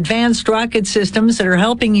of the advanced rocket systems that are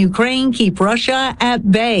helping Ukraine keep Russia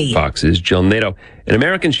at bay. Fox's Jill Nato. An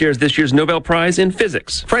American shares this year's Nobel Prize in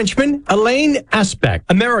Physics. Frenchman Alain Aspect,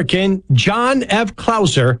 American John F.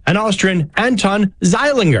 Clauser, and Austrian Anton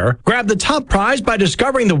Zeilinger grabbed the top prize by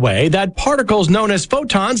discovering the way that particles known as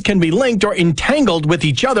photons can be linked or entangled with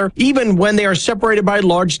each other even when they are separated by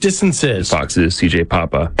large distances. Fox's CJ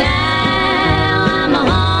Papa.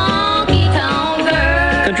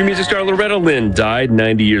 Country music star Loretta Lynn died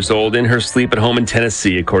 90 years old in her sleep at home in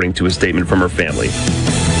Tennessee, according to a statement from her family.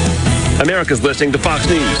 America's listening to Fox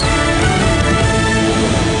News.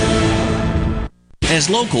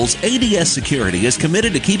 As locals, ADS Security is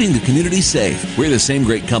committed to keeping the community safe. We're the same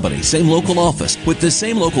great company, same local office, with the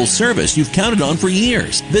same local service you've counted on for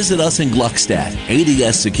years. Visit us in Gluckstadt.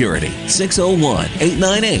 ADS Security,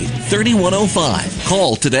 601-898-3105.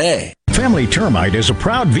 Call today. Family Termite is a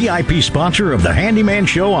proud VIP sponsor of the Handyman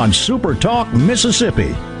Show on Super Talk Mississippi.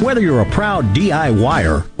 Whether you're a proud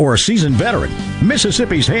DIYer or a seasoned veteran,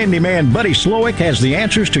 Mississippi's handyman Buddy Slowick has the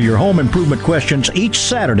answers to your home improvement questions each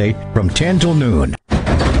Saturday from 10 till noon.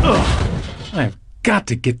 I've got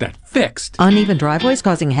to get that fixed. Uneven driveways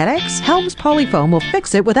causing headaches? Helms Polyfoam will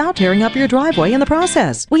fix it without tearing up your driveway in the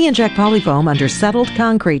process. We inject Polyfoam under settled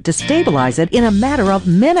concrete to stabilize it in a matter of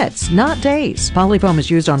minutes, not days. Polyfoam is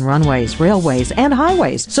used on runways, railways, and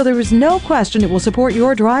highways, so there is no question it will support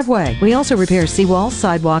your driveway. We also repair seawalls,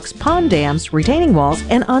 sidewalks, pond dams, retaining walls,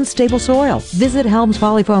 and unstable soil. Visit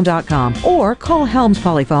HelmsPolyfoam.com or call Helms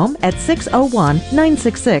Polyfoam at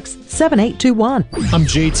 601-966-7821. I'm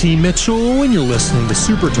JT Mitchell, and you're listening to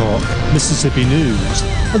Super Talk Mississippi News.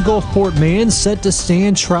 A Gulfport man set to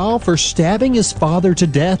stand trial for stabbing his father to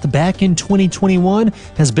death back in 2021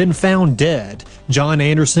 has been found dead. John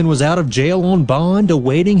Anderson was out of jail on bond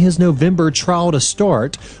awaiting his November trial to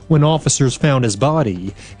start when officers found his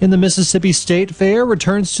body. And the Mississippi State Fair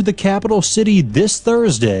returns to the capital city this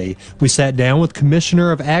Thursday. We sat down with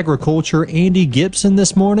Commissioner of Agriculture Andy Gibson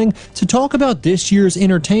this morning to talk about this year's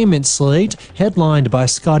entertainment slate headlined by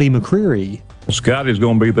Scotty McCreery. Scotty's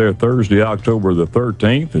going to be there Thursday, October the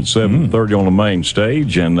 13th at 7:30 on the main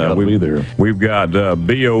stage, and we've got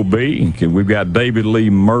B.O.B. We've got David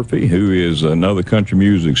Lee Murphy, who is another country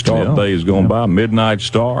music star. Today is going by Midnight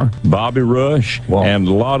Star, Bobby Rush, and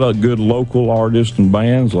a lot of good local artists and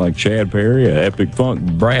bands like Chad Perry, an Epic Funk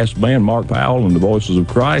Brass Band, Mark Powell and the Voices of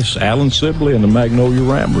Christ, Alan Sibley and the Magnolia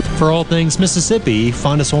Ramblers. For all things Mississippi,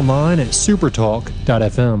 find us online at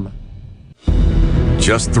supertalk.fm.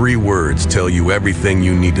 Just 3 words tell you everything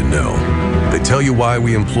you need to know. They tell you why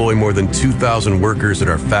we employ more than 2,000 workers at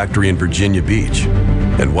our factory in Virginia Beach,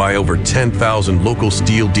 and why over 10,000 local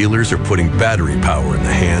steel dealers are putting battery power in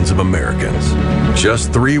the hands of Americans.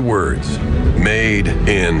 Just 3 words. Made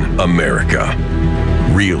in America.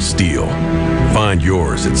 Real steel. Find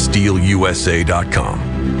yours at steelusa.com.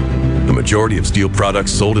 The majority of steel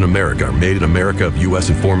products sold in America are made in America of U.S.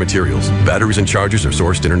 and foreign materials. Batteries and chargers are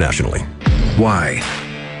sourced internationally. Why?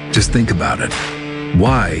 Just think about it.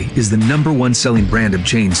 Why is the #1 selling brand of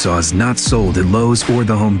chainsaws not sold at Lowe's or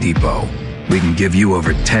the Home Depot? We can give you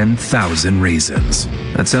over 10,000 reasons.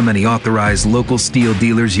 That's how many authorized local steel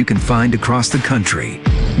dealers you can find across the country.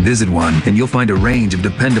 Visit one and you'll find a range of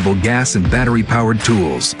dependable gas and battery-powered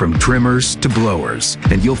tools, from trimmers to blowers.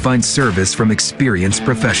 And you'll find service from experienced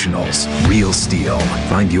professionals. Real steel.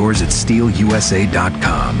 Find yours at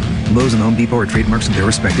steelusa.com. Lowe's and Home Depot are trademarks of their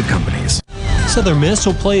respective companies. Southern Miss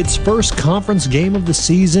will play its first conference game of the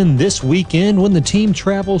season this weekend when the team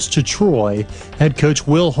travels to Troy. Head coach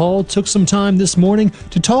Will Hall took some time this morning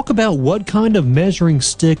to talk about what kind of measuring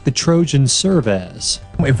stick the Trojans serve as.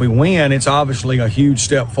 If we win, it's obviously a huge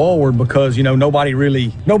step forward because, nobody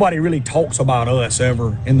really talks about us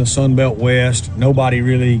ever in the Sun Belt West. Nobody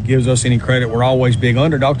really gives us any credit. We're always big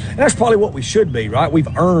underdogs. And that's probably what we should be, right?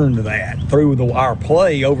 We've earned that through our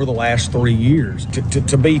play over the last 3 years.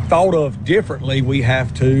 To be thought of differently, we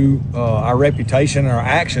have to, our reputation and our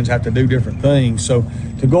actions have to do different things. So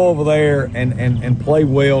to go over there and play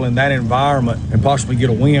well in that environment and possibly get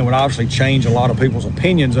a win would obviously change a lot of people's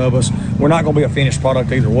opinions of us. We're not going to be a finished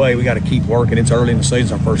product either way. We got to keep working. It's early in the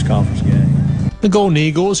season, our first conference game. The Golden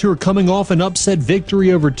Eagles, who are coming off an upset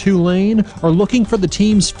victory over Tulane, are looking for the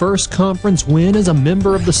team's first conference win as a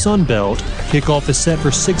member of the Sun Belt. Kickoff is set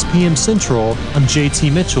for 6 p.m. Central. I'm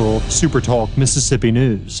JT Mitchell, Super Talk Mississippi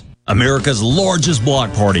News. America's largest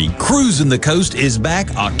block party, Cruisin the Coast, is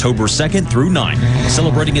back October 2nd through 9th,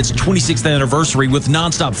 celebrating its 26th anniversary with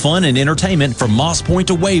nonstop fun and entertainment from Moss Point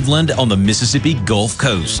to Waveland on the Mississippi Gulf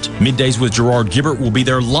Coast. Middays with Gerard Gibert will be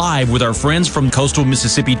there live with our friends from Coastal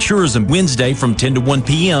Mississippi Tourism Wednesday from 10 to 1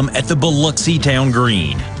 p.m. at the Biloxi Town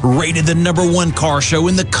Green. Rated the #1 car show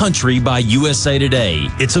in the country by USA Today.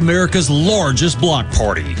 It's America's largest block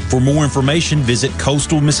party. For more information, visit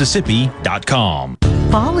coastalmississippi.com.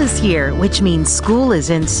 Fall is here, which means school is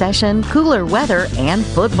in session, cooler weather, and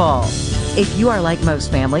football. If you are like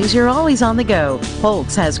most families, you're always on the go.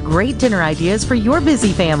 Polk's has great dinner ideas for your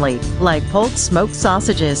busy family, like Polk's smoked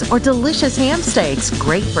sausages or delicious ham steaks,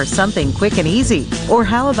 great for something quick and easy. Or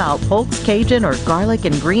how about Polk's Cajun or garlic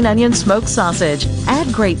and green onion smoked sausage?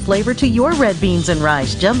 Add great flavor to your red beans and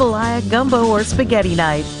rice, jambalaya, gumbo, or spaghetti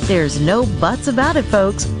night. There's no buts about it,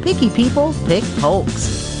 folks. Picky people pick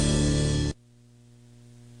Polk's.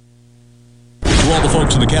 To all the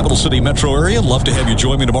folks in the Capital City metro area, love to have you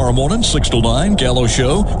join me tomorrow morning, 6 to 9, Gallo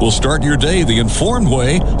Show. We'll start your day the informed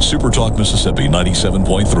way. Super Talk Mississippi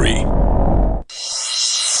 97.3.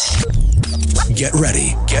 Get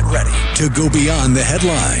ready to go beyond the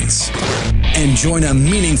headlines and join a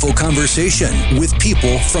meaningful conversation with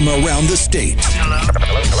people from around the state. Hello?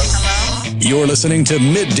 You're listening to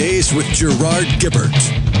Middays with Gerard Gibert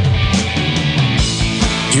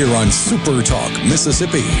here on Super Talk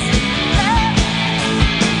Mississippi.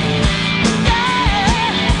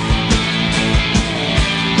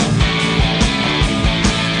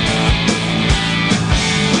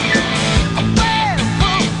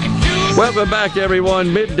 Welcome back, everyone.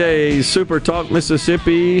 Middays, Super Talk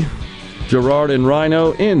Mississippi. Gerard and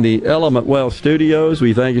Rhino in the Element Wealth Studios.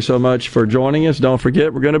 We thank you so much for joining us. Don't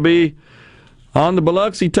forget, we're going to be on the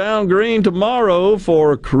Biloxi Town Green tomorrow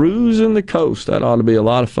for Cruisin the Coast. That ought to be a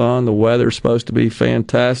lot of fun. The weather's supposed to be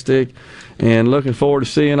fantastic. And looking forward to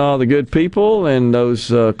seeing all the good people and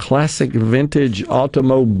those classic vintage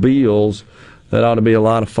automobiles. That ought to be a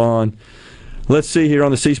lot of fun. Let's see here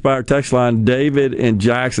on the C Spire text line. David in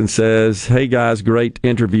Jackson says, "Hey guys, great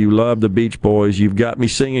interview. Love the Beach Boys. You've got me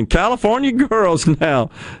singing California Girls now.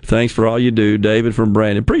 Thanks for all you do." David from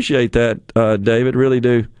Brandon. Appreciate that, David. Really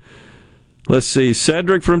do. Let's see.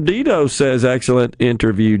 Cedric from Dido says, "Excellent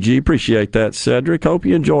interview, G." Appreciate that, Cedric. Hope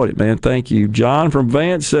you enjoyed it, man. Thank you. John from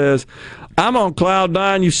Vance says, "I'm on cloud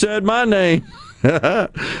nine. You said my name."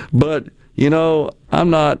 But I'm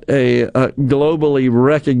not a globally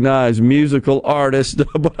recognized musical artist,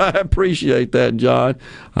 but I appreciate that, John.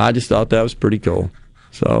 I just thought that was pretty cool.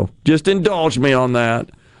 So just indulge me on that.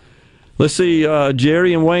 Let's see.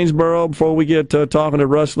 Jerry in Waynesboro, before we get talking to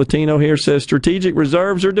Russ Latino here, says strategic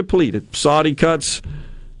reserves are depleted. Saudi cuts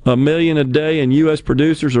 1 million a day, and U.S.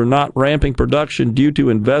 producers are not ramping production due to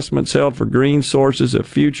investments held for green sources of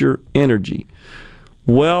future energy.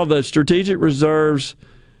 Well, the strategic reserves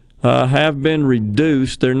have been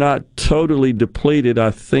reduced. They're not totally depleted.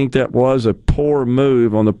 I think that was a poor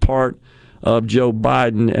move on the part of Joe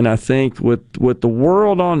Biden, and I think with the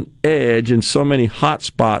world on edge and so many hot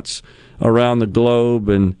spots around the globe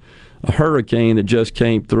and a hurricane that just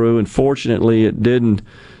came through, and fortunately it didn't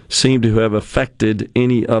seem to have affected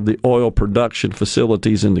any of the oil production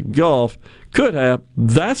facilities in the Gulf, could have.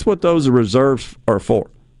 That's what those reserves are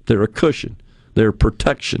for. They're a cushion. They're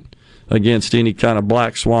protection against any kind of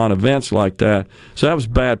black swan events like that. So that was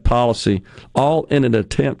bad policy, all in an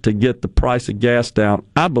attempt to get the price of gas down,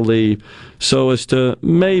 I believe, so as to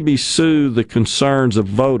maybe soothe the concerns of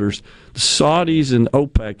voters. The Saudis and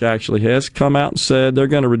OPEC actually has come out and said they're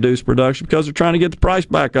going to reduce production because they're trying to get the price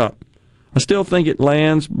back up. I still think it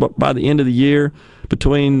lands by the end of the year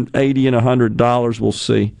between $80 and $100. We'll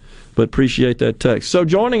see. But appreciate that text. So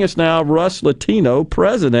joining us now, Russ Latino,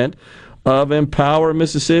 president of Empower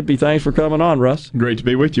Mississippi. Thanks for coming on, Russ. Great to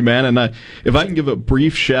be with you, man. And if I can give a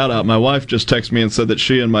brief shout out, my wife just texted me and said that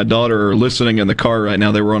she and my daughter are listening in the car right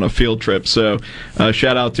now. They were on a field trip. So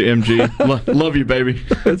shout out to MG. Love you, baby.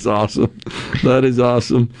 That's awesome. That is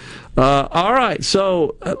awesome. All right,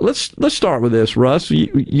 so let's start with this, Russ.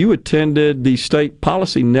 You attended the State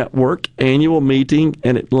Policy Network annual meeting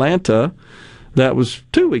in Atlanta. That was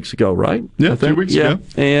 2 weeks ago, right? Yeah, 2 weeks ago.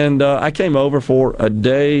 And I came over for a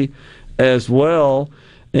day as well.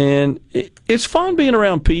 And it's fun being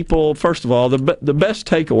around people. First of all, the best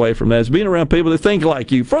takeaway from that is being around people that think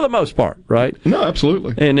like you, for the most part, right? No,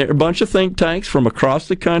 absolutely. And there are a bunch of think tanks from across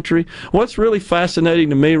the country. What's really fascinating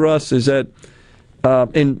to me, Russ, is that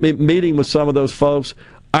in meeting with some of those folks,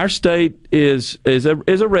 our state is a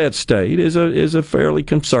red state, is a fairly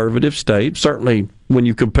conservative state, certainly when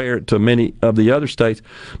you compare it to many of the other states.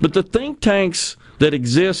 But the think tanks that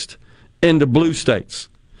exist in the blue states,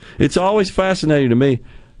 it's always fascinating to me.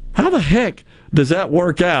 How the heck does that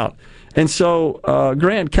work out? And so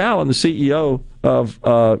Grant Callen, the CEO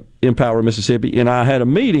of Empower Mississippi, and I had a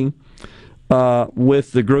meeting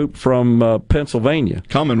with the group from Pennsylvania.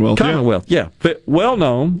 Commonwealth, yeah.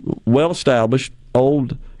 Well-known, well-established,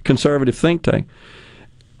 old conservative think tank.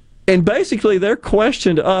 And basically their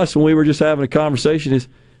question to us when we were just having a conversation is,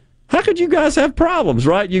 how could you guys have problems,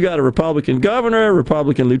 right? You got a Republican governor, a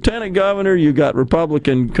Republican lieutenant governor, you got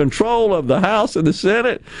Republican control of the House and the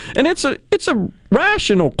Senate, and it's a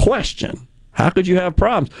rational question. How could you have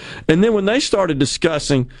problems? And then when they started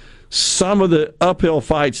discussing some of the uphill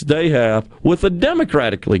fights they have with a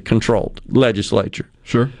democratically controlled legislature.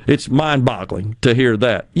 Sure. It's mind-boggling to hear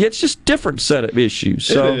that. Yeah, it's just a different set of issues.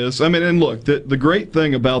 So, it is. I mean, and look, the great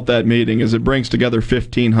thing about that meeting is it brings together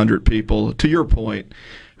 1,500 people, to your point,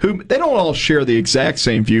 who they don't all share the exact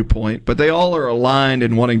same viewpoint, but they all are aligned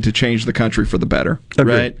in wanting to change the country for the better.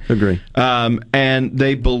 Right? Agree. And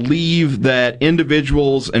they believe that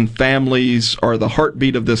individuals and families are the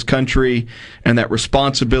heartbeat of this country, and that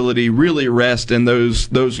responsibility really rests in those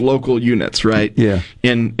local units, right? Yeah.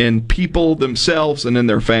 In people themselves and in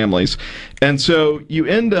their families. And so you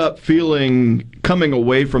end up coming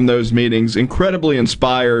away from those meetings incredibly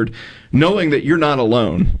inspired, knowing that you're not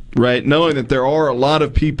alone, right? Knowing that there are a lot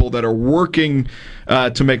of people that are working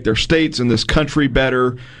to make their states and this country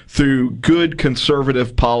better through good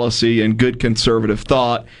conservative policy and good conservative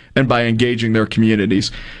thought, and by engaging their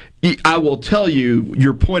communities. I will tell you,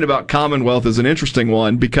 your point about Commonwealth is an interesting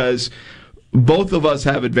one, because both of us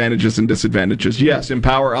have advantages and disadvantages. Yes,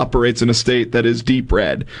 Empower operates in a state that is deep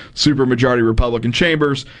red. Supermajority Republican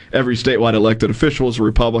chambers, every statewide elected official is a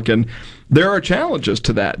Republican. There are challenges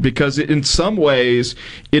to that, because in some ways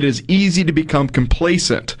it is easy to become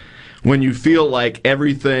complacent when you feel like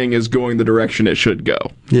everything is going the direction it should go,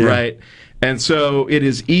 right? And so it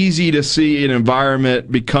is easy to see an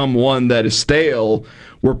environment become one that is stale,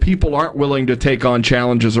 where people aren't willing to take on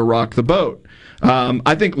challenges or rock the boat.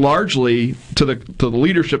 I think largely, to the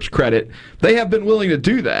leadership's credit, they have been willing to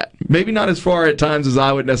do that. Maybe not as far at times as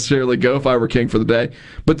I would necessarily go if I were king for the day,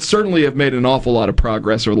 but certainly have made an awful lot of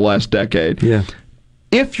progress over the last decade. Yeah.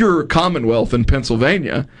 If you're Commonwealth in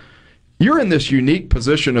Pennsylvania, you're in this unique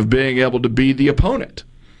position of being able to be the opponent,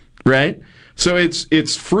 right? So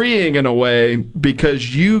it's freeing in a way,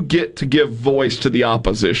 because you get to give voice to the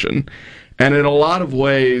opposition. And in a lot of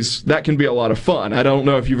ways, that can be a lot of fun. I don't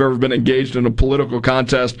know if you've ever been engaged in a political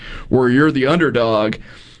contest where you're the underdog,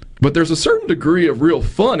 but there's a certain degree of real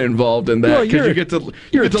fun involved in that, because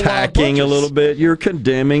you're attacking a little bit, you're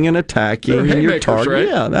condemning and attacking, and you're targeting. Right?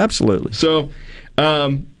 Yeah, absolutely. So,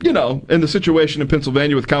 in the situation in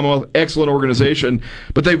Pennsylvania with Commonwealth, excellent organization,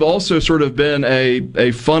 but they've also sort of been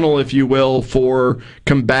a funnel, if you will, for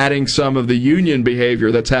combating some of the union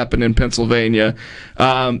behavior that's happened in Pennsylvania,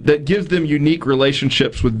 that gives them unique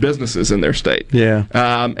relationships with businesses in their state. Yeah.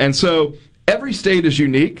 And so every state is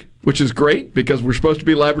unique, which is great, because we're supposed to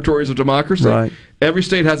be laboratories of democracy. Right. Every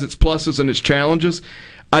state has its pluses and its challenges.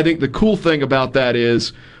 I think the cool thing about that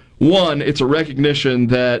is, one, it's a recognition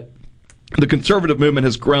that the conservative movement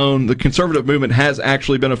has grown. The conservative movement has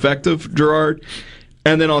actually been effective, Gerard.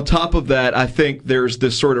 And then on top of that, I think there's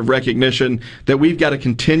this sort of recognition that we've got to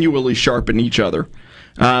continually sharpen each other.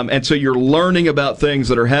 And so you're learning about things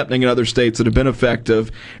that are happening in other states that have been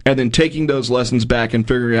effective, and then taking those lessons back and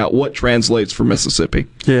figuring out what translates for Mississippi.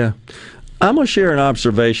 Yeah. I'm going to share an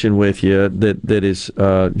observation with you that is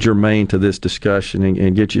germane to this discussion,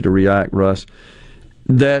 and get you to react, Russ.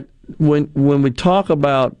 That when we talk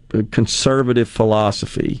about conservative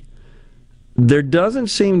philosophy, there doesn't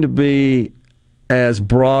seem to be as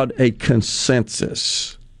broad a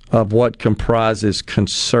consensus of what comprises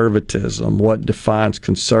conservatism, what defines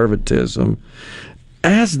conservatism,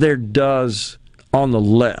 as there does on the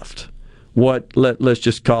left, let's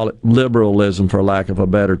just call it liberalism for lack of a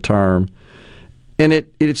better term. And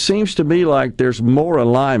it seems to me like there's more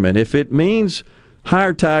alignment. If it means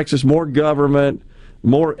higher taxes, more government,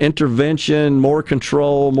 more intervention, more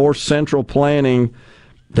control, more central planning,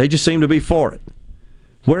 they just seem to be for it.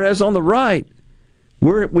 Whereas on the right,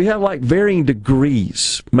 we have like varying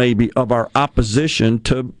degrees maybe of our opposition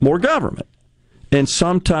to more government. And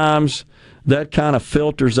sometimes that kind of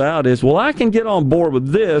filters out as, well, I can get on board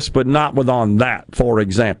with this, but not with on that, for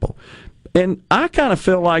example. And I kind of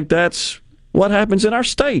feel like that's what happens in our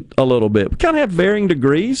state a little bit. We kind of have varying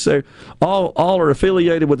degrees. They're all are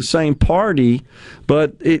affiliated with the same party,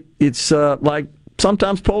 but it's like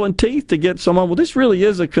sometimes pulling teeth to get someone, well, this really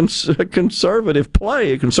is a conservative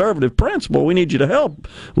play, a conservative principle. We need you to help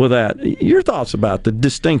with that. Your thoughts about the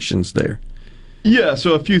distinctions there? Yeah,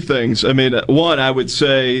 so a few things. I mean, one, I would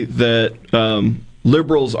say that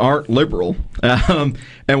liberals aren't liberal.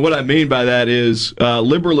 And what I mean by that is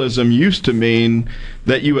liberalism used to mean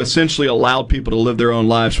that you essentially allowed people to live their own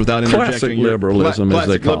lives without interjecting. Classic liberalism, as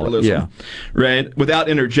they call it. Yeah. Right? Without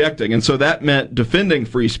interjecting. And so that meant defending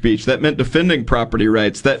free speech. That meant defending property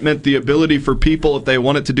rights. That meant the ability for people, if they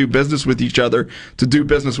wanted to do business with each other, to do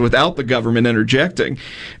business without the government interjecting.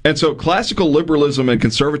 And so classical liberalism and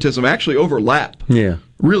conservatism actually overlap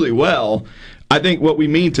really well. I think what we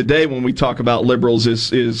mean today when we talk about liberals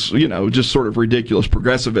is just sort of ridiculous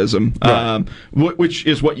progressivism, right. Which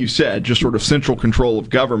is what you said, just sort of central control of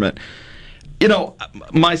government.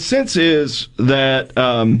 My sense is that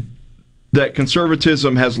that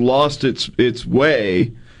conservatism has lost its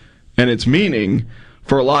way and its meaning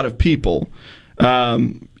for a lot of people.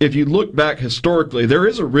 If you look back historically, there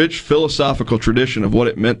is a rich philosophical tradition of what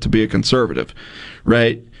it meant to be a conservative,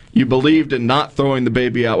 right? You believed in not throwing the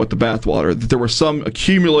baby out with the bathwater, that there was some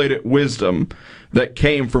accumulated wisdom that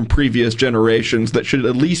came from previous generations that should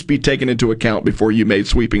at least be taken into account before you made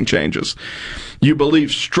sweeping changes. You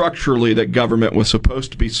believed structurally that government was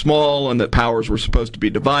supposed to be small and that powers were supposed to be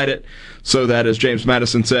divided so that, as James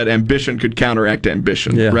Madison said, ambition could counteract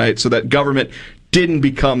ambition, right? So that government didn't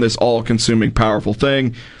become this all-consuming powerful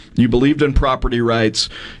thing. You believed in property rights.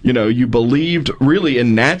 You believed really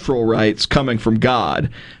in natural rights coming from God.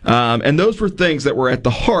 And those were things that were at the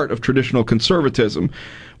heart of traditional conservatism.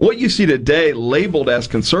 What you see today labeled as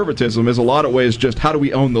conservatism is a lot of ways just how do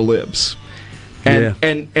we own the libs? And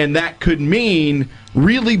that could mean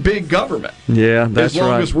really big government. Yeah, that's right. As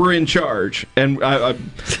long as we're in charge. And we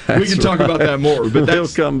can talk about that more. But we'll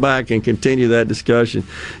come back and continue that discussion.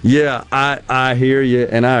 Yeah, I hear you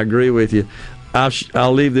and I agree with you.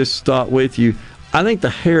 I'll leave this thought with you. I think the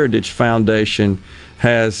Heritage Foundation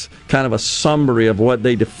has kind of a summary of what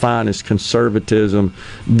they define as conservatism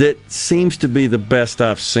that seems to be the best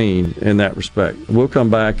I've seen in that respect. We'll come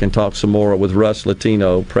back and talk some more with Russ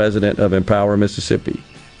Latino, president of Empower Mississippi.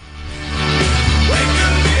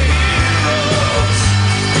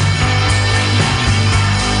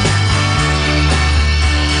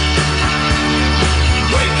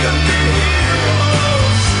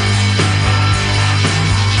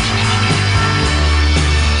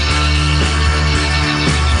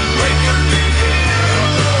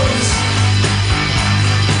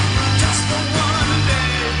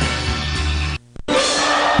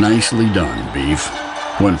 Nicely done, Beef.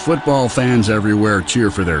 When football fans everywhere cheer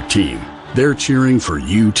for their team, they're cheering for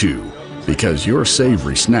you too, because your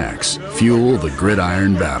savory snacks fuel the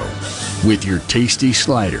gridiron battle. With your tasty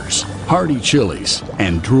sliders, hearty chilies,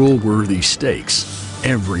 and drool-worthy steaks,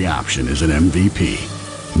 every option is an MVP.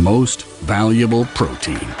 Most valuable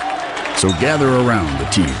protein. So gather around the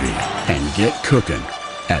TV and get cooking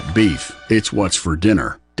at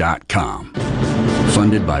BeefIt'sWhat'sForDinner.com.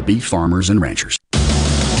 Funded by beef farmers and ranchers.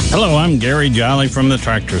 Hello, I'm Gary Jolly from the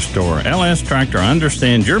Tractor Store. LS Tractor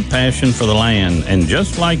understands your passion for the land, and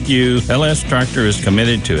just like you, LS Tractor is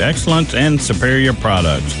committed to excellence and superior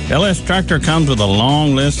products. LS Tractor comes with a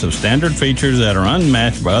long list of standard features that are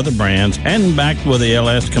unmatched by other brands and backed with the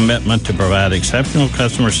LS commitment to provide exceptional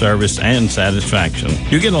customer service and satisfaction.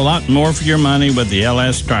 You get a lot more for your money with the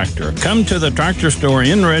LS Tractor. Come to the Tractor Store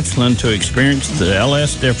in Richland to experience the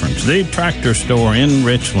LS difference. The Tractor Store in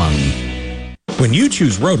Richland. When you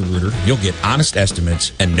choose Roto-Rooter, you'll get honest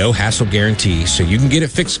estimates and no hassle guarantee so you can get it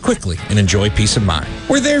fixed quickly and enjoy peace of mind.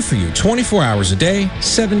 We're there for you 24 hours a day,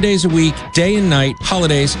 7 days a week, day and night,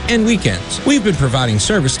 holidays, and weekends. We've been providing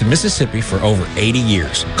service to Mississippi for over 80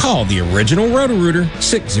 years. Call the original Roto-Rooter,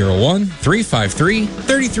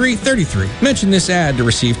 601-353-3333. Mention this ad to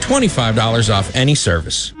receive $25 off any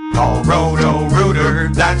service. Call Roto-Rooter,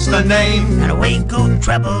 that's the name. And away go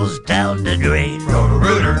troubles down the drain.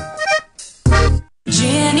 Roto-Rooter.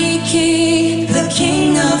 Jenny King, the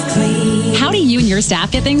king of clean. How do you and your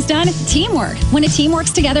staff get things done? Teamwork. When a team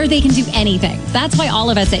works together, they can do anything. That's why all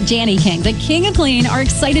of us at Janny King, the king of clean, are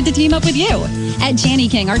excited to team up with you. At Janny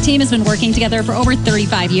King, our team has been working together for over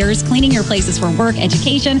 35 years, cleaning your places for work,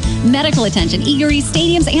 education, medical attention, eateries,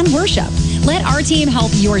 stadiums, and worship. Let our team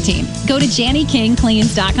help your team. Go to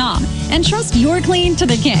JannyKingCleans.com and trust your clean to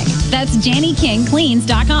the king. That's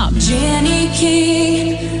JannyKingCleans.com. Janny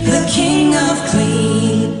King, the king of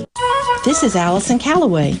clean. This is Allison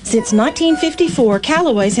Callaway. Since 1954,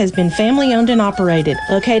 Callaway's has been family-owned and operated.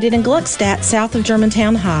 Located in Gluckstadt, south of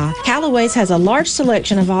Germantown High, Callaway's has a large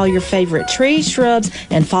selection of all your favorite trees, shrubs,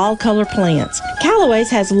 and fall color plants.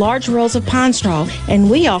 Callaway's has large rolls of pine straw, and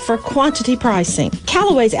we offer quantity pricing.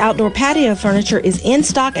 Callaway's outdoor patio furniture is in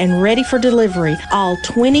stock and ready for delivery, all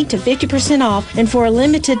 20 to 50% off, and for a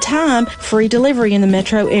limited time, free delivery in the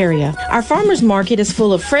metro area. Our farmers market is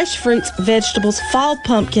full of fresh fruits, vegetables, fall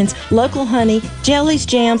pumpkins, local honey, jellies,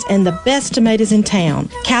 jams, and the best tomatoes in town.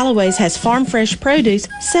 Callaway's has farm fresh produce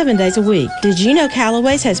 7 days a week. Did you know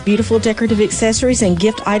Callaway's has beautiful decorative accessories and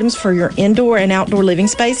gift items for your indoor and outdoor living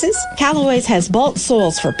spaces? Callaway's has bulk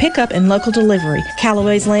soils for pickup and local delivery.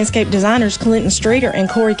 Callaway's landscape designers Clinton Streeter and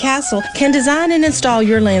Corey Castle can design and install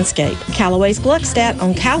your landscape. Callaway's Gluckstadt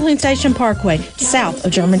on Calhoun Station Parkway, south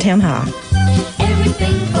of Germantown High.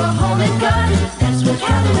 Everything for home and garden, that's what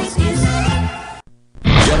Callaway's is.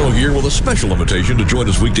 Gallo here with a special invitation to join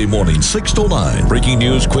us weekday morning, 6 to 9. Breaking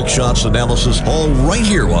news, quick shots, analysis, all right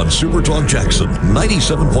here on Super Talk Jackson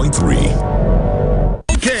 97.3.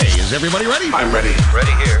 Okay, is everybody ready? I'm ready.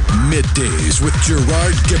 Ready here. Middays with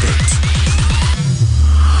Gerard Gibert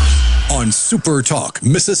on Super Talk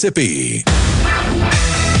Mississippi.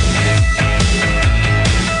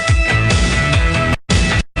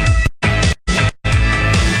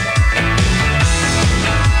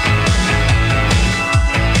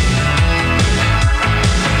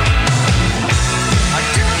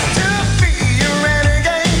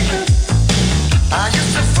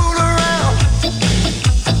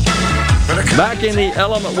 Back in the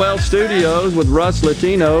Element Well studios with Russ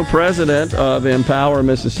Latino, president of Empower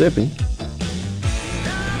Mississippi.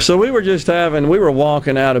 So we were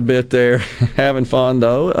walking out a bit there, having fun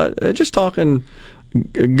though, just talking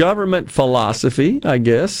government philosophy, I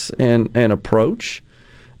guess, and approach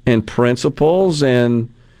and principles.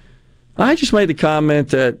 And I just made the comment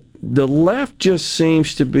that the left just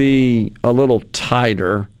seems to be a little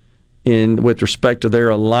tighter with respect to their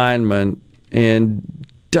alignment and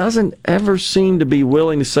doesn't ever seem to be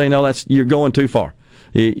willing to say, no, you're going too far.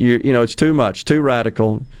 It's too much, too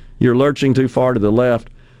radical. You're lurching too far to the left.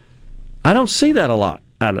 I don't see that a lot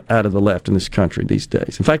out of the left in this country these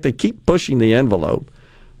days. In fact, they keep pushing the envelope,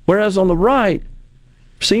 whereas on the right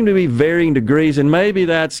seem to be varying degrees, and maybe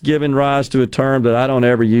that's given rise to a term that I don't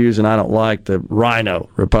ever use and I don't like, the rhino,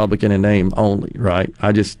 Republican in name only, right?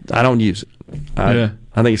 I don't use it. I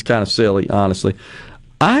think it's kind of silly, honestly.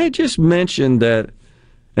 I just mentioned that,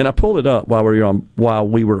 and I pulled it up while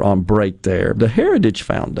we were on break there. The Heritage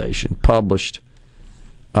Foundation published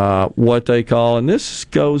what they call, and this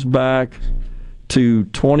goes back to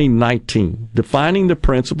 2019, defining the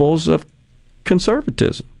principles of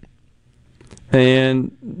conservatism.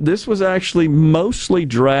 And this was actually mostly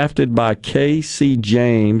drafted by K.C.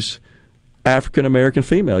 James, African-American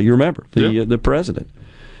female. You remember, the president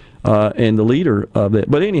and the leader of it.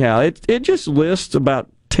 But anyhow, it just lists about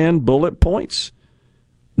 10 bullet points.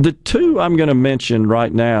 The two I'm going to mention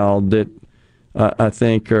right now that I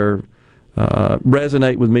think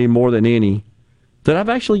resonate with me more than any, that I've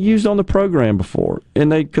actually used on the program before,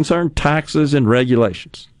 and they concern taxes and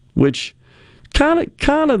regulations, which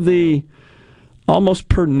kind of the almost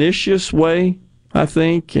pernicious way, I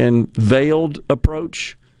think, and veiled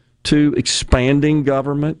approach to expanding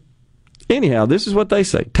government. Anyhow, this is what they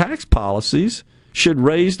say. Tax policies should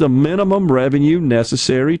raise the minimum revenue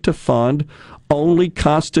necessary to fund only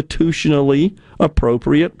constitutionally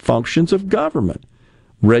appropriate functions of government.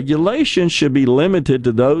 Regulation should be limited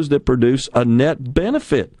to those that produce a net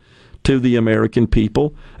benefit to the American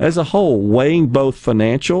people as a whole, weighing both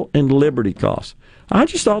financial and liberty costs. I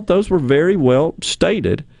just thought those were very well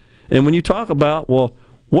stated. And when you talk about, well,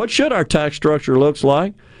 what should our tax structure look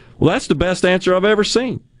like? Well, that's the best answer I've ever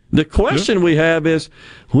seen. The question we have is,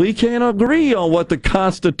 we can't agree on what the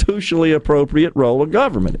constitutionally appropriate role of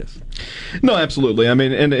government is. No, absolutely. I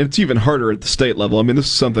mean, and it's even harder at the state level. I mean, this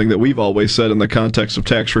is something that we've always said in the context of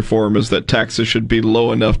tax reform, is that taxes should be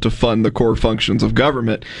low enough to fund the core functions of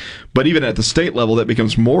government. But even at the state level, that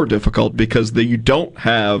becomes more difficult because you don't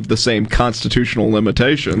have the same constitutional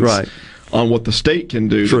limitations. Right. On what the state can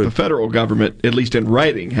do that the federal government, at least in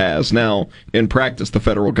writing, has. Now, in practice, the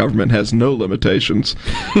federal government has no limitations.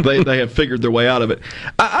 They have figured their way out of it.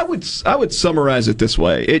 I would summarize it this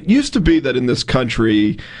way. It used to be that in this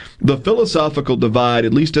country, the philosophical divide,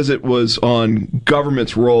 at least as it was on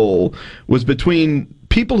government's role, was between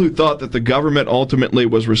people who thought that the government ultimately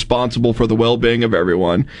was responsible for the well-being of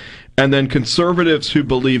everyone, and then conservatives who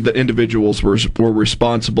believed that individuals were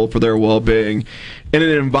responsible for their well-being in an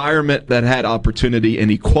environment that had opportunity and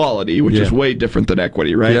equality, which is way different than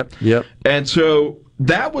equity, right? Yep. And so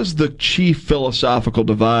that was the chief philosophical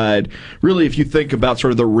divide, really, if you think about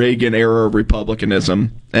sort of the Reagan era of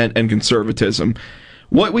republicanism and conservatism.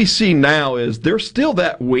 What we see now is there's still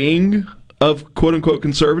that wing of quote-unquote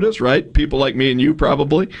conservatives, right? People like me and you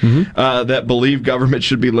probably, that believe government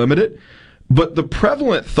should be limited. But the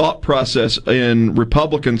prevalent thought process in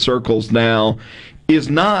Republican circles now is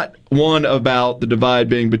not one about the divide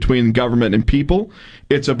being between government and people.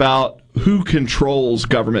 It's about who controls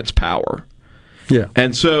government's power. Yeah.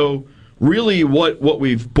 And so really what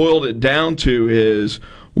we've boiled it down to is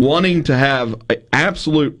wanting to have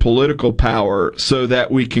absolute political power so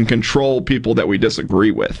that we can control people that we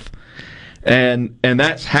disagree with. And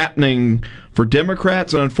that's happening for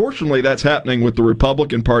Democrats, and unfortunately that's happening with the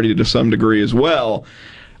Republican Party to some degree as well.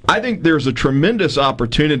 I think there's a tremendous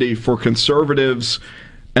opportunity for conservatives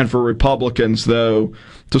and for Republicans, though,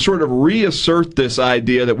 to sort of reassert this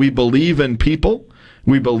idea that we believe in people,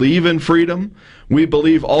 we believe in freedom, we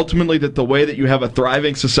believe ultimately that the way that you have a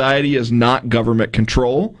thriving society is not government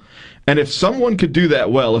control. And if someone could do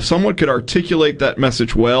that well, if someone could articulate that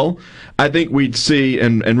message well, I think we'd see,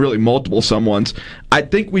 and really multiple someones, I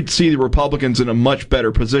think we'd see the Republicans in a much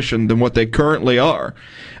better position than what they currently are.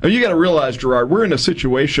 I mean, you got to realize, Gerard, we're in a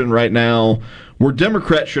situation right now where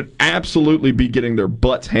Democrats should absolutely be getting their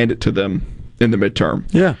butts handed to them in the midterm.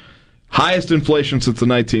 Yeah. Highest inflation since the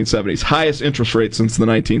 1970s, highest interest rate since the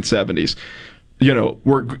 1970s. You know,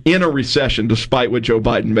 we're in a recession, despite what Joe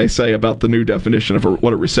Biden may say about the new definition of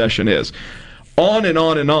what a recession is. On and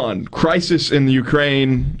on and on. Crisis in the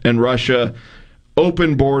Ukraine and Russia,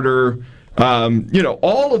 open border,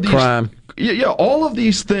 all of these crime. All of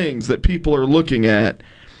these things that people are looking at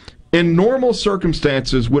in normal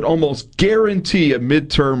circumstances would almost guarantee a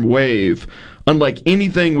midterm wave, unlike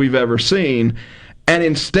anything we've ever seen. And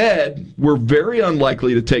instead, we're very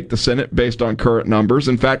unlikely to take the Senate based on current numbers.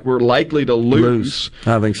 In fact, we're likely to lose.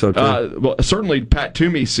 I think so, too. Well, certainly Pat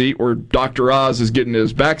Toomey's seat, where Dr. Oz is getting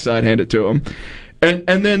his backside handed to him. And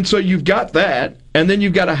then, so you've got that, and then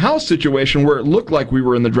you've got a House situation where it looked like we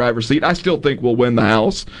were in the driver's seat. I still think we'll win the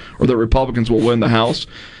House, or the Republicans will win the House.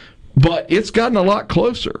 But it's gotten a lot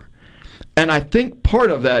closer. And I think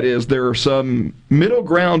part of that is there are some middle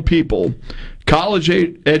ground people,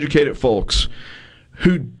 college-educated folks,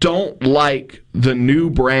 who don't like the new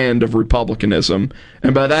brand of republicanism,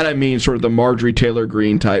 and by that I mean sort of the Marjorie Taylor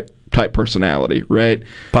Greene type personality, right?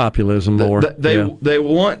 Populism more. They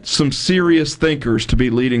want some serious thinkers to be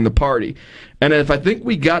leading the party. And if I think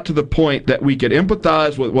we got to the point that we could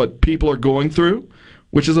empathize with what people are going through,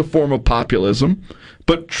 which is a form of populism,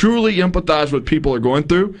 but truly empathize with what people are going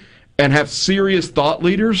through and have serious thought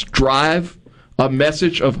leaders drive a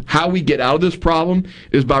message of how we get out of this problem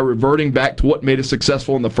is by reverting back to what made us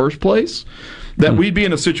successful in the first place, that we'd be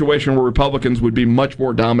in a situation where Republicans would be much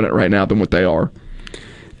more dominant right now than what they are.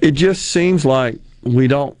 It just seems like we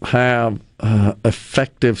don't have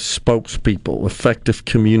effective spokespeople, effective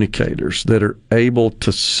communicators that are able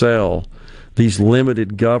to sell these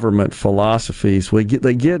limited government philosophies.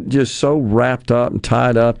 They get just so wrapped up and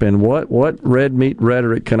tied up in what red meat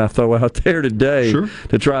rhetoric can I throw out there today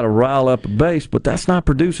to try to rile up a base, but that's not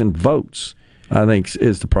producing votes, I think,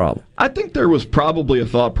 is the problem. I think there was probably a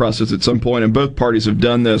thought process at some point, and both parties have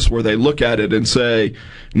done this, where they look at it and say,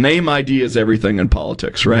 name ID is everything in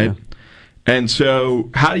politics, right? Yeah. And so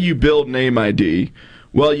how do you build name ID?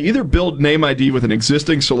 Well, you either build name ID with an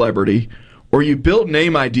existing celebrity, or you build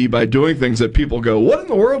name ID by doing things that people go, what in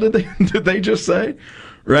the world did they just say?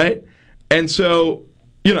 Right? And so,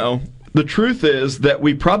 the truth is that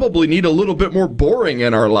we probably need a little bit more boring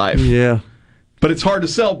in our life. Yeah. But it's hard to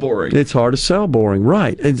sell boring. It's hard to sell boring,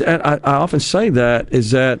 right. And I often say that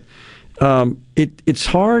is that it's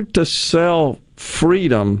hard to sell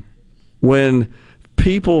freedom when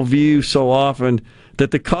people view so often that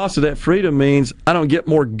the cost of that freedom means I don't get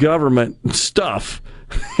more government stuff.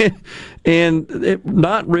 And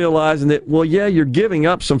not realizing that, well, yeah, you're giving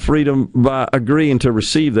up some freedom by agreeing to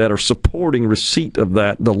receive that or supporting receipt of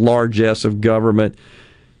that, the largesse of government.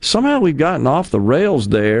 Somehow we've gotten off the rails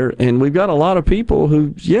there, and we've got a lot of people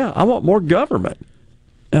who, yeah, I want more government.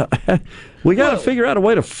 We got to figure out a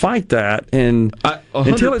way to fight that, and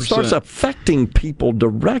until it starts affecting people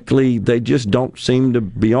directly, they just don't seem to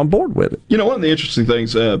be on board with it. You know, one of the interesting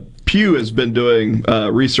things, Pew has been doing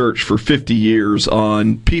research for 50 years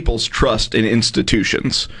on people's trust in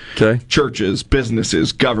institutions, churches,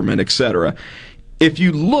 businesses, government, etc. If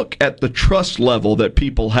you look at the trust level that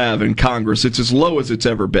people have in Congress, it's as low as it's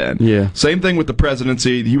ever been. Yeah. Same thing with the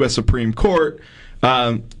presidency, the U.S. Supreme Court,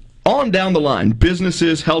 on down the line,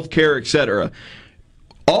 businesses, healthcare, etc.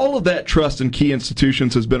 All of that trust in key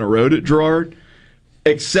institutions has been eroded, Gerard,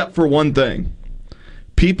 except for one thing.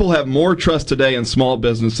 People have more trust today in small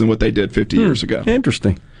business than what they did 50 years ago.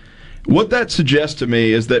 Interesting. What that suggests to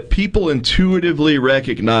me is that people intuitively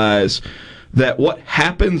recognize that what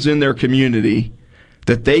happens in their community,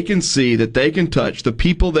 that they can see, that they can touch, the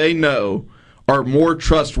people they know are more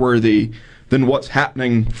trustworthy than what's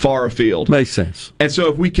happening far afield. Makes sense. And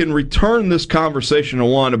so if we can return this conversation to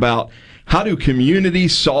one about how do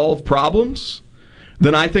communities solve problems,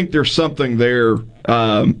 then I think there's something there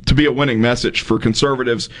to be a winning message for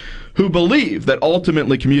conservatives who believe that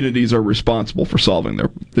ultimately communities are responsible for solving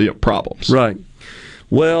their problems. Right.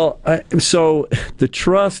 Well, so the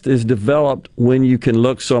trust is developed when you can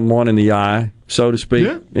look someone in the eye, so to speak,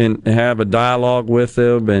 and have a dialogue with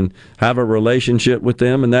them and have a relationship with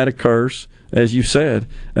them, and that occurs, as you said,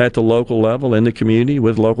 at the local level, in the community,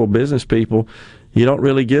 with local business people. You don't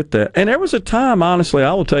really get that. And there was a time, honestly,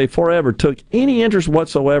 I will tell you, forever took any interest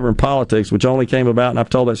whatsoever in politics, which only came about, and I've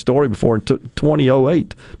told that story before, in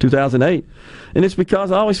 2008. And it's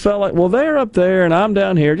because I always felt like, well, they're up there and I'm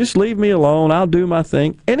down here. Just leave me alone. I'll do my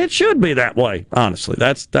thing. And it should be that way, honestly.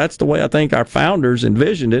 That's the way I think our founders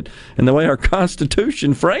envisioned it and the way our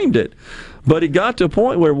Constitution framed it. But it got to a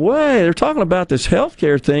point where, they're talking about this health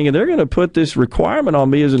care thing, and they're going to put this requirement on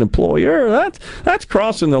me as an employer. That's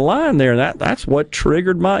crossing the line there, and that's what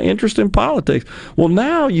triggered my interest in politics. Well,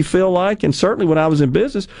 now you feel like, and certainly when I was in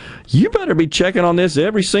business, you better be checking on this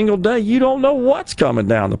every single day. You don't know what's coming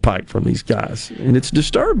down the pipe from these guys, and it's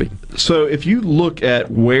disturbing. So if you look at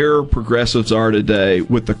where progressives are today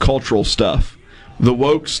with the cultural stuff, the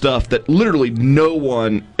woke stuff that literally no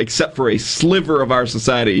one except for a sliver of our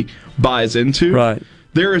society buys into, right,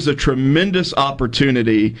 there is a tremendous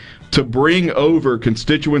opportunity to bring over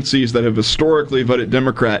constituencies that have historically voted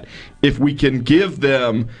Democrat if we can give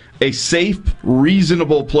them a safe,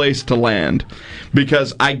 reasonable place to land.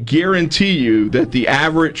 Because I guarantee you that the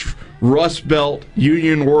average Rust Belt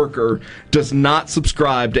union worker does not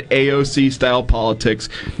subscribe to AOC-style politics,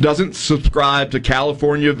 doesn't subscribe to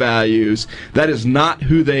California values. That is not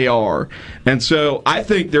who they are. And so I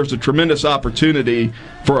think there's a tremendous opportunity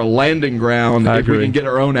for a landing ground if we can get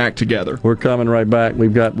our own act together. We're coming right back.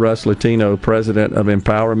 We've got Russ Latino, president of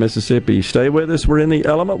Empower Mississippi. Stay with us. We're in the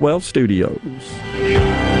Element Wealth Studios.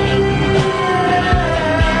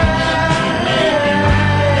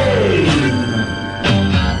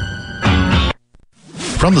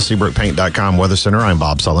 From the SeabrookPaint.com Weather Center, I'm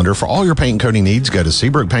Bob Sullender. For all your paint and coating needs, go to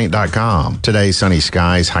SeabrookPaint.com. Today, sunny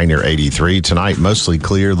skies, high near 83. Tonight, mostly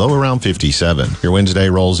clear, low around 57. Your Wednesday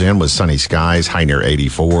rolls in with sunny skies, high near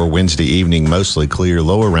 84. Wednesday evening, mostly clear,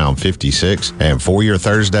 low around 56. And for your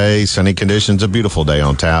Thursday, sunny conditions, a beautiful day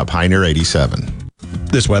on tap, high near 87.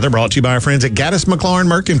 This weather brought to you by our friends at Gaddis McLaurin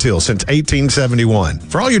Mercantile since 1871.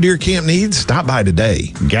 For all your deer camp needs, stop by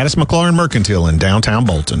today. Gaddis McLaurin Mercantile in downtown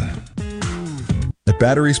Bolton. At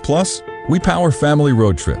Batteries Plus, we power family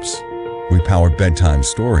road trips. We power bedtime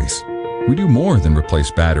stories. We do more than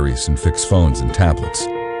replace batteries and fix phones and tablets.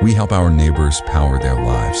 We help our neighbors power their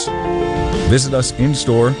lives. Visit us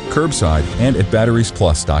in-store, curbside, and at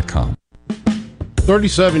batteriesplus.com.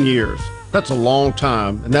 37 years. That's a long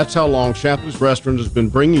time, and that's how long Shapley's Restaurant has been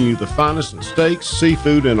bringing you the finest in steaks,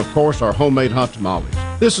 seafood, and, of course, our homemade hot tamales.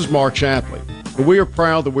 This is Mark Shapley, and we are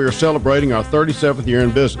proud that we are celebrating our 37th year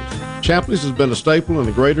in business. Shapley's has been a staple in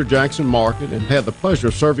the greater Jackson market and had the pleasure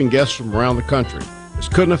of serving guests from around the country. This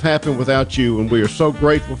couldn't have happened without you, and we are so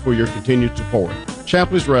grateful for your continued support.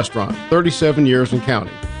 Shapley's Restaurant, 37 years and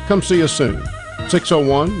counting. Come see us soon.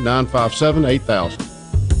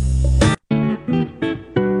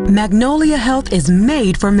 601-957-8000. Magnolia Health is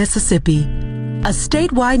made for Mississippi. A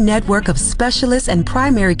statewide network of specialists and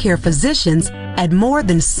primary care physicians at more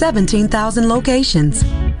than 17,000 locations.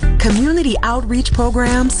 Community outreach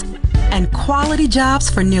programs, and quality jobs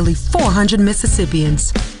for nearly 400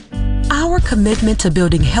 Mississippians. Our commitment to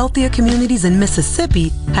building healthier communities in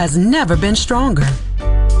Mississippi has never been stronger.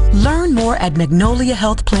 Learn more at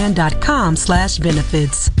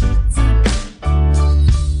magnoliahealthplan.com/benefits.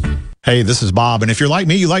 Hey, this is Bob, and if you're like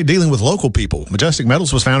me, you like dealing with local people. Majestic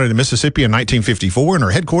Metals was founded in Mississippi in 1954 and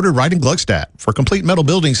are headquartered right in Gluckstadt. For complete metal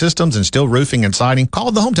building systems and steel roofing and siding,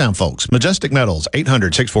 call the hometown folks. Majestic Metals,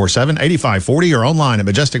 800-647-8540 or online at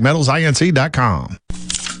majesticmetalsinc.com.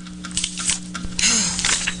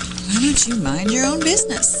 Why don't you mind your own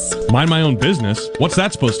business? Mind my own business? What's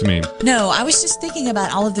that supposed to mean? No, I was just thinking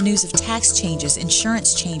about all of the news of tax changes,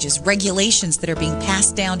 insurance changes, regulations that are being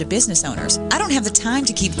passed down to business owners. I don't have the time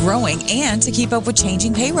to keep growing and to keep up with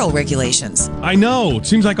changing payroll regulations. I know. It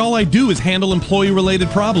seems like all I do is handle employee-related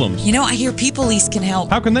problems. You know, I hear People Lease can help.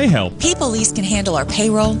 How can they help? People Lease can handle our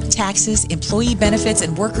payroll, taxes, employee benefits,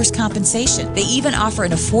 and workers' compensation. They even offer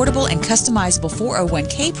an affordable and customizable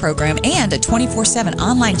 401k program and a 24/7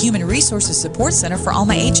 online human resources support center for all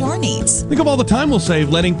my HR needs. Think of all the time we'll save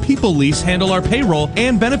letting People Lease handle our payroll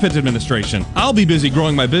and benefits administration. I'll be busy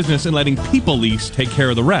growing my business and letting People Lease take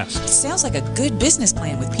care of the rest. Sounds like a good business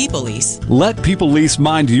plan with People Lease. Let People Lease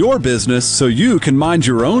mind your business so you can mind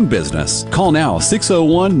your own business. Call now,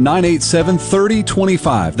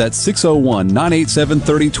 601-987-3025. That's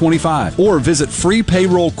 601-987-3025. Or visit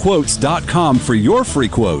freepayrollquotes.com for your free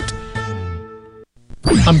quote.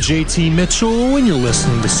 I'm JT Mitchell, and you're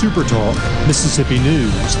listening to Super Talk Mississippi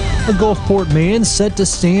News. A Gulfport man set to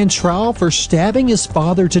stand trial for stabbing his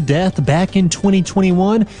father to death back in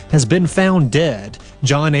 2021 has been found dead.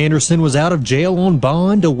 John Anderson was out of jail on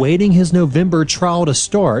bond awaiting his November trial to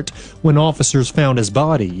start when officers found his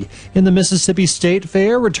body. And the Mississippi State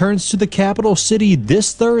Fair returns to the capital city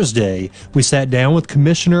this Thursday. We sat down with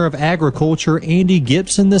Commissioner of Agriculture Andy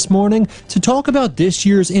Gibson this morning to talk about this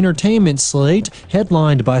year's entertainment slate,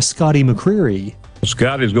 headlined by Scotty McCreery.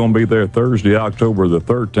 Scotty's going to be there Thursday, October the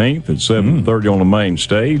 13th at 7:30 on the main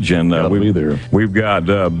stage, and we've got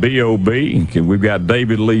B.O.B. We've got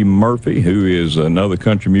David Lee Murphy, who is another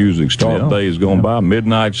country music star. Days gone by,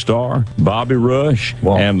 Midnight Star, Bobby Rush,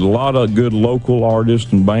 and a lot of good local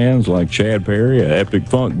artists and bands like Chad Perry, Epic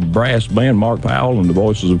Funk Brass Band, Mark Powell and the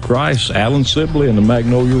Voices of Christ, Alan Sibley and the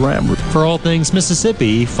Magnolia Ramblers. For all things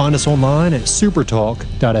Mississippi, find us online at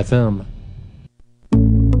supertalk.fm.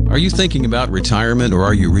 Are you thinking about retirement, or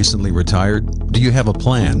are you recently retired? Do you have a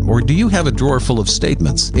plan, or do you have a drawer full of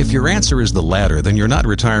statements? If your answer is the latter, then you're not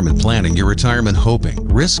retirement planning, you're retirement hoping.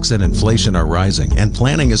 Risks and inflation are rising, and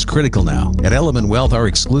planning is critical now. At Element Wealth, our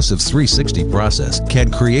exclusive 360 process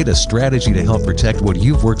can create a strategy to help protect what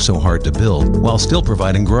you've worked so hard to build while still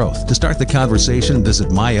providing growth. To start the conversation, visit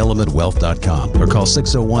myelementwealth.com or call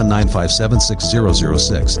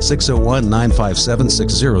 601-957-6006.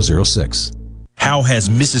 601-957-6006. How has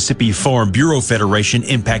Mississippi Farm Bureau Federation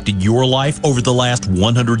impacted your life over the last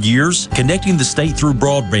 100 years? Connecting the state through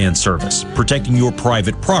broadband service, protecting your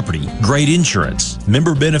private property, great insurance,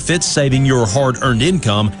 member benefits saving your hard-earned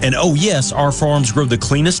income, and oh yes, our farms grow the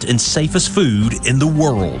cleanest and safest food in the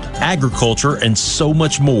world. Agriculture and so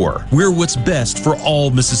much more. We're what's best for all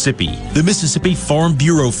Mississippi. The Mississippi Farm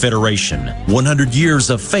Bureau Federation. 100 years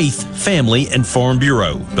of faith, family, and Farm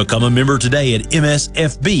Bureau. Become a member today at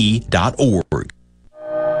msfb.org.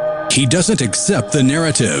 He doesn't accept the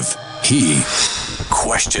narrative. He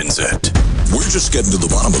questions it. We're just getting to the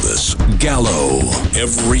bottom of this. Gallo.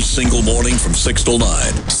 Every single morning from 6 till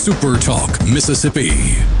 9. Super Talk, Mississippi.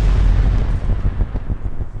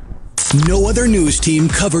 No other news team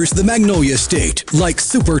covers the Magnolia State like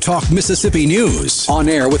Super Talk Mississippi News. On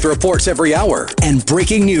air with reports every hour and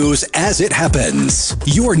breaking news as it happens.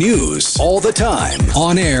 Your news all the time.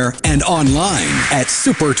 On air and online at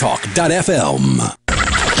supertalk.fm.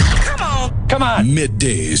 Come on.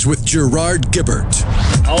 Middays with Gerard Gibert.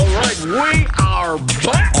 All right, we are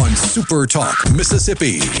back on Super Talk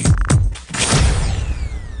Mississippi.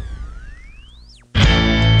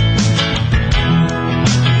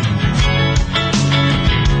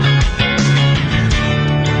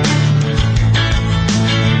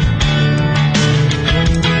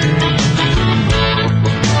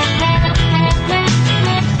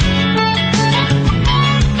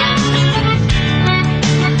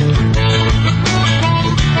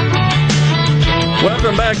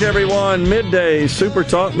 Welcome back, everyone. Midday Super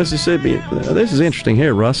Talk Mississippi. This is interesting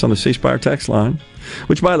here, Russ, on the C Spire text line,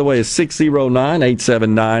 which, by the way, is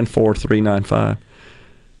 609-879-4395.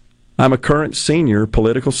 I'm a current senior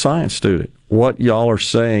political science student. What y'all are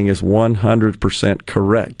saying is 100%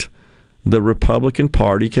 correct. The Republican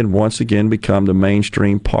Party can once again become the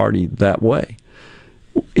mainstream party that way.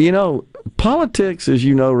 You know, politics, as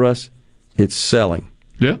you know, Russ, it's selling.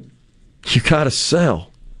 Yeah. You got to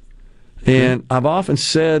sell. And I've often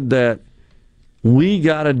said that we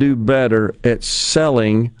got to do better at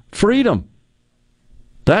selling freedom.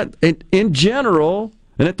 That, in general,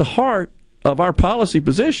 and at the heart of our policy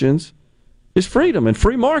positions, is freedom and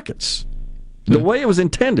free markets. The way it was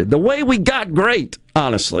intended, the way we got great,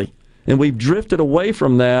 honestly. And we've drifted away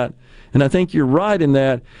from that. And I think you're right in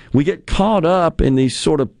that we get caught up in these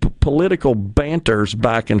sort of political banters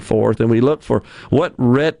back and forth, and we look for what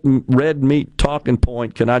red meat talking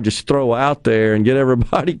point can I just throw out there and get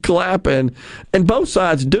everybody clapping. And both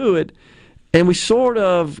sides do it, and we sort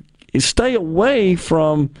of stay away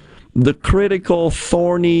from the critical,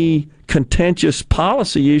 thorny, contentious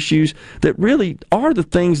policy issues that really are the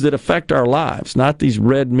things that affect our lives, not these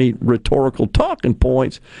red meat rhetorical talking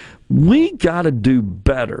points. We got to do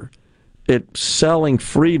better at selling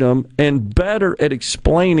freedom and better at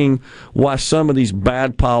explaining why some of these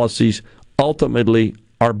bad policies ultimately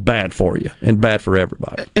are bad for you and bad for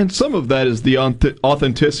everybody. And some of that is the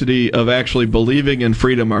authenticity of actually believing in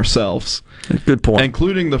freedom ourselves. Good point.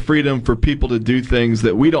 Including the freedom for people to do things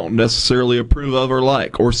that we don't necessarily approve of or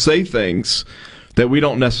like, or say things that we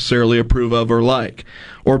don't necessarily approve of or like,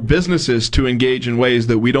 or businesses to engage in ways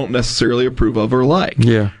that we don't necessarily approve of or like.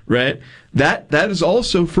 Yeah. Right? That is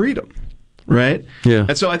also freedom. Right? Yeah.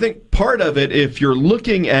 And so I think part of it, if you're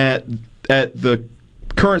looking at the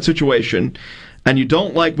current situation and you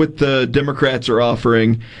don't like what the Democrats are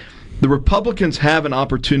offering, the Republicans have an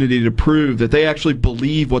opportunity to prove that they actually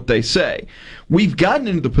believe what they say. We've gotten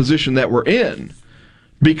into the position that we're in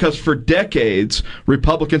because for decades,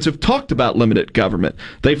 Republicans have talked about limited government.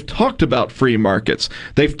 They've talked about free markets.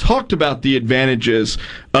 They've talked about the advantages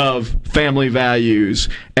of family values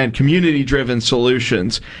and community-driven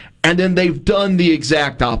solutions. And then they've done the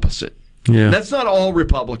exact opposite. Yeah. That's not all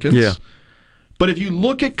Republicans. Yeah. But if you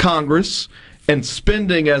look at Congress and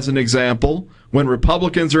spending as an example, when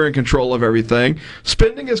Republicans are in control of everything,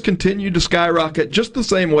 spending has continued to skyrocket just the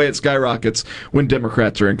same way it skyrockets when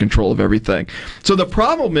Democrats are in control of everything. So the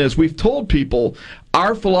problem is we've told people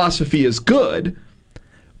our philosophy is good,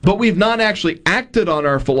 but we've not actually acted on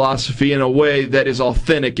our philosophy in a way that is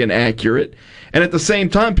authentic and accurate. And at the same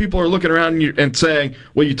time, people are looking around and saying,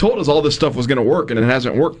 well, you told us all this stuff was going to work, and it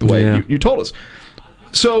hasn't worked the way you told us.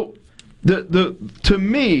 So to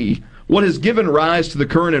me, what has given rise to the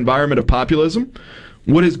current environment of populism,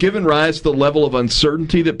 what has given rise to the level of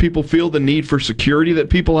uncertainty that people feel, the need for security that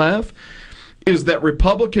people have, is that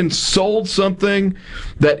Republicans sold something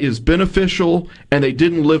that is beneficial, and they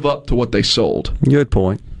didn't live up to what they sold. Good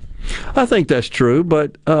point. I think that's true,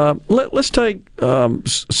 but let's take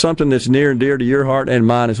something that's near and dear to your heart and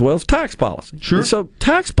mine as well. It's tax policy. Sure. And so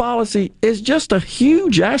tax policy is just a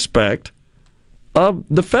huge aspect of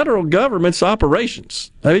the federal government's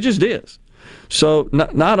operations. I mean, it just is. So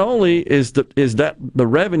not only is that the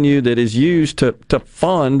revenue that is used to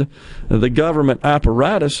fund the government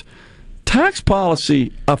apparatus, tax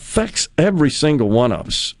policy affects every single one of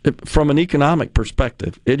us from an economic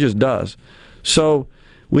perspective. It just does. So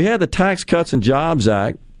we had the Tax Cuts and Jobs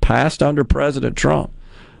Act passed under President Trump.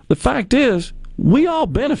 The fact is, we all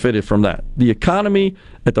benefited from that. The economy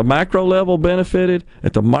at the macro level benefited,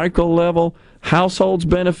 at the micro level, households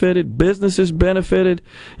benefited, businesses benefited,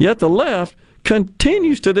 yet the left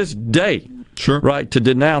continues to this day, right, to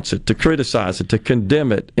denounce it, to criticize it, to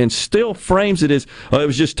condemn it, and still frames it as, it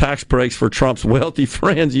was just tax breaks for Trump's wealthy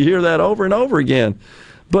friends. You hear that over and over again.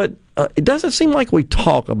 But it doesn't seem like we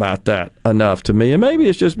talk about that enough to me. And maybe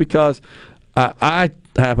it's just because I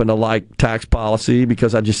happen to like tax policy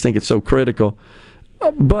because I just think it's so critical.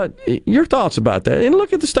 But your thoughts about that? And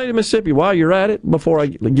look at the state of Mississippi while you're at it, before I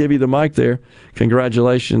give you the mic there.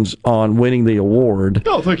 Congratulations on winning the award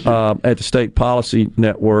at the State Policy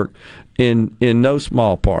Network in no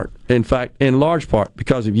small part. In fact, in large part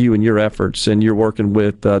because of you and your efforts, and you're working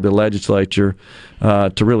with the legislature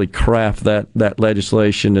to really craft that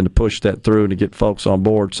legislation and to push that through and to get folks on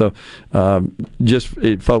board. So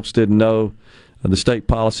if folks didn't know, the State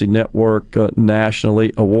Policy Network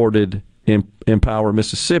nationally awarded Empower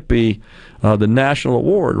Mississippi the national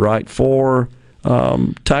award, right, for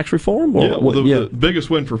tax reform? The biggest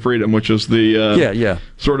win for freedom, which is the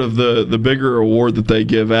sort of the bigger award that they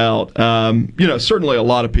give out. Certainly a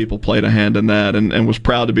lot of people played a hand in that and was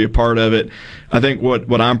proud to be a part of it. I think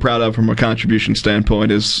what I'm proud of from a contribution standpoint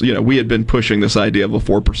is, we had been pushing this idea of a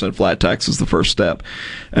 4% flat tax as the first step,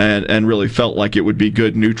 and really felt like it would be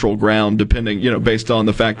good neutral ground, depending, based on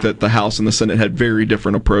the fact that the House and the Senate had very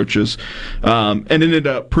different approaches, and it ended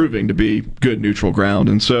up proving to be good neutral ground.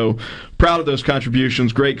 And so proud of those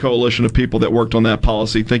contributions. Great coalition of people that worked on that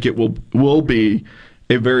policy. Think it will be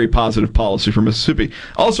a very positive policy for Mississippi.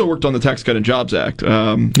 Also worked on the Tax Cut and Jobs Act.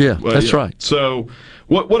 That's right. So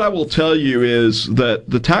what I will tell you is that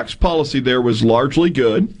the tax policy there was largely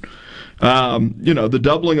good. The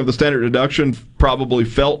doubling of the standard deduction probably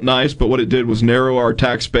felt nice, but what it did was narrow our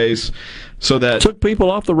tax base so that took people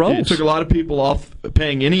off the rolls. It took a lot of people off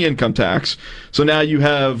paying any income tax. So now you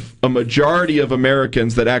have a majority of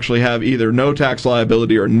Americans that actually have either no tax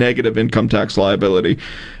liability or negative income tax liability.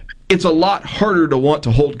 It's a lot harder to want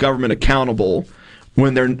to hold government accountable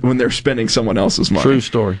when they're spending someone else's money. True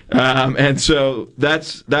story. And so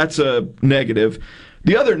that's a negative.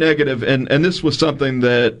 The other negative, and this was something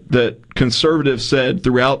that conservatives said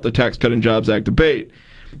throughout the Tax Cut and Jobs Act debate,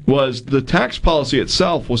 was the tax policy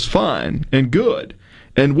itself was fine and good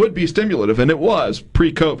and would be stimulative, and it was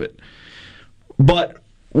pre-COVID. But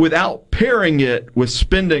without pairing it with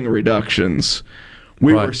spending reductions,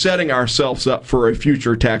 we were setting ourselves up for a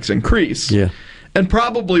future tax increase. Yeah. And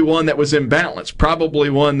probably one that was imbalanced, probably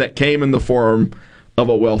one that came in the form of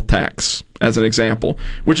a wealth tax, as an example,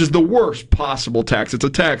 which is the worst possible tax. It's a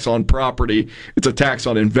tax on property. It's a tax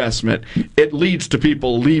on investment. It leads to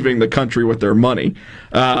people leaving the country with their money,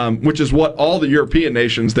 which is what all the European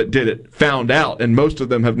nations that did it found out, and most of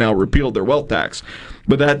them have now repealed their wealth tax.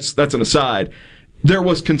 But that's an aside. There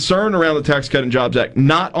was concern around the Tax Cut and Jobs Act,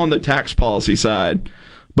 not on the tax policy side,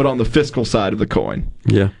 but on the fiscal side of the coin.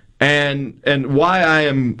 Yeah. And why I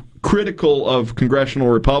am critical of congressional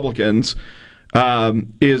Republicans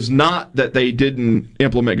is not that they didn't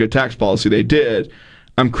implement good tax policy. They did.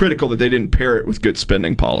 I'm critical that they didn't pair it with good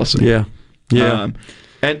spending policy. Yeah.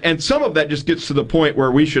 And some of that just gets to the point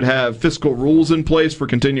where we should have fiscal rules in place for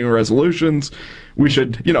continuing resolutions. We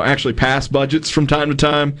should, actually pass budgets from time to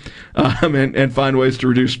time and find ways to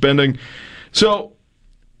reduce spending. So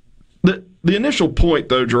the initial point,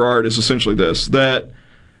 though, Gerard, is essentially this, that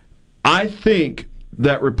I think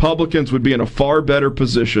that Republicans would be in a far better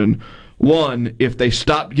position, one, if they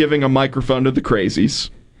stopped giving a microphone to the crazies,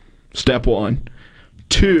 step one.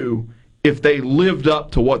 Two, if they lived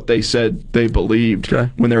up to what they said they believed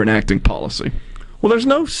when they're enacting policy. Well,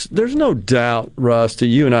 there's no doubt, Russ, that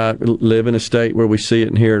you and I live in a state where we see it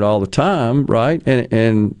and hear it all the time, right?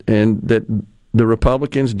 And that the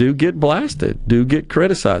Republicans do get blasted, do get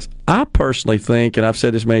criticized. I personally think, and I've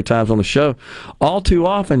said this many times on the show, all too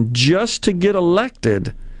often, just to get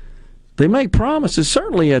elected, they make promises,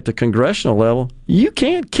 certainly at the congressional level, you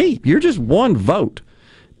can't keep. You're just one vote.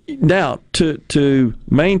 Now, to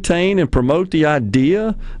maintain and promote the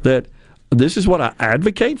idea that this is what I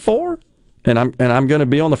advocate for, and I'm going to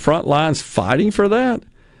be on the front lines fighting for that.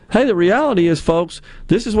 Hey, the reality is, folks,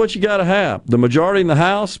 this is what you got to have. The majority in the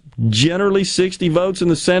House, generally 60 votes in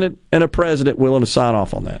the Senate, and a president willing to sign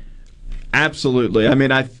off on that. Absolutely. I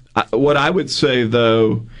mean, what I would say,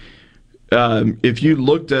 though, if you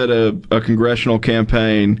looked at a congressional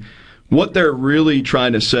campaign, what they're really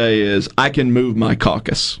trying to say is, I can move my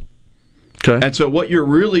caucus. Okay. And so what you're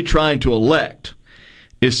really trying to elect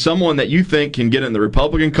is someone that you think can get in the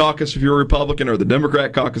Republican caucus if you're a Republican or the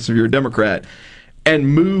Democrat caucus if you're a Democrat and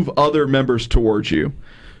move other members towards you.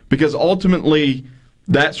 Because ultimately,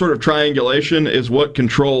 that sort of triangulation is what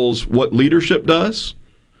controls what leadership does.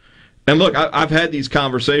 And look, I've had these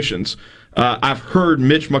conversations. I've heard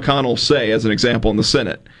Mitch McConnell say, as an example, in the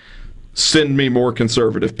Senate, send me more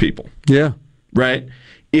conservative people. Yeah. Right?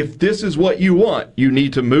 If this is what you want, you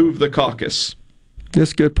need to move the caucus.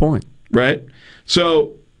 That's a good point. Right?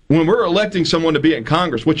 So when we're electing someone to be in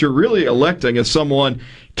Congress, what you're really electing is someone,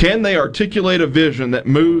 can they articulate a vision that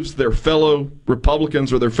moves their fellow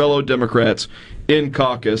Republicans or their fellow Democrats in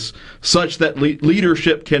caucus such that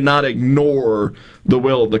leadership cannot ignore the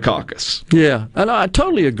will of the caucus? Yeah, and I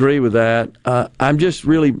totally agree with that. I'm just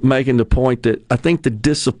really making the point that I think the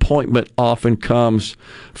disappointment often comes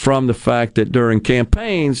from the fact that during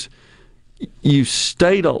campaigns, you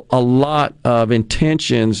state a lot of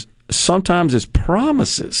intentions, sometimes as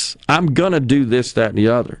promises. I'm going to do this, that, and the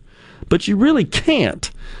other. But you really can't.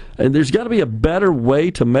 And there's got to be a better way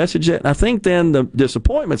to message it. And I think then the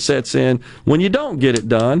disappointment sets in when you don't get it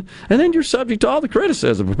done. And then you're subject to all the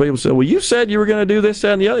criticism. People say, well, you said you were going to do this,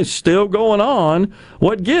 that, and the other. It's still going on.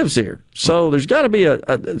 What gives here? So there's got to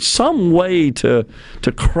be some way to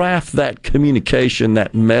craft that communication,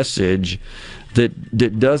 that message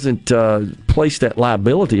that doesn't place that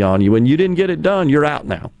liability on you. When you didn't get it done, you're out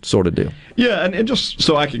now, sort of deal. Yeah, and just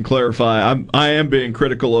so I can clarify, I am being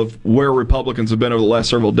critical of where Republicans have been over the last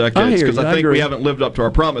several decades, because I think we haven't lived up to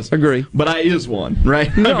our promise. Agree. But I is one,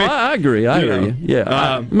 right? No, I agree. I hear you.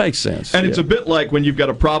 Yeah, makes sense. And it's a bit like when you've got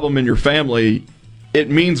a problem in your family, it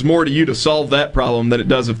means more to you to solve that problem than it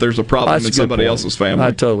does if there's a problem in somebody else's family.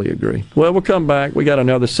 I totally agree. Well, we'll come back. We got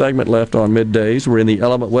another segment left on Middays. We're in the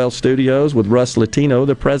Element Wealth Studios with Russ Latino,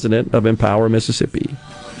 the president of Empower Mississippi.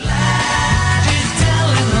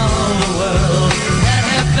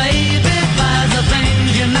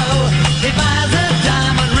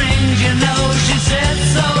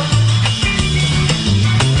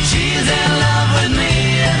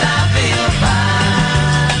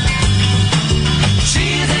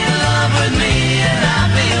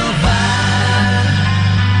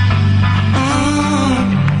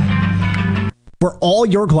 For all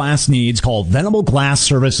your glass needs, call Venable Glass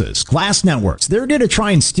Services. Glass Networks. They're going to try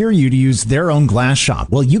and steer you to use their own glass shop.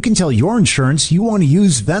 Well, you can tell your insurance you want to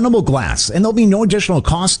use Venable Glass, and there'll be no additional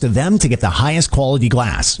cost to them to get the highest quality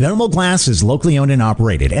glass. Venable Glass is locally owned and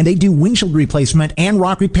operated, and they do windshield replacement and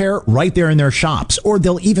rock repair right there in their shops, or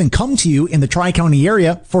they'll even come to you in the Tri-County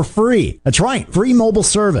area for free. That's right, free mobile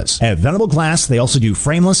service. At Venable Glass, they also do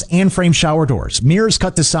frameless and frame shower doors, mirrors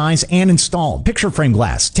cut to size and installed, picture frame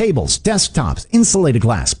glass, tables, desktops, insulated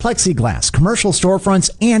glass, plexiglass, commercial storefronts,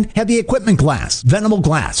 and heavy equipment glass. Venable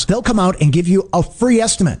Glass. They'll come out and give you a free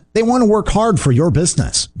estimate. They want to work hard for your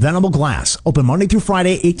business. Venable Glass. Open Monday through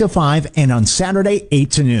Friday, 8 to 5, and on Saturday,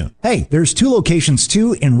 8 to noon. Hey, there's 2 locations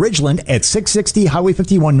too, in Ridgeland at 660 Highway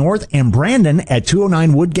 51 North and Brandon at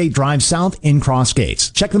 209 Woodgate Drive South in Cross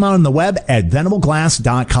Gates. Check them out on the web at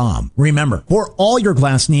venableglass.com. Remember, for all your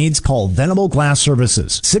glass needs, call Venable Glass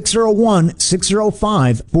Services.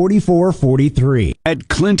 601-605-4443. At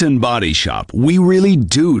Clinton Body Shop, we really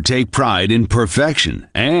do take pride in perfection,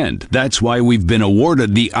 and that's why we've been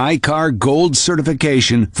awarded the ICAR Gold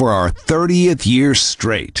certification for our 30th year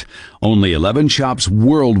straight. Only 11 shops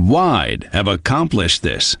worldwide have accomplished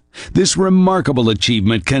this. This remarkable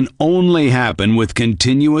achievement can only happen with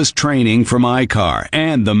continuous training from ICAR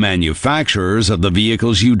and the manufacturers of the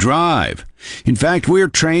vehicles you drive. In fact, we're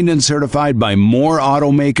trained and certified by more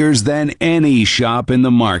automakers than any shop in the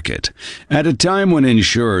market. At a time when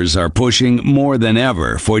insurers are pushing more than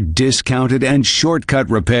ever for discounted and shortcut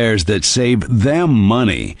repairs that save them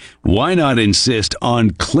money, why not insist on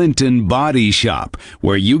Clinton Body Shop,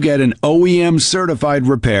 where you get an OEM certified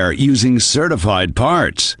repair using certified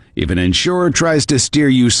parts? If an insurer tries to steer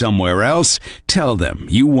you somewhere else, tell them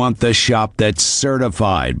you want the shop that's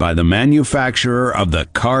certified by the manufacturer of the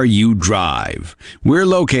car you drive. We're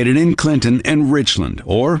located in Clinton and Richland,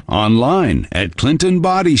 or online at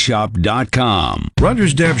clintonbodyshop.com.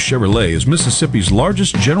 Rogers Dabbs Chevrolet is Mississippi's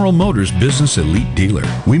largest General Motors business elite dealer.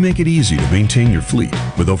 We make it easy to maintain your fleet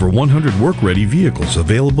with over 100 work-ready vehicles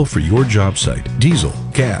available for your job site. Diesel,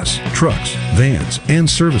 gas, trucks, vans, and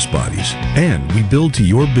service bodies. And we build to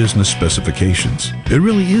your business specifications. It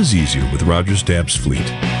really is easier with Rogers Dabbs Fleet.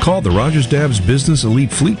 Call the Rogers Dabbs Business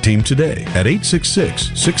Elite Fleet Team today at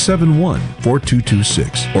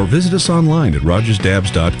 866-671-4226 or visit us online at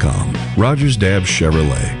rogersdabbs.com. Rogers Dabbs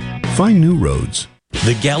Chevrolet. Find new roads.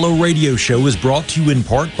 The Gallo Radio Show is brought to you in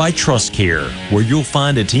part by TrustCare, where you'll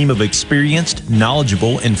find a team of experienced,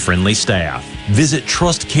 knowledgeable, and friendly staff. Visit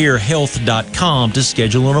trustcarehealth.com to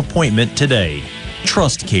schedule an appointment today.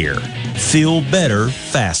 TrustCare. Feel better,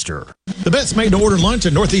 faster. The best made-to-order lunch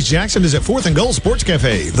in Northeast Jackson is at 4th and Gold Sports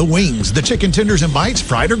Cafe. The wings, the chicken tenders and bites,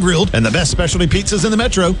 fried or grilled, and the best specialty pizzas in the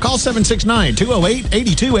metro. Call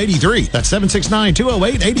 769-208-8283. That's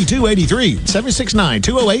 769-208-8283.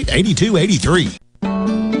 769-208-8283.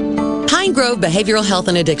 Pine Grove Behavioral Health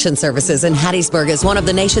and Addiction Services in Hattiesburg is one of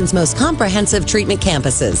the nation's most comprehensive treatment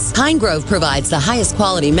campuses. Pine Grove provides the highest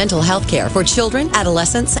quality mental health care for children,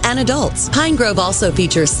 adolescents, and adults. Pine Grove also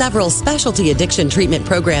features several specialty addiction treatment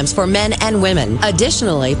programs for men and women.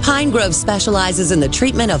 Additionally, Pine Grove specializes in the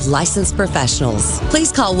treatment of licensed professionals.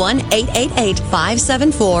 Please call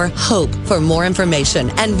 1-888-574-HOPE for more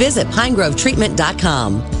information and visit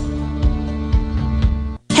pinegrovetreatment.com.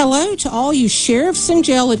 Hello to all you sheriffs and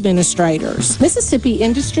jail administrators. Mississippi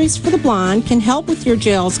Industries for the Blind can help with your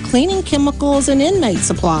jail's cleaning chemicals and inmate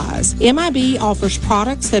supplies. MIB offers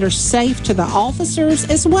products that are safe to the officers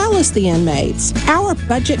as well as the inmates. Our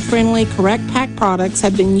budget-friendly Correct Pack products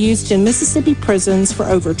have been used in Mississippi prisons for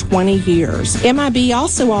over 20 years. MIB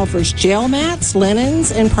also offers jail mats,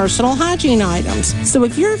 linens, and personal hygiene items. So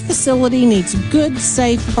if your facility needs good,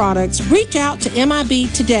 safe products, reach out to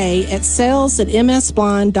MIB today at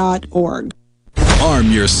sales@msblind.org. Arm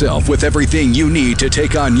yourself with everything you need to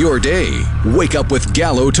take on your day. Wake up with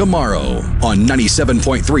Gallo tomorrow on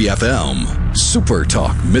 97.3 FM. Super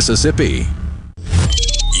Talk, Mississippi.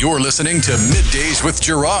 You're listening to Middays with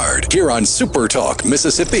Gerard here on Super Talk,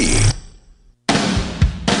 Mississippi.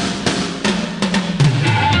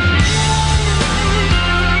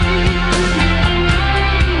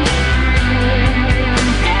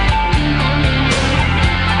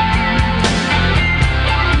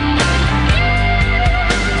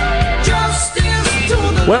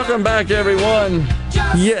 Welcome back, everyone.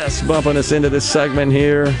 Yes, bumping us into this segment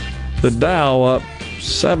here. The Dow up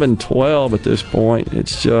 712 at this point.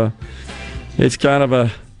 It's kind of a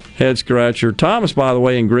head scratcher. Thomas, by the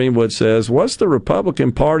way, in Greenwood says, what's the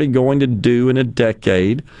Republican Party going to do in a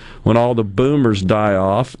decade when all the boomers die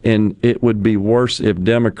off? And it would be worse if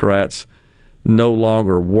Democrats no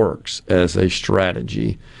longer works as a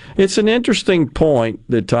strategy. It's an interesting point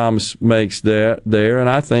that Thomas makes there, and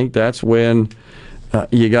I think that's when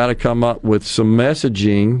you got to come up with some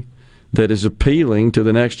messaging that is appealing to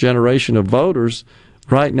the next generation of voters.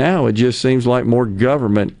 Right now, it just seems like more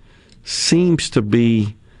government seems to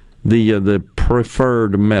be the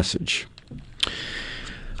preferred message.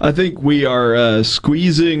 I think we are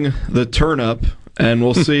squeezing the turnip, and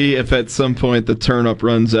we'll see if at some point the turnip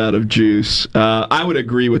runs out of juice. I would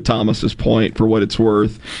agree with Thomas's point for what it's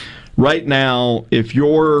worth. Right now, if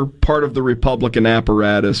you're part of the Republican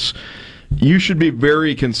apparatus, you should be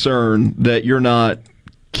very concerned that you're not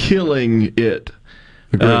killing it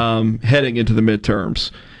heading into the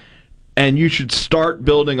midterms. And you should start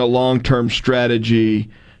building a long-term strategy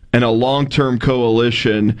and a long-term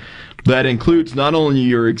coalition that includes not only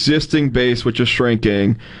your existing base, which is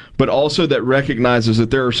shrinking, but also that recognizes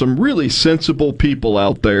that there are some really sensible people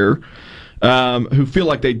out there who feel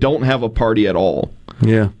like they don't have a party at all.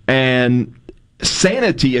 Yeah. And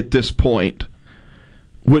sanity at this point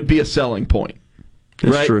would be a selling point.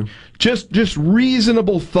 That's right? true. Just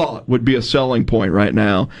reasonable thought would be a selling point right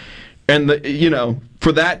now. And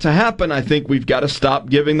for that to happen, I think we've got to stop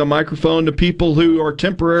giving the microphone to people who are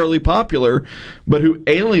temporarily popular, but who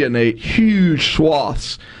alienate huge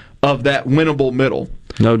swaths of that winnable middle.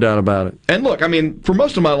 No doubt about it. And look, I mean, for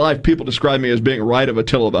most of my life, people describe me as being right of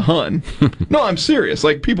Attila the Hun. No, I'm serious.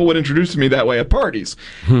 Like, people would introduce me that way at parties.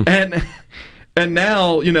 And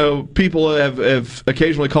now, people have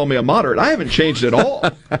occasionally called me a moderate. I haven't changed at all.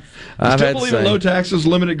 I still believe in low taxes,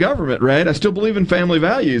 limited government, right? I still believe in family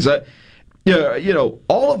values.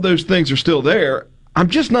 All of those things are still there. I'm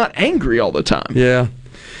just not angry all the time.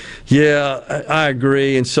 Yeah, I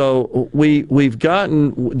agree. And so we've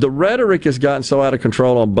gotten, the rhetoric has gotten so out of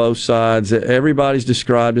control on both sides that everybody's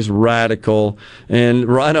described as radical. And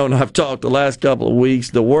Rhino and I've talked the last couple of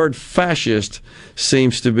weeks, the word fascist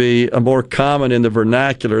seems to be more common in the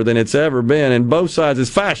vernacular than it's ever been. And both sides is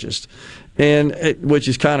fascist, which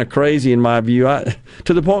is kind of crazy in my view,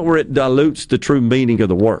 to the point where it dilutes the true meaning of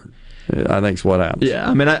the word. I think is what happens. Yeah,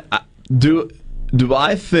 I mean, Do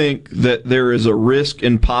I think that there is a risk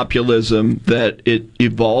in populism that it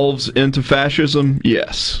evolves into fascism?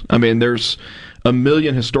 Yes. I mean, there's a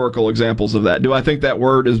million historical examples of that. Do I think that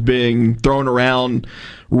word is being thrown around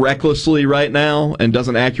recklessly right now and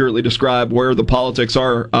doesn't accurately describe where the politics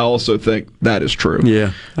are? I also think that is true.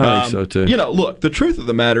 Yeah, I think so too. Look, the truth of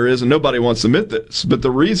the matter is, and nobody wants to admit this, but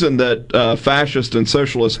the reason that fascists and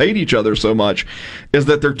socialists hate each other so much is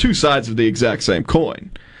that they're two sides of the exact same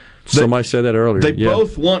coin. Somebody said that earlier. They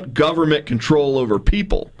both want government control over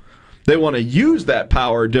people. They want to use that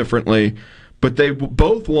power differently, but they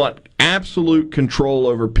both want absolute control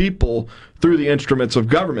over people through the instruments of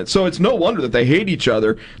government. So it's no wonder that they hate each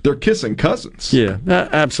other. They're kissing cousins. Yeah, I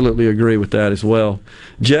absolutely agree with that as well.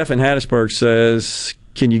 Jeff in Hattiesburg says,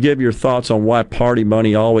 can you give your thoughts on why party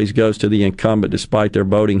money always goes to the incumbent despite their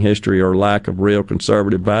voting history or lack of real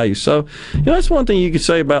conservative values? So, that's one thing you could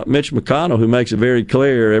say about Mitch McConnell, who makes it very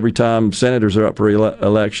clear every time senators are up for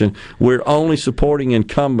election, we're only supporting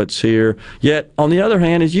incumbents here. Yet, on the other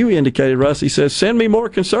hand, as you indicated, Russ, he says, send me more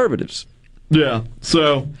conservatives. Yeah,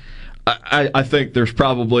 so I think there's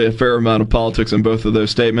probably a fair amount of politics in both of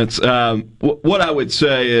those statements. What I would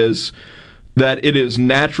say is that it is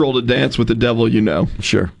natural to dance with the devil you know.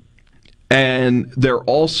 Sure. And there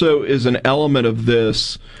also is an element of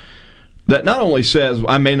this that not only says,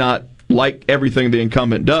 I may not like everything the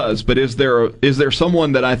incumbent does, but is there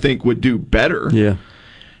someone that I think would do better? Yeah.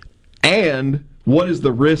 And what is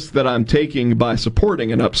the risk that I'm taking by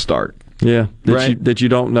supporting an upstart? Yeah, that you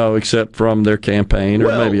don't know except from their campaign or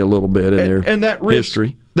maybe a little bit in their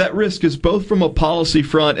history. That risk is both from a policy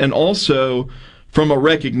front and also from a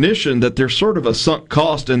recognition that there's sort of a sunk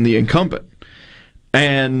cost in the incumbent.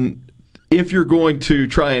 And if you're going to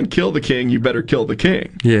try and kill the king, you better kill the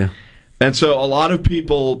king. Yeah. And so a lot of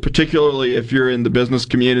people, particularly if you're in the business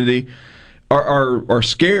community, are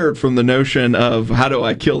scared from the notion of how do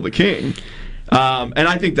I kill the king? And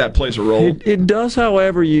I think that plays a role. It does,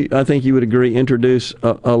 however, I think you would agree, introduce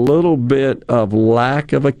a little bit of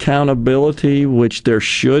lack of accountability, which there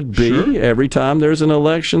should be every time there's an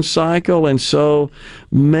election cycle. And so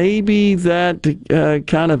maybe that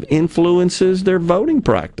kind of influences their voting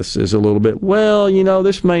practices a little bit. Well,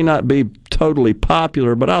 this may not be totally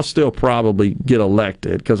popular, but I'll still probably get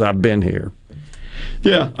elected because I've been here.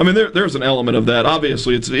 Yeah, I mean, there's an element of that.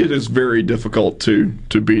 Obviously, it is very difficult to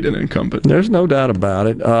beat an incumbent. There's no doubt about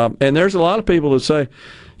it. And there's a lot of people that say,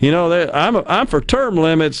 I'm for term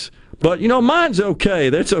limits, but, mine's okay.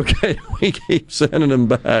 That's okay. We keep sending them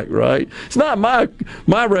back, right? It's not my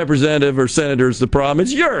representative or senator's the problem.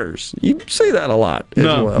 It's yours. You see that a lot as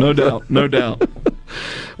well. No doubt. No doubt.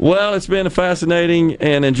 Well, it's been a fascinating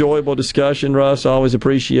and enjoyable discussion, Russ. I always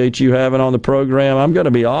appreciate you having on the program. I'm going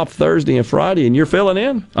to be off Thursday and Friday, and you're filling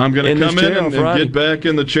in. I'm going to come in and get back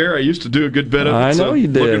in the chair. I used to do a good bit of it. I know you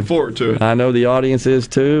did. Looking forward to it. I know the audience is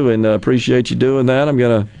too, and appreciate you doing that. I'm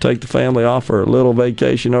going to take the family off for a little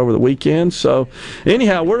vacation over the weekend. So,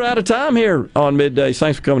 anyhow, we're out of time here on Middays.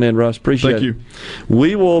 Thanks for coming in, Russ. Appreciate it. Thank you.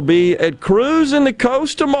 We will be at Cruisin the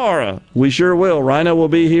Coast tomorrow. We sure will. Rhino will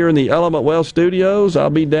be here in the Element Well Studios. I'll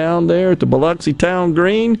be down there at the Biloxi Town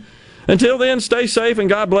Green. Until then, stay safe and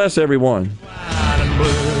God bless everyone.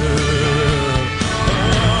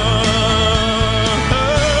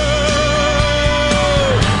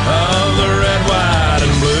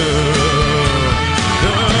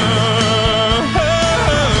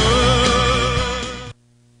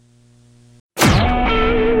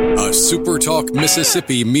 A SuperTalk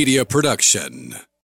Mississippi media production.